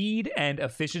speed and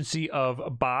efficiency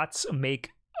of bots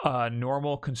make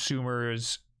normal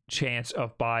consumers' chance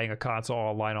of buying a console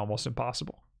online almost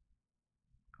impossible.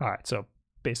 All right, so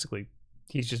basically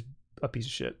he's just a piece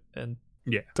of shit and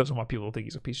doesn't want people to think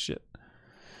he's a piece of shit.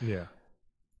 Yeah.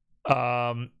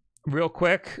 Real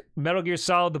quick, Metal Gear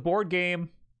Solid, the board game,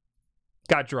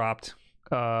 got dropped.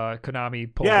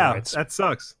 Konami pulled the rights. That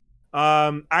sucks.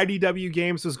 IDW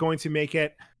Games was going to make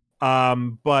it,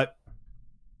 but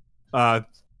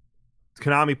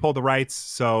Konami pulled the rights,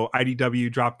 so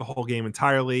IDW dropped the whole game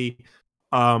entirely.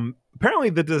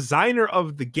 Apparently, the designer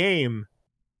of the game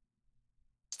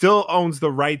still owns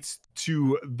the rights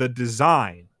to the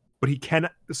design, but he can.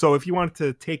 So if he wanted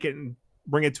to take it and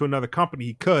bring it to another company,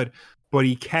 he could, but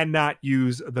he cannot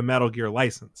use the Metal Gear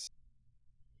license.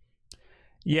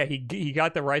 Yeah, he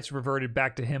got the rights reverted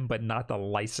back to him, but not the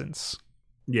license.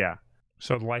 Yeah.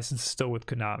 So the license is still with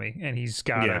Konami, and he's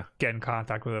got to get in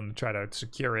contact with them to try to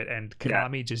secure it, and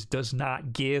Konami just does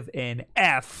not give an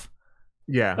F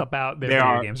about their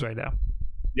video games right now.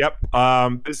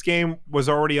 Yep. This game was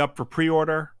already up for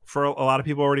pre-order. For a lot of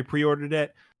people already pre-ordered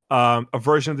it. A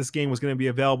version of this game was going to be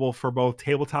available for both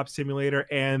Tabletop Simulator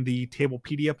and the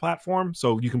Tablepedia platform,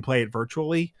 so you can play it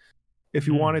virtually if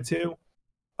you wanted to.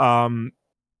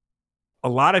 A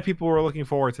lot of people were looking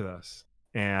forward to this,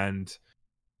 and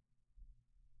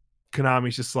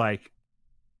Konami's just like,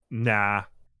 nah.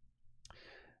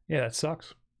 Yeah, that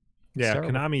sucks. Yeah,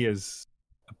 Konami is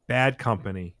a bad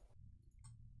company.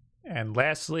 And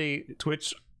lastly,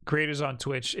 Twitch creators on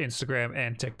Twitch, Instagram,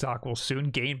 and TikTok will soon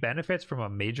gain benefits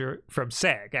from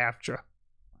SAG-AFTRA.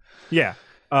 Yeah.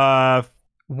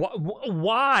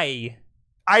 Why?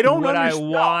 I don't would understand.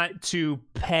 I want to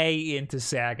pay into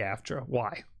SAG-AFTRA?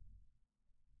 Why?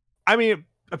 I mean,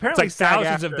 apparently it's like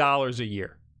thousands of dollars a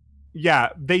year. Yeah,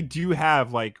 they do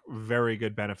have like very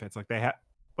good benefits. Like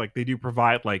they do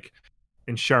provide like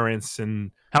insurance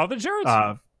and health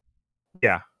insurance.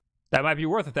 Yeah. That might be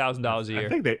worth $1,000 a year.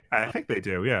 I think they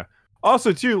do. Yeah.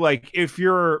 Also, too, like if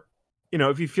you're,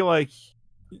 if you feel like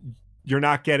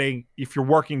if you're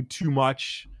working too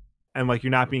much and like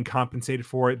you're not being compensated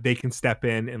for it, they can step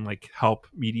in and like help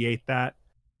mediate that.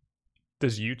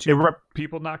 Does YouTube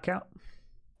people not count?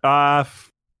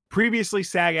 Previously,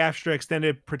 SAG-AFTRA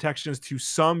extended protections to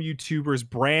some YouTubers'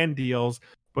 brand deals,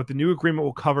 but the new agreement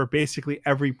will cover basically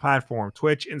every platform: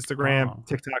 Twitch, Instagram,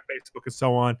 TikTok, Facebook, and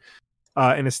so on.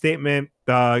 In a statement,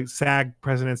 the SAG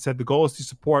president said the goal is to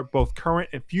support both current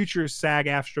and future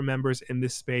SAG-AFTRA members in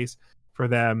this space for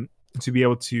them to be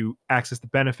able to access the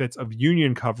benefits of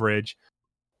union coverage.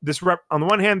 On the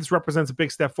one hand, this represents a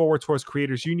big step forward towards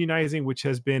creators unionizing, which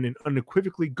has been an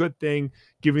unequivocally good thing,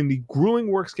 given the grueling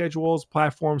work schedules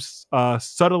platforms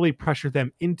subtly pressure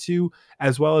them into,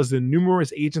 as well as the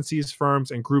numerous agencies,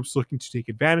 firms, and groups looking to take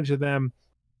advantage of them.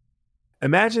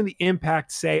 Imagine the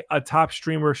impact, say, a top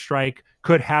streamer strike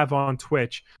could have on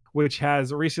Twitch, which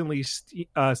has recently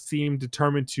seemed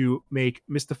determined to make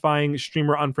mystifying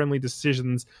streamer-unfriendly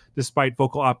decisions despite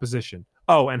vocal opposition.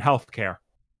 Oh, and healthcare.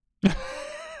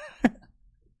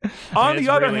 On the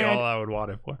other hand, all I would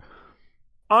want it for.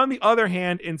 On the other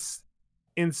hand,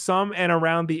 in some and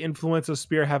around the influential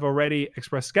sphere have already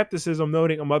expressed skepticism,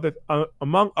 noting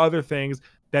among other things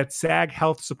that SAG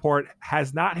health support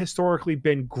has not historically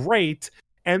been great,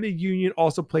 and the union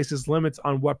also places limits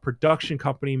on what production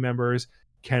company members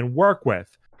can work with,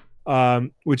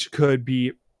 which could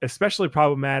be especially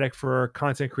problematic for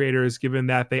content creators given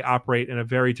that they operate in a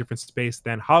very different space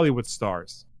than Hollywood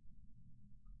stars.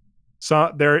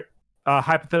 So there a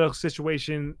hypothetical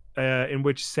situation in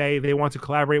which, say, they want to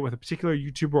collaborate with a particular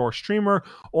YouTuber or streamer,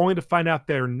 only to find out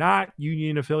they're not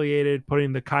union affiliated,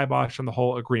 putting the kibosh on the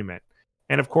whole agreement.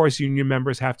 And of course, union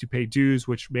members have to pay dues,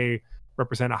 which may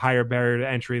represent a higher barrier to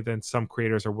entry than some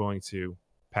creators are willing to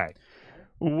pay.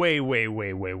 Wait.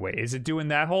 Is it doing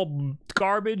that whole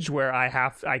garbage where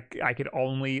I could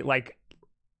only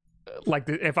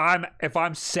if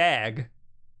I'm SAG?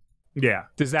 Yeah.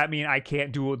 Does that mean I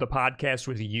can't do the podcast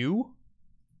with you?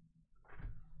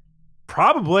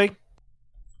 Probably.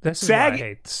 This is why I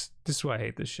hate this. This is why I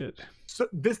hate this shit. So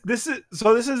this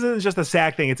isn't just a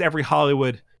SAG thing. It's every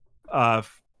Hollywood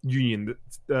union.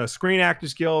 The Screen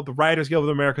Actors Guild, the Writers Guild of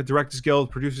America, Directors Guild,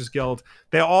 Producers Guild.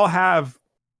 They all have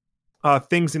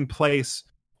things in place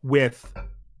with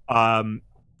the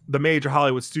major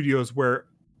Hollywood studios where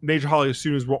major Hollywood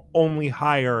studios will only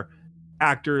hire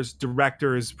actors,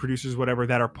 directors, producers, whatever,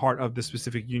 that are part of the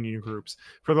specific union groups.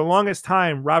 For the longest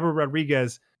time, Robert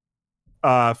Rodriguez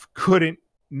couldn't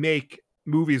make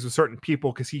movies with certain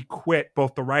people because he quit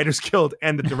both the Writers Guild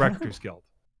and the Directors Guild.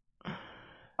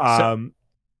 That's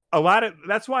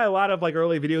why a lot of like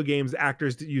early video games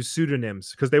actors use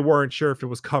pseudonyms, because they weren't sure if it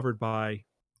was covered by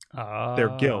their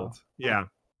guild. Yeah.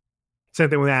 Same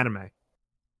thing with anime.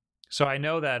 So I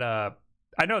know that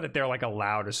they're like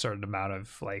allowed a certain amount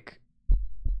of like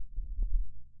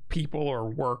people or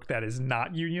work that is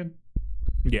not union.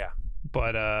 Yeah.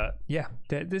 But yeah,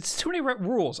 there's too many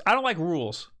rules. I don't like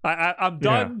rules. I'm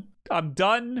done. Yeah. I'm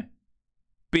done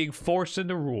being forced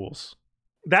into rules.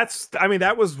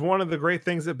 That was one of the great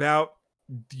things about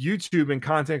YouTube and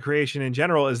content creation in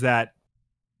general, is that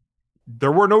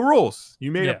there were no rules.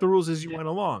 You made up the rules as you went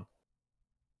along.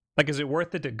 Like, is it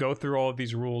worth it to go through all of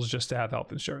these rules just to have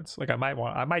health insurance? Like, I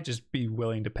might just be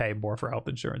willing to pay more for health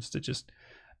insurance to just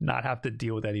not have to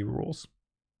deal with any rules.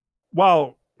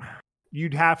 Well, you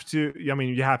have to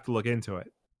look into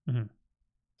it. Mm-hmm.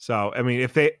 So, I mean,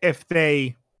 if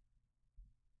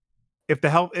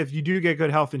you do get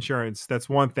good health insurance, that's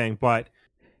one thing. But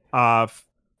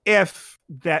if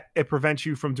that it prevents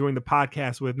you from doing the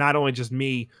podcast with not only just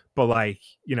me, but like,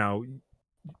 you know,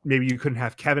 maybe you couldn't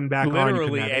have Kevin back on,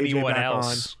 literally anyone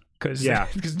else, because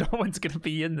no one's gonna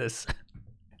be in this.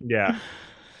 Yeah,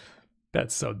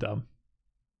 that's so dumb.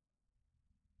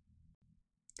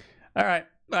 All right,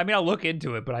 I mean, I'll look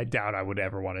into it, but I doubt I would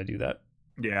ever want to do that.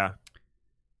 Yeah.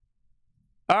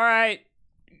 All right.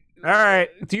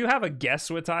 Do you have a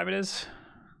guess what time it is?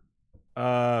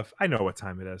 I know what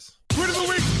time it is. Tweet of the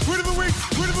week.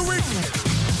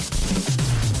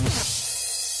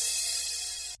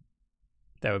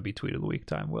 That would be tweet of the week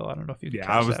time, Will. I don't know if you. Yeah,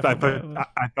 I thought you were gonna.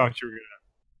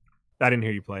 I didn't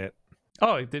hear you play it.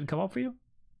 Oh, it didn't come up for you?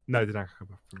 No, it did not come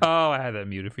up for me. Oh, I had that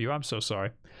muted for you. I'm so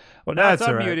sorry. Well, now it's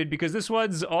unmuted right, because this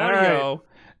one's audio.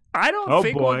 Right. I don't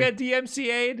think we'll get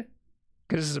DMCA'd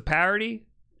because this is a parody,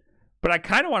 but I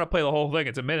kind of want to play the whole thing.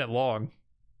 It's a minute long.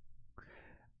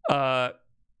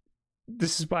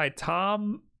 This is by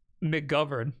Tom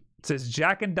McGovern. It says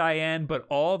Jack and Diane, but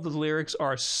all the lyrics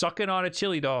are sucking on a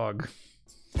chili dog.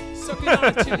 Sucking on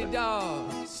a chili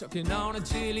dog. Sucking on a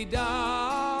chili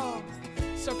dog.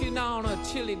 Sucking on a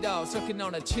chili dog. Sucking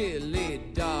on a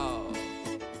chili dog.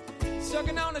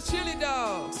 Sucking on a chili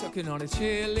dog. Sucking on a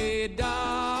chili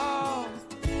dog.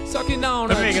 Sucking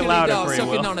on a chili dog.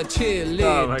 Sucking on a chili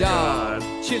dog.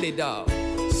 Chili dog.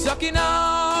 Sucking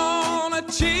on a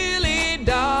chili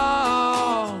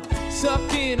dog.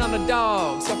 Sucking on a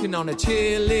dog. Sucking on a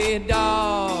chili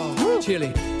dog. Woo.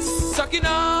 Chili. Sucking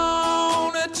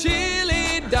on a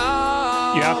chili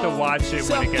dog. You have to watch it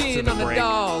when it gets to the break.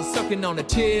 Dog, sucking on a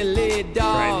chili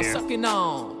dog. Right, sucking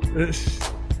on.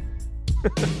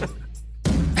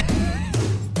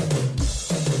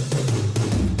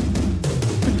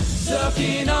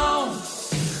 Sucking on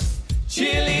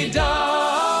chili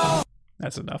dog.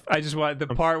 That's enough. I just want the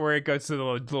part where it goes to the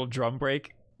little drum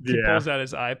break. He pulls out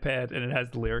his iPad and it has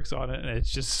the lyrics on it, and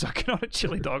it's just sucking on a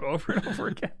chili dog over and over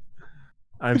again.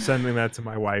 I'm sending that to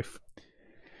my wife.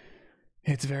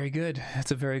 It's very good.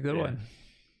 That's a very good one.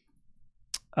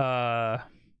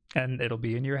 And it'll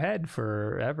be in your head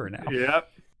forever now.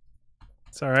 Yep.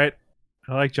 It's all right.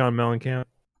 I like John Mellencamp.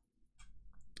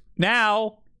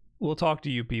 Now we'll talk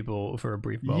to you people for a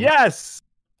brief moment. Yes.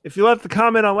 If you left a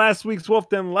comment on last week's Wolf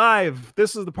Den Live,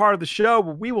 this is the part of the show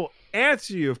where we will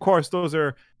answer you. Of course, those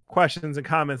are questions and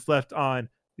comments left on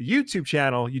the YouTube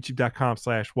channel,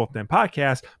 youtube.com/Wolfden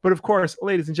Podcast. But of course,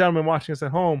 ladies and gentlemen watching us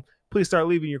at home, please start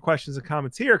leaving your questions and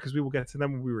comments here, because we will get to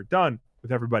them when we were done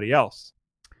with everybody else.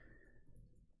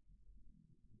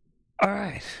 All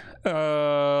right.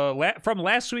 From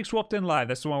last week's Wolf Den Live,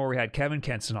 that's the one where we had Kevin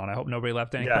Kenson on. I hope nobody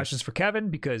left any questions for Kevin,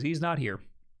 because he's not here.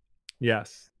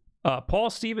 Yes. Paul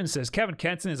Stevens says, Kevin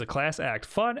Kenson is a class act.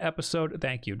 Fun episode.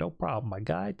 Thank you. No problem, my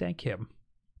guy. Thank him.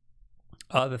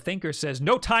 The Thinker says,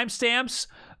 no timestamps.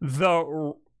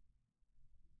 The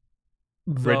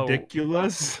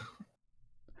ridiculous.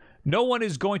 No one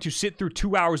is going to sit through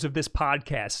 2 hours of this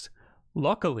podcast.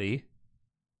 Luckily,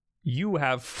 you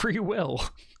have free will.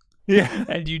 Yeah.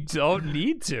 And you don't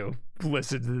need to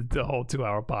listen to the whole 2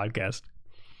 hour podcast.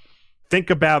 Think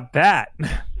about that,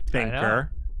 Thinker.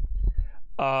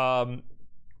 I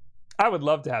would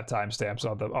love to have timestamps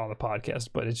on the podcast,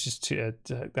 but it's just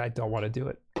I don't want to do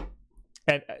it.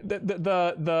 And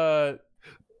the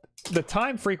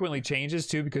time frequently changes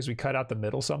too, because we cut out the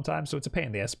middle sometimes, so it's a pain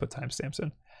in the ass to put timestamps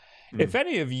in. If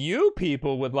any of you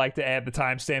people would like to add the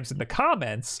timestamps in the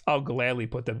comments, I'll gladly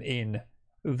put them in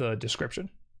the description.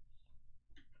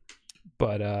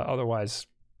 But otherwise,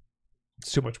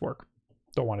 it's too much work.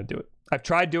 Don't want to do it. I've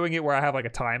tried doing it where I have like a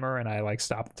timer and I like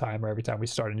stop the timer every time we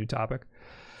start a new topic.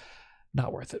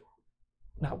 Not worth it.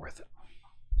 Not worth it.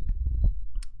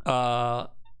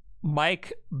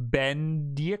 Mike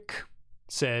Bendick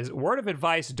says, word of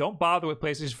advice, don't bother with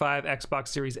PlayStation 5, Xbox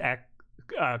Series X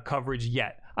coverage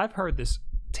yet. I've heard this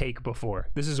take before.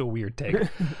 This is a weird take.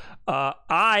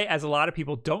 I, as a lot of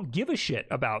people, don't give a shit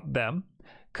about them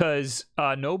because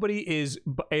nobody is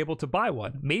able to buy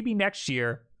one. Maybe next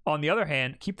year. On the other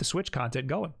hand, keep the Switch content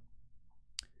going.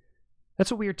 That's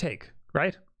a weird take,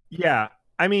 right? Yeah.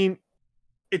 I mean,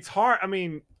 it's hard. I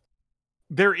mean,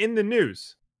 they're in the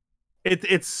news.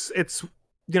 It's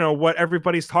what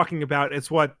everybody's talking about. It's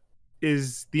what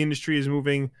the industry is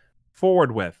moving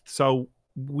forward with. So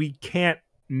we can't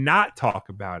not talk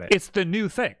about it. It's the new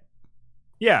thing.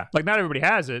 Yeah. Like not everybody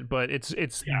has it, but it's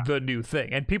the new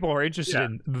thing. And people are interested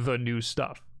in the new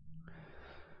stuff.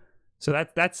 So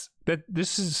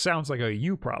sounds like a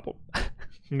you problem.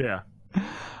 Yeah.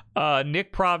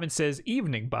 Nick Province says,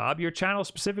 evening, Bob. Your channel,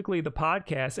 specifically the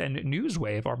podcast and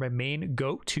Newswave, are my main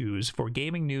go-tos for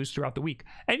gaming news throughout the week.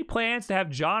 Any plans to have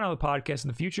John on the podcast in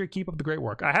the future? Keep up the great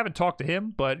work. I haven't talked to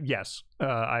him, but yes,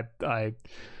 I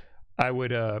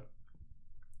would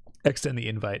extend the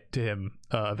invite to him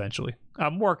eventually.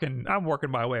 I'm working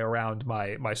my way around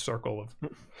my circle of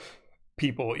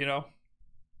people, you know.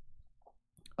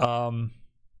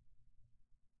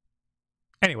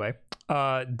 Anyway,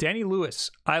 Danny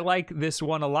Lewis, I like this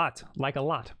one a lot.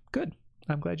 Good.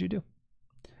 I'm glad you do.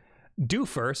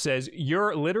 Doofer says,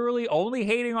 you're literally only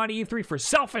hating on E3 for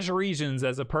selfish reasons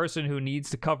as a person who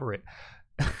needs to cover it.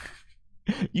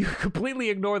 You completely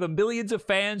ignore the millions of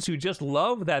fans who just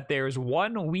love that there's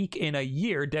 1 week in a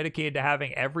year dedicated to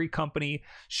having every company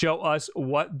show us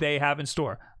what they have in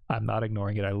store. I'm not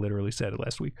ignoring it. I literally said it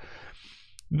last week.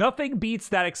 Nothing beats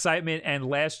that excitement, and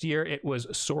last year it was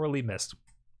sorely missed.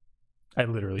 I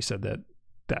literally said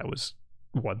that was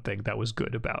one thing that was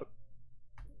good about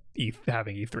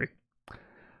having E3.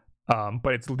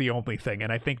 But it's the only thing,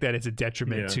 and I think that it's a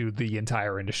detriment to the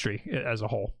entire industry as a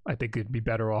whole. I think it'd be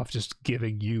better off just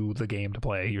giving you the game to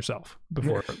play yourself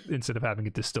instead of having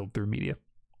it distilled through media.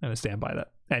 And I stand by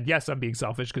that. And yes, I'm being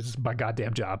selfish because it's my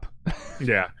goddamn job.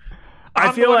 Yeah.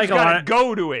 I feel like gotta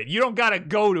go to it. You don't gotta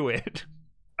go to it.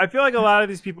 I feel like a lot of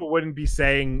these people wouldn't be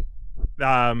saying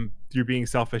you're being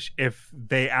selfish if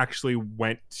they actually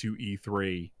went to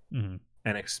E3 and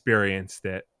experienced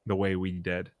it the way we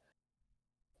did.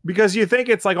 Because you think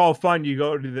it's like all fun. You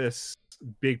go to this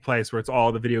big place where it's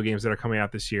all the video games that are coming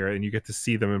out this year and you get to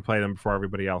see them and play them before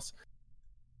everybody else.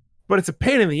 But it's a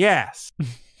pain in the ass.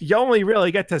 You only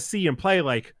really get to see and play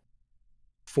like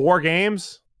 4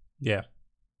 games. Yeah.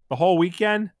 The whole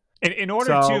weekend. In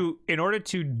order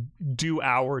to do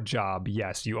our job,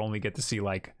 yes, you only get to see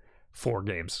like 4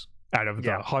 games out of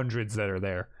the hundreds that are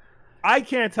there. I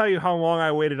can't tell you how long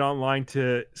I waited online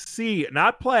to see,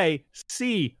 not play,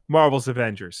 see Marvel's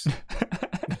Avengers.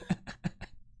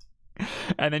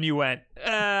 And then you went,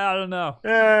 I don't know.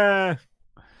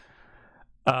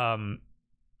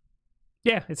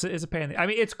 Yeah, it's a pain. I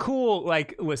mean, it's cool.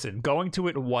 Like, listen, going to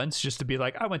it once just to be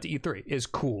like, I went to E3 is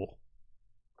cool.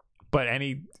 But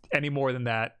any more than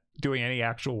that, doing any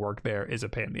actual work there is a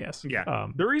pain in the ass. Yeah.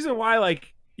 The reason why,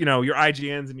 like, your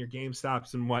IGNs and your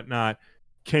GameStops and whatnot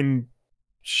can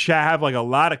have like a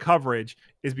lot of coverage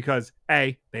is because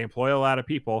A, they employ a lot of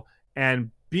people,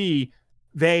 and B,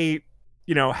 they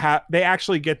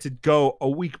actually get to go a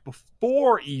week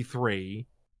before E3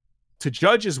 to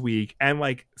Judges Week and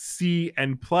like see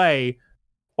and play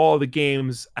all the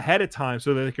games ahead of time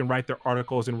so that they can write their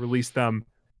articles and release them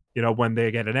when they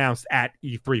get announced at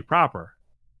E3 proper.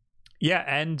 Yeah,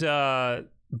 and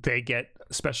they get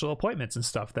special appointments and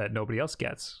stuff that nobody else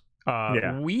gets.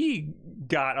 We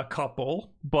got a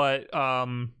couple, but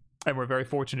and we're very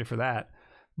fortunate for that.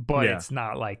 But it's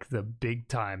not like the big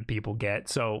time people get.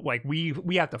 So like we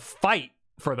have to fight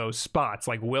for those spots.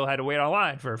 Like Will had to wait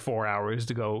online for 4 hours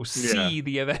to go see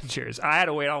the Avengers. I had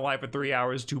to wait online for 3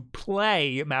 hours to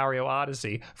play Mario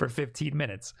Odyssey for 15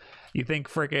 minutes. You think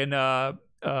freaking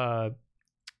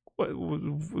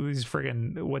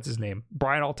what's his name?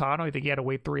 Brian Altano? You think he had to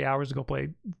wait 3 hours to go play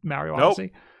Mario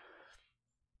Odyssey?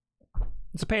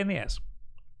 It's a pain in the ass.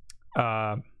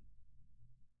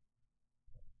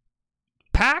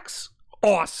 PAX,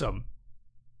 awesome.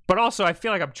 But also, I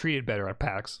feel like I'm treated better at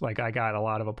PAX. Like, I got a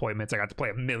lot of appointments. I got to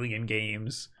play 1 million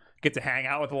games. Get to hang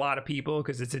out with a lot of people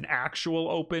because it's an actual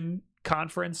open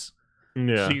conference.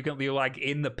 Yeah. So you're like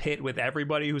in the pit with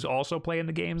everybody who's also playing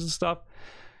the games and stuff.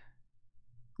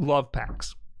 Love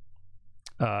PAX.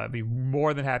 I'd be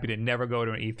more than happy to never go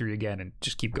to an E3 again and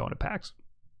just keep going to PAX.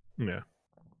 Yeah.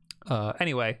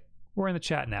 Anyway, we're in the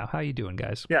chat now. How you doing,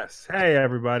 guys? Yes. Hey,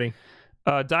 everybody.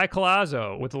 Di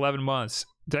Colazzo with 11 months.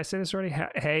 Did I say this already?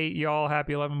 Hey, y'all.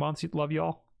 Happy 11 months. Love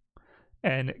y'all.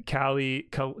 And Khalil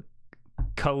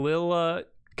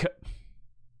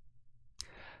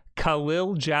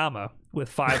Jama with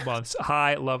 5 months.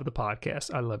 Hi, love the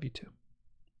podcast. I love you too.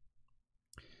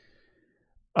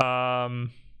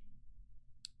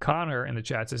 Connor in the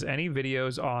chat says, any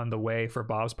videos on the way for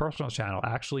Bob's personal channel?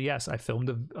 Actually, yes. I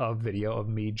filmed a video of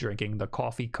me drinking the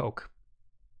coffee Coke.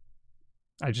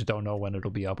 I just don't know when it'll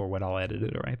be up or when I'll edit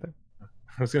it or anything.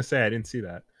 I was gonna say I didn't see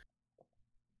that.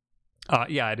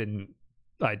 Yeah, I didn't.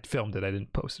 I filmed it. I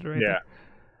didn't post it or anything. Yeah.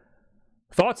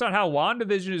 Thoughts on how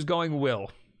WandaVision is going,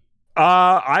 Will?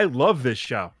 I love this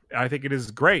show. I think it is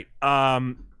great. I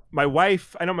know my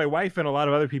wife and a lot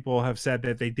of other people have said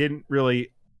that they didn't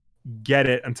really get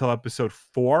it until episode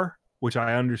 4, which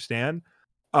I understand.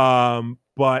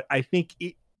 But I think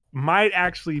it might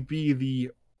actually be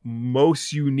the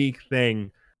most unique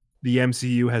thing the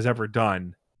MCU has ever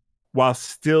done, while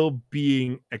still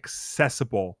being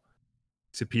accessible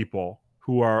to people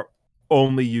who are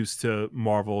only used to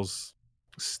Marvel's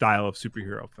style of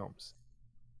superhero films.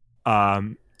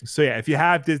 So yeah, if you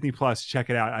have Disney Plus, check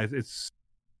it out. It's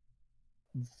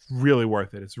really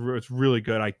worth it. It's really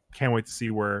good. I can't wait to see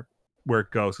where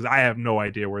it goes, because I have no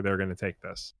idea where they're going to take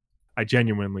this. I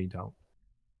genuinely don't.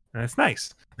 And it's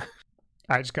nice.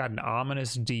 I just got an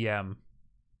ominous DM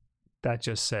that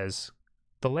just says,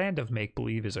 the land of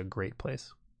make-believe is a great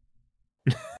place.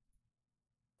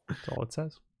 That's all it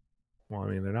says. Well, I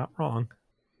mean, they're not wrong.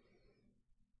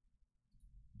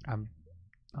 I'm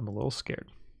a little scared.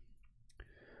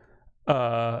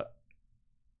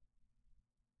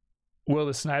 Will,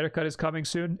 the Snyder Cut is coming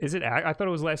soon? Is it? I thought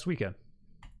it was last weekend.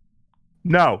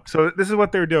 No. So this is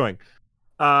what they're doing.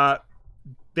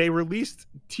 They released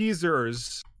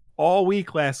teasers all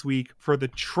week last week for the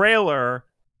trailer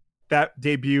that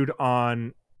debuted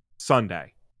on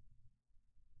Sunday.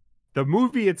 The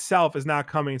movie itself is not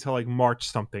coming until like March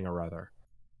something or other.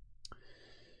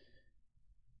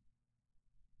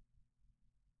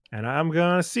 And I'm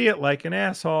gonna see it like an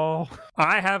asshole.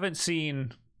 I haven't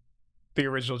seen the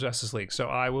original Justice League, so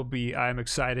I'm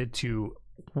excited to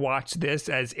watch this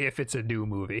as if it's a new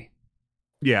movie.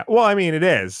 Yeah, well, I mean, it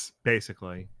is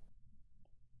basically.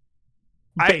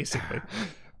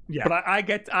 Yeah. But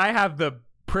I have the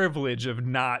privilege of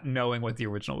not knowing what the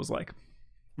original was like.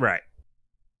 Right.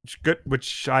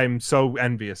 Which I'm so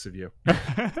envious of you.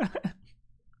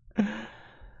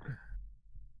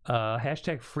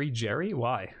 Hashtag free Jerry?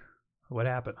 Why? What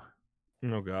happened?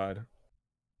 Oh God.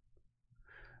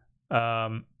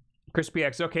 Crispy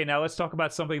X. Okay, now let's talk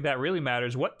about something that really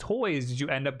matters. What toys did you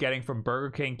end up getting from Burger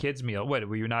King Kids Meal? What,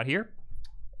 were you not here?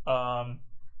 I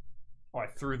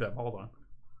threw them. Hold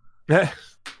on.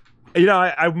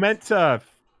 I meant to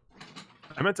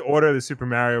order the Super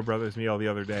Mario Brothers meal the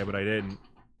other day, but I didn't,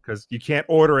 because you can't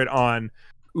order it on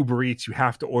Uber Eats. You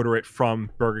have to order it from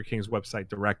Burger King's website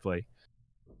directly.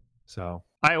 So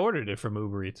I ordered it from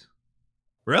Uber Eats.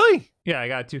 Really? Yeah, I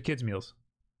got 2 kids meals.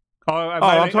 It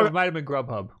might have been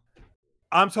Grubhub.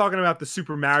 I'm talking about the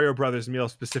Super Mario Brothers meal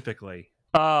specifically.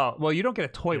 Well, you don't get a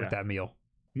toy with that meal.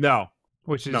 No.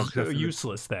 Which is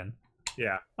useless then.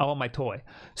 Yeah. I want my toy.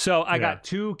 So I got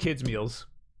 2 kids meals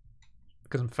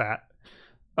because I'm fat.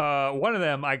 One of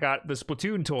them, I got the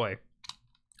Splatoon toy,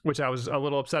 which I was a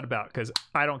little upset about because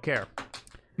I don't care.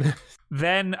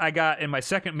 Then I got, in my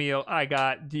second meal,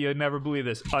 you'll never believe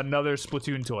this, another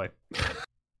Splatoon toy.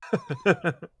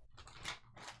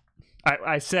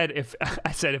 I said if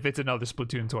it's another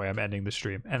Splatoon toy, I'm ending the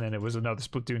stream. And then it was another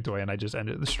Splatoon toy, and I just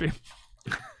ended the stream.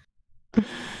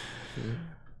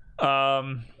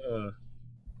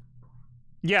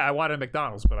 Yeah, I wanted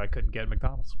McDonald's, but I couldn't get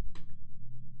McDonald's.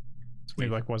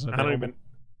 Maybe wasn't available.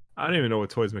 I don't even know what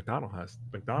toys McDonald's has.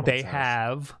 They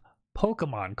have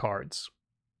Pokemon cards.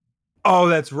 Oh,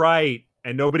 that's right.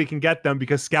 And nobody can get them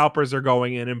because scalpers are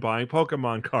going in and buying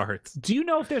Pokemon cards. Do you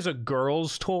know if there's a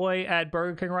girl's toy at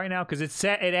Burger King right now? Because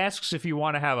it asks if you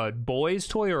want to have a boy's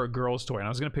toy or a girl's toy. And I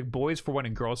was going to pick boys for one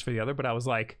and girls for the other, but I was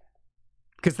like,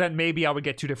 because then maybe I would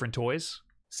get 2 different toys.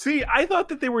 See, I thought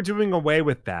that they were doing away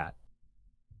with that.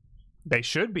 They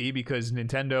should be, because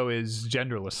Nintendo is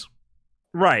genderless.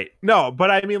 Right. No,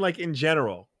 but I mean, like, in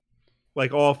general,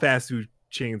 like, all fast food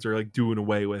chains are like doing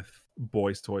away with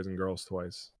boys' toys and girls'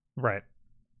 toys. Right.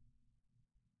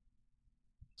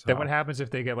 So. Then what happens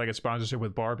if they get like a sponsorship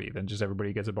with Barbie? Then just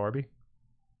everybody gets a Barbie?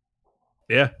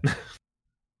 Yeah.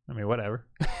 I mean, whatever.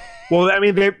 Well, I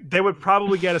mean, they would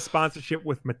probably get a sponsorship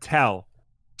with Mattel,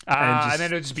 And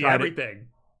then it'd just be everything.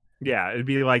 Yeah, it'd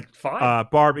be like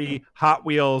Barbie, Hot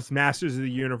Wheels, Masters of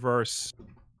the Universe,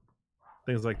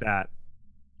 things like that.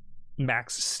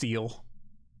 Max Steel.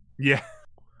 Yeah.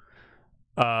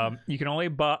 You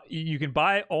can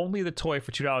buy only the toy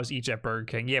for $2 each at Burger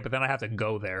King. Yeah, but then I have to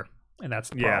go there, and that's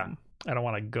the problem. I don't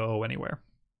want to go anywhere.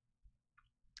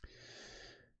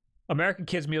 American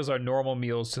kids' meals are normal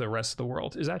meals to the rest of the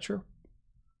world. Is that true?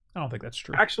 I don't think that's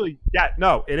true. Actually, yeah,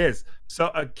 no, it is. So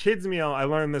a kid's meal, I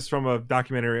learned this from a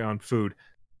documentary on food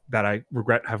that I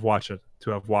regret to have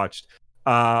watched.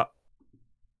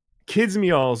 Kids'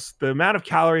 meals, the amount of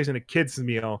calories in a kid's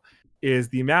meal is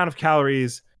the amount of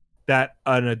calories that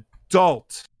an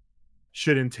adult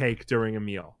should intake during a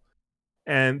meal.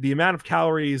 And the amount of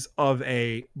calories of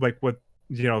the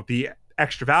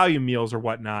extra value meals or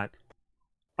whatnot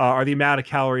are the amount of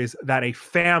calories that a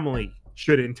family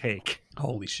should intake.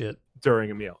 Holy shit.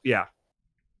 During a meal. Yeah.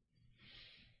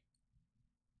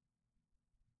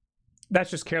 That's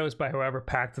just careless by whoever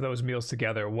packed those meals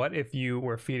together. What if you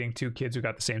were feeding two kids who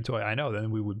got the same toy? I know,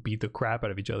 then we would beat the crap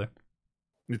out of each other.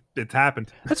 It's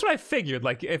happened. That's what I figured.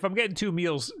 Like, if I'm getting two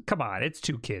meals, come on, it's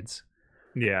two kids.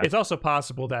 Yeah. It's also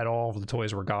possible that all of the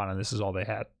toys were gone and this is all they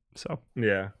had. So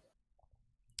yeah.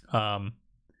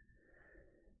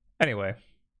 Anyway.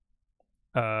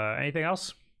 Anything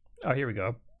else? Oh, here we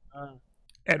go.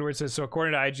 Edward says, so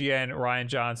according to IGN, Rian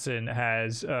Johnson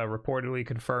has reportedly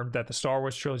confirmed that the Star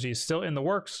Wars trilogy is still in the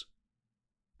works.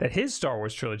 That his Star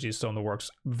Wars trilogy is still in the works,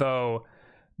 though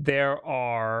there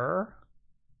are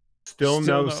still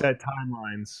no set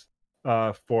timelines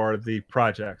for the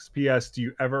projects. P.S. Do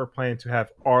you ever plan to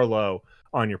have Arlo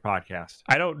on your podcast?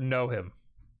 I don't know him.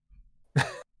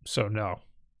 So no.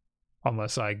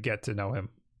 Unless I get to know him.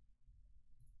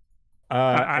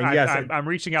 I'm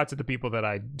reaching out to the people that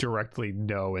I directly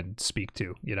know and speak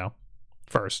to,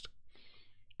 first.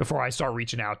 Before I start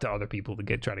reaching out to other people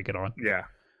to try to get on. Yeah.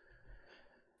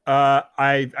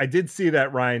 I did see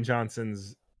that Rian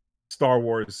Johnson's Star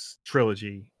Wars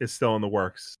trilogy is still in the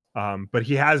works. But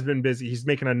he has been busy. He's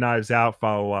making a Knives Out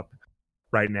follow-up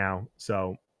right now.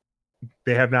 So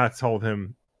they have not told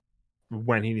him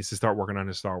when he needs to start working on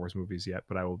his Star Wars movies yet,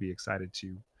 but I will be excited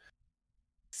to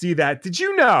see that. Did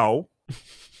you know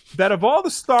that of all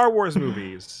the Star Wars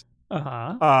movies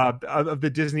of the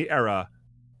Disney era,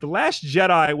 The Last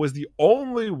Jedi was the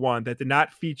only one that did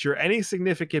not feature any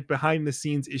significant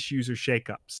behind-the-scenes issues or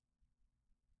shakeups?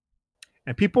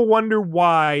 And people wonder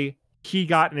why he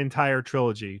got an entire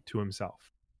trilogy to himself.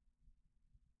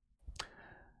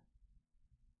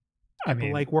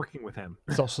 People like working with him.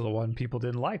 It's also the one people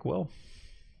didn't like, Will.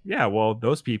 Yeah, well,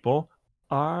 those people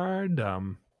are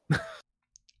dumb.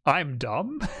 I'm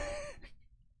dumb?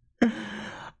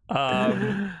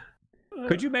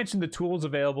 Could you mention the tools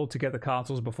available to get the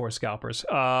consoles before scalpers?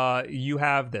 You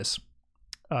have this.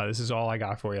 This is all I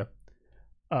got for you.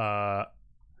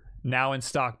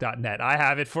 Nowinstock.net. I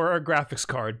have it for a graphics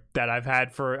card that I've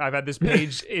had this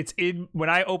page. It's in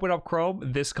when I open up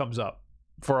Chrome, this comes up.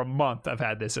 For a month I've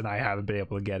had this and I haven't been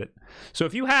able to get it. So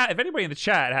if anybody in the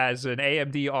chat has an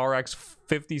AMD RX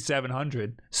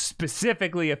 5700,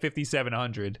 specifically a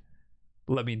 5700,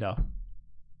 let me know.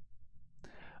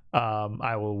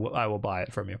 I will buy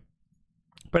it from you.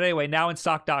 But anyway,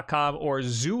 nowinstock.com or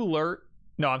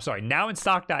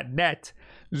nowinstock.net,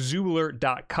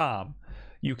 Zoolert.com.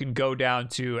 You can go down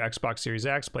to Xbox Series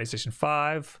X, PlayStation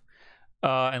 5,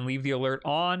 and leave the alert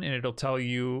on, and it'll tell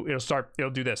you, it'll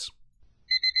do this.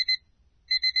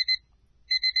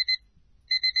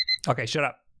 Okay, shut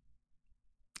up.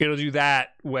 It'll do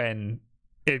that when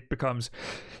it becomes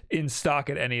in stock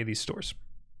at any of these stores.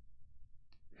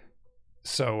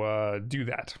 So do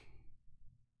that.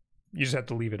 You just have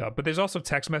to leave it up. But there's also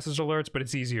text message alerts, but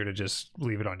it's easier to just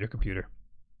leave it on your computer.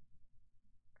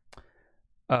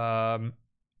 Yo,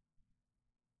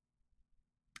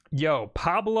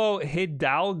 Pablo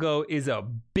Hidalgo is a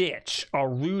bitch. A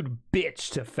rude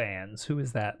bitch to fans. Who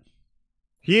is that?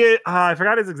 I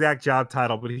forgot his exact job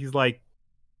title, but he's like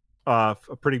a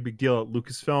pretty big deal at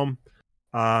Lucasfilm.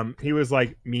 He was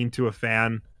like mean to a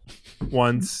fan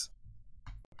once.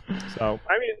 So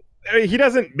I mean, he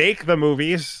doesn't make the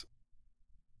movies,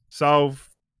 so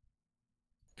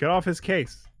get off his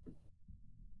case.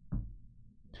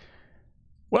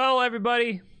 Well,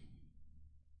 everybody,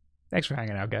 thanks for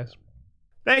hanging out, guys.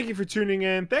 Thank you for tuning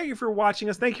in. Thank you for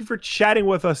watching us. Thank you for chatting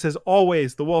with us. As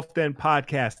always, the Wolf Den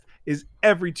podcast is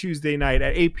every Tuesday night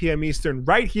at 8 p.m. Eastern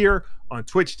right here on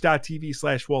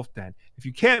twitch.tv/wolfden. If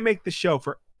you can't make the show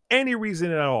for any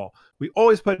reason at all, we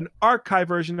always put an archive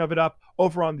version of it up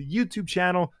over on the YouTube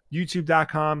channel,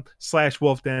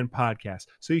 youtube.com/Wolfden Podcast.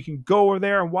 So you can go over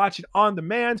there and watch it on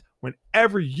demand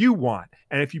whenever you want.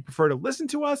 And if you prefer to listen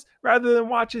to us rather than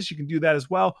watch us, you can do that as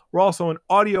well. We're also an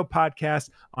audio podcast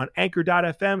on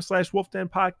anchor.fm/Wolfden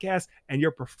Podcast and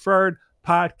your preferred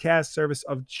podcast service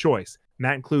of choice. And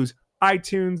that includes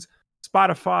iTunes,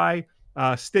 Spotify,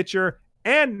 Stitcher,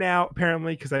 and now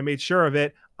apparently, because I made sure of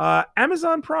it,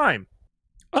 Amazon Prime.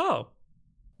 Oh,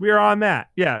 we are on that.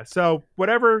 Yeah. So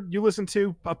whatever you listen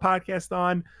to a podcast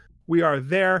on, we are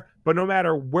there. But no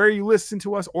matter where you listen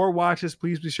to us or watch us,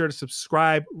 please be sure to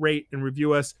subscribe, rate, and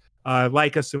review us,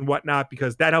 like us and whatnot,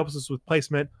 because that helps us with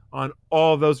placement on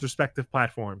all those respective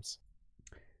platforms.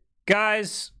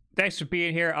 Guys, thanks for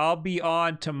being here. I'll be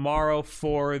on tomorrow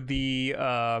for the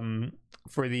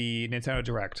Nintendo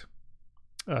Direct.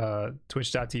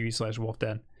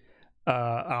 Twitch.tv/Wolfden.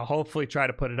 I'll hopefully try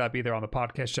to put it up either on the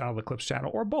podcast channel, the Clips channel,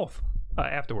 or both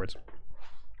afterwards.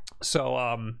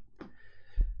 So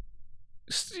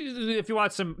if you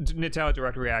want some Nintendo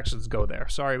Direct reactions, go there.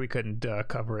 Sorry we couldn't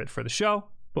cover it for the show,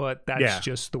 but that's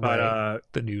just the way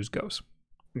the news goes.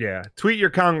 Yeah. Tweet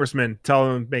your congressman. Tell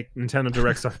them to make Nintendo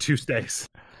Directs on Tuesdays.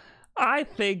 I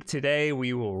think today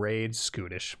we will raid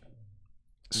Scootish.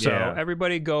 So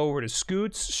everybody go over to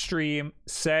Scoot's stream,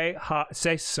 say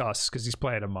sus, because he's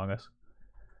playing Among Us.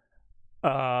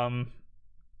 And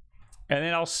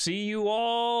then I'll see you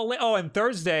all. Oh, and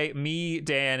Thursday, me,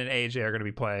 Dan, and AJ are going to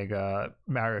be playing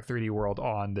Mario 3D World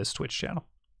on this Twitch channel.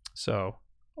 So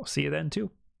I'll see you then too.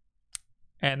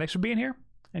 And thanks for being here.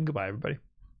 And goodbye, everybody.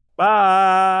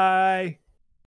 Bye.